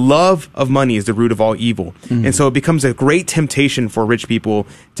 and that the love of money is the root of all evil. And so it becomes a great temptation for rich people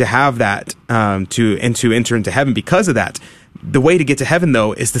to have that, to enter into heaven because of that. The way to get to heaven,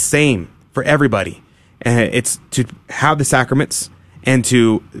 though, is the same for everybody. It's to have the sacraments and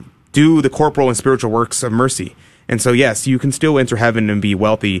to do the corporal and spiritual works of mercy. And so, yes, you can still enter heaven and be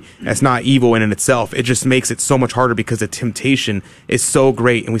wealthy. That's not evil in itself. It just makes it so much harder because the temptation is so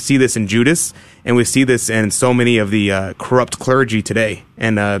great. And we see this in Judas, and we see this in so many of the corrupt clergy today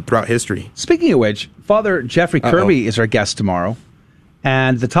and throughout history. Speaking of which, Father Jeffrey Kirby is our guest tomorrow,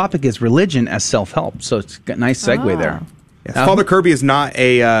 and the topic is religion as self-help. So it's a nice segue there. Yes. Father Kirby is not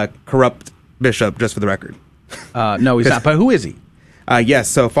a corrupt bishop, just for the record. No, he's not. But who is he? Yes,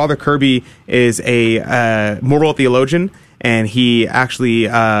 so Father Kirby is a moral theologian, and he actually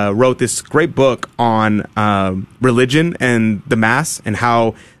wrote this great book on religion and the Mass and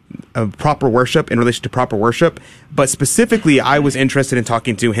how proper worship in relation to proper worship. But specifically, I was interested in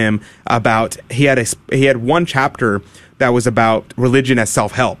talking to him about he had one chapter that was about religion as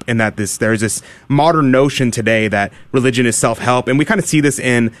self-help, and that there's this modern notion today that religion is self-help. And we kind of see this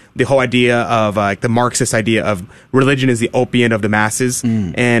in the whole idea of the Marxist idea of religion is the opiate of the masses.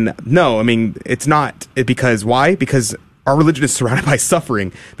 And no, I mean, it's not. Because why? Because our religion is surrounded by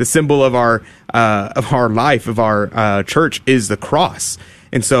suffering. The symbol of our life, of our church, is the cross.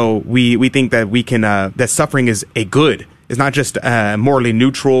 And so we think that we can that suffering is a good. It's not just morally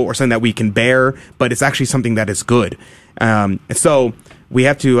neutral or something that we can bear, but it's actually something that is good. And so we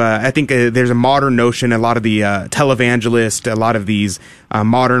have to. I think there's a modern notion. A lot of the televangelists, a lot of these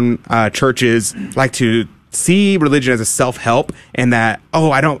modern churches like to see religion as a self-help, and that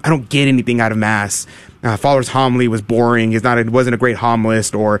I don't get anything out of Mass. Fowler's homily was boring. It wasn't a great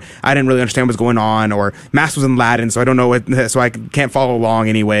homilist, or I didn't really understand what's going on, or Mass was in Latin, so I don't know so I can't follow along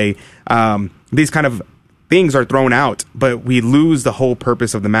anyway. These kind of things are thrown out, but we lose the whole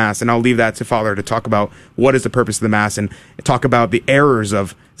purpose of the Mass. And I'll leave that to Fowler to talk about what is the purpose of the Mass, and talk about the errors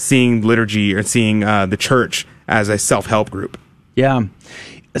of seeing liturgy or seeing the church as a self-help group. Yeah.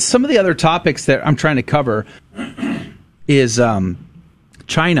 Some of the other topics that I'm trying to cover is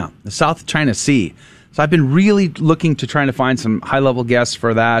China, the South China Sea. So I've been really looking to trying to find some high-level guests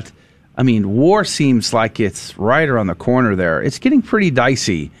for that. I mean, war seems like it's right around the corner there. It's getting pretty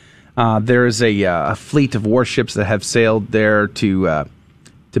dicey. There's a fleet of warships that have sailed there to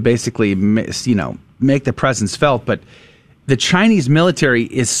basically, make the presence felt. But the Chinese military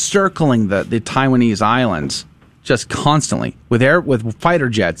is circling the Taiwanese islands just constantly with fighter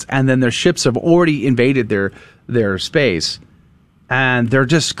jets, and then their ships have already invaded their space, and they're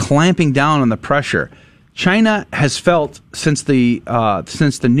just clamping down on the pressure. China has felt since the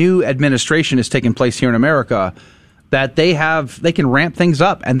new administration has taken place here in America that they can ramp things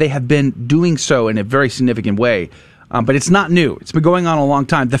up, and they have been doing so in a very significant way. But it's not new. It's been going on a long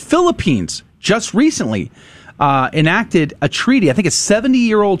time. The Philippines just recently enacted a treaty, I think a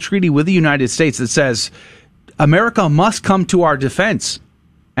 70-year-old treaty with the United States that says America must come to our defense.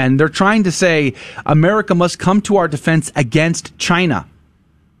 And they're trying to say America must come to our defense against China.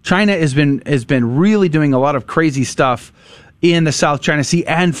 China has been really doing a lot of crazy stuff in the South China Sea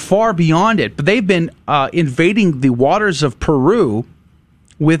and far beyond it. But they've been invading the waters of Peru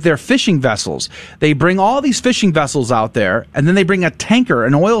with their fishing vessels. They bring all these fishing vessels out there, and then they bring an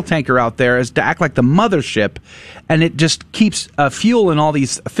oil tanker out there as to act like the mothership, and it just keeps fuel in all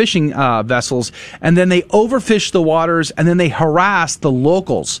these fishing vessels. And then they overfish the waters, and then they harass the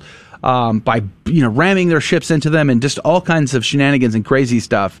locals by ramming their ships into them and just all kinds of shenanigans and crazy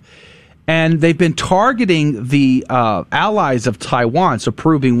stuff. And they've been targeting the allies of Taiwan, so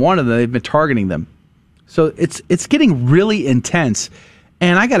Peru being one of them, they've been targeting them. So it's getting really intense.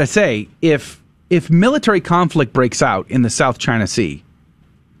 And I got to say, if military conflict breaks out in the South China Sea,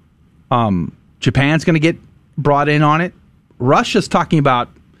 Japan's going to get brought in on it. Russia's talking about,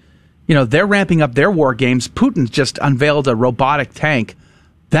 they're ramping up their war games. Putin's just unveiled a robotic tank.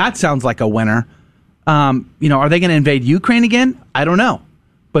 That sounds like a winner. Are they going to invade Ukraine again? I don't know.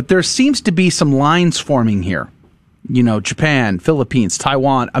 But there seems to be some lines forming here. Japan, Philippines,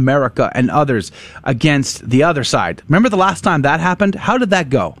 Taiwan, America, and others against the other side. Remember the last time that happened? How did that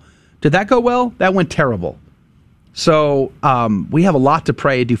go? Did that go well? That went terrible. So we have a lot to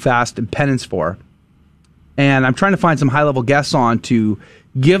pray, do fast, and penance for. And I'm trying to find some high-level guests on to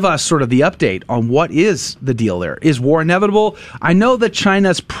give us sort of the update on what is the deal there. Is war inevitable? I know that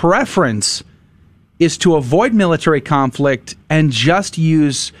China's preference is to avoid military conflict and just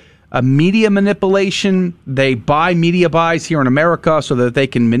use media manipulation. They buy media buys here in America so that they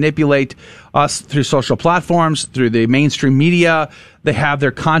can manipulate us through social platforms, through the mainstream media. They have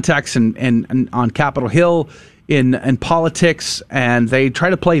their contacts on Capitol Hill in politics, and they try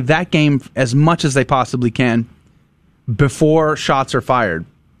to play that game as much as they possibly can before shots are fired.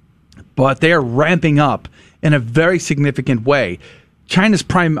 But they are ramping up in a very significant way. Taiwan's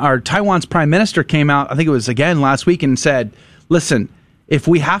prime minister came out, I think it was again last week, and said, listen, if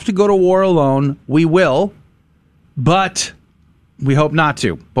we have to go to war alone, we will, but we hope not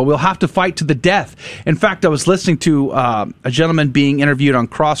to. But we'll have to fight to the death. In fact, I was listening to a gentleman being interviewed on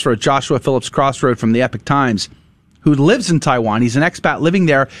Crossroad, Joshua Phillips Crossroad from the Epoch Times, who lives in Taiwan. He's an expat living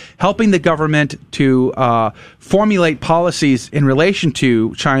there, helping the government to formulate policies in relation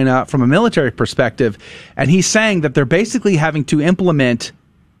to China from a military perspective. And he's saying that they're basically having to implement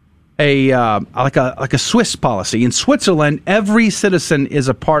like a Swiss policy. In Switzerland, every citizen is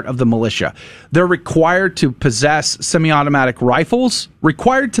a part of the militia. They're required to possess semi-automatic rifles,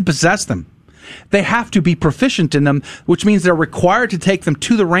 required to possess them. They have to be proficient in them, which means they're required to take them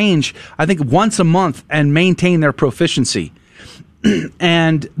to the range, I think, once a month and maintain their proficiency.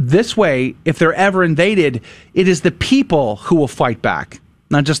 And this way, if they're ever invaded, it is the people who will fight back,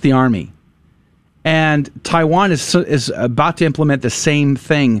 not just the army. And Taiwan is about to implement the same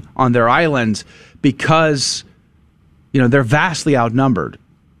thing on their islands because, they're vastly outnumbered.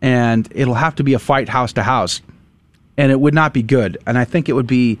 And it'll have to be a fight house to house. And it would not be good. And I think it would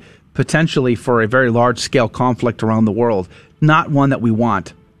be potentially for a very large-scale conflict around the world, not one that we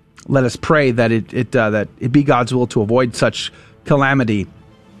want. Let us pray that it be God's will to avoid such calamity.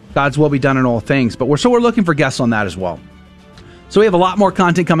 God's will be done in all things. But we're looking for guests on that as well. So we have a lot more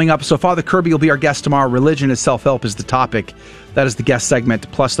content coming up. So Father Kirby will be our guest tomorrow. Religion is self-help is the topic. That is the guest segment,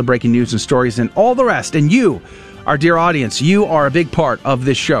 plus the breaking news and stories and all the rest. And you, our dear audience, you are a big part of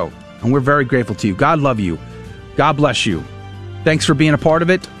this show. And we're very grateful to you. God love you. God bless you. Thanks for being a part of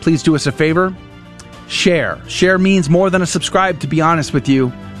it. Please do us a favor. Share. Share means more than a subscribe, to be honest with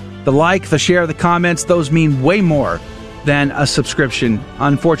you. The like, the share, the comments, those mean way more than a subscription.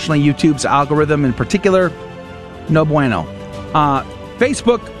 Unfortunately, YouTube's algorithm in particular, no bueno.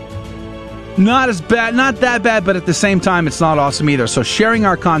 Facebook, not as bad, not that bad, but at the same time, it's not awesome either. So sharing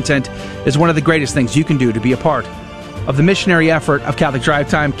our content is one of the greatest things you can do to be a part of the missionary effort of Catholic Drive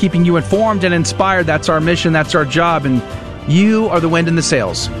Time, keeping you informed and inspired. That's our mission. That's our job. And you are the wind in the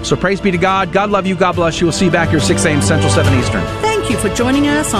sails. So praise be to God. God love you. God bless you. We'll see you back here 6 a.m. Central, 7 Eastern. Thank you for joining us on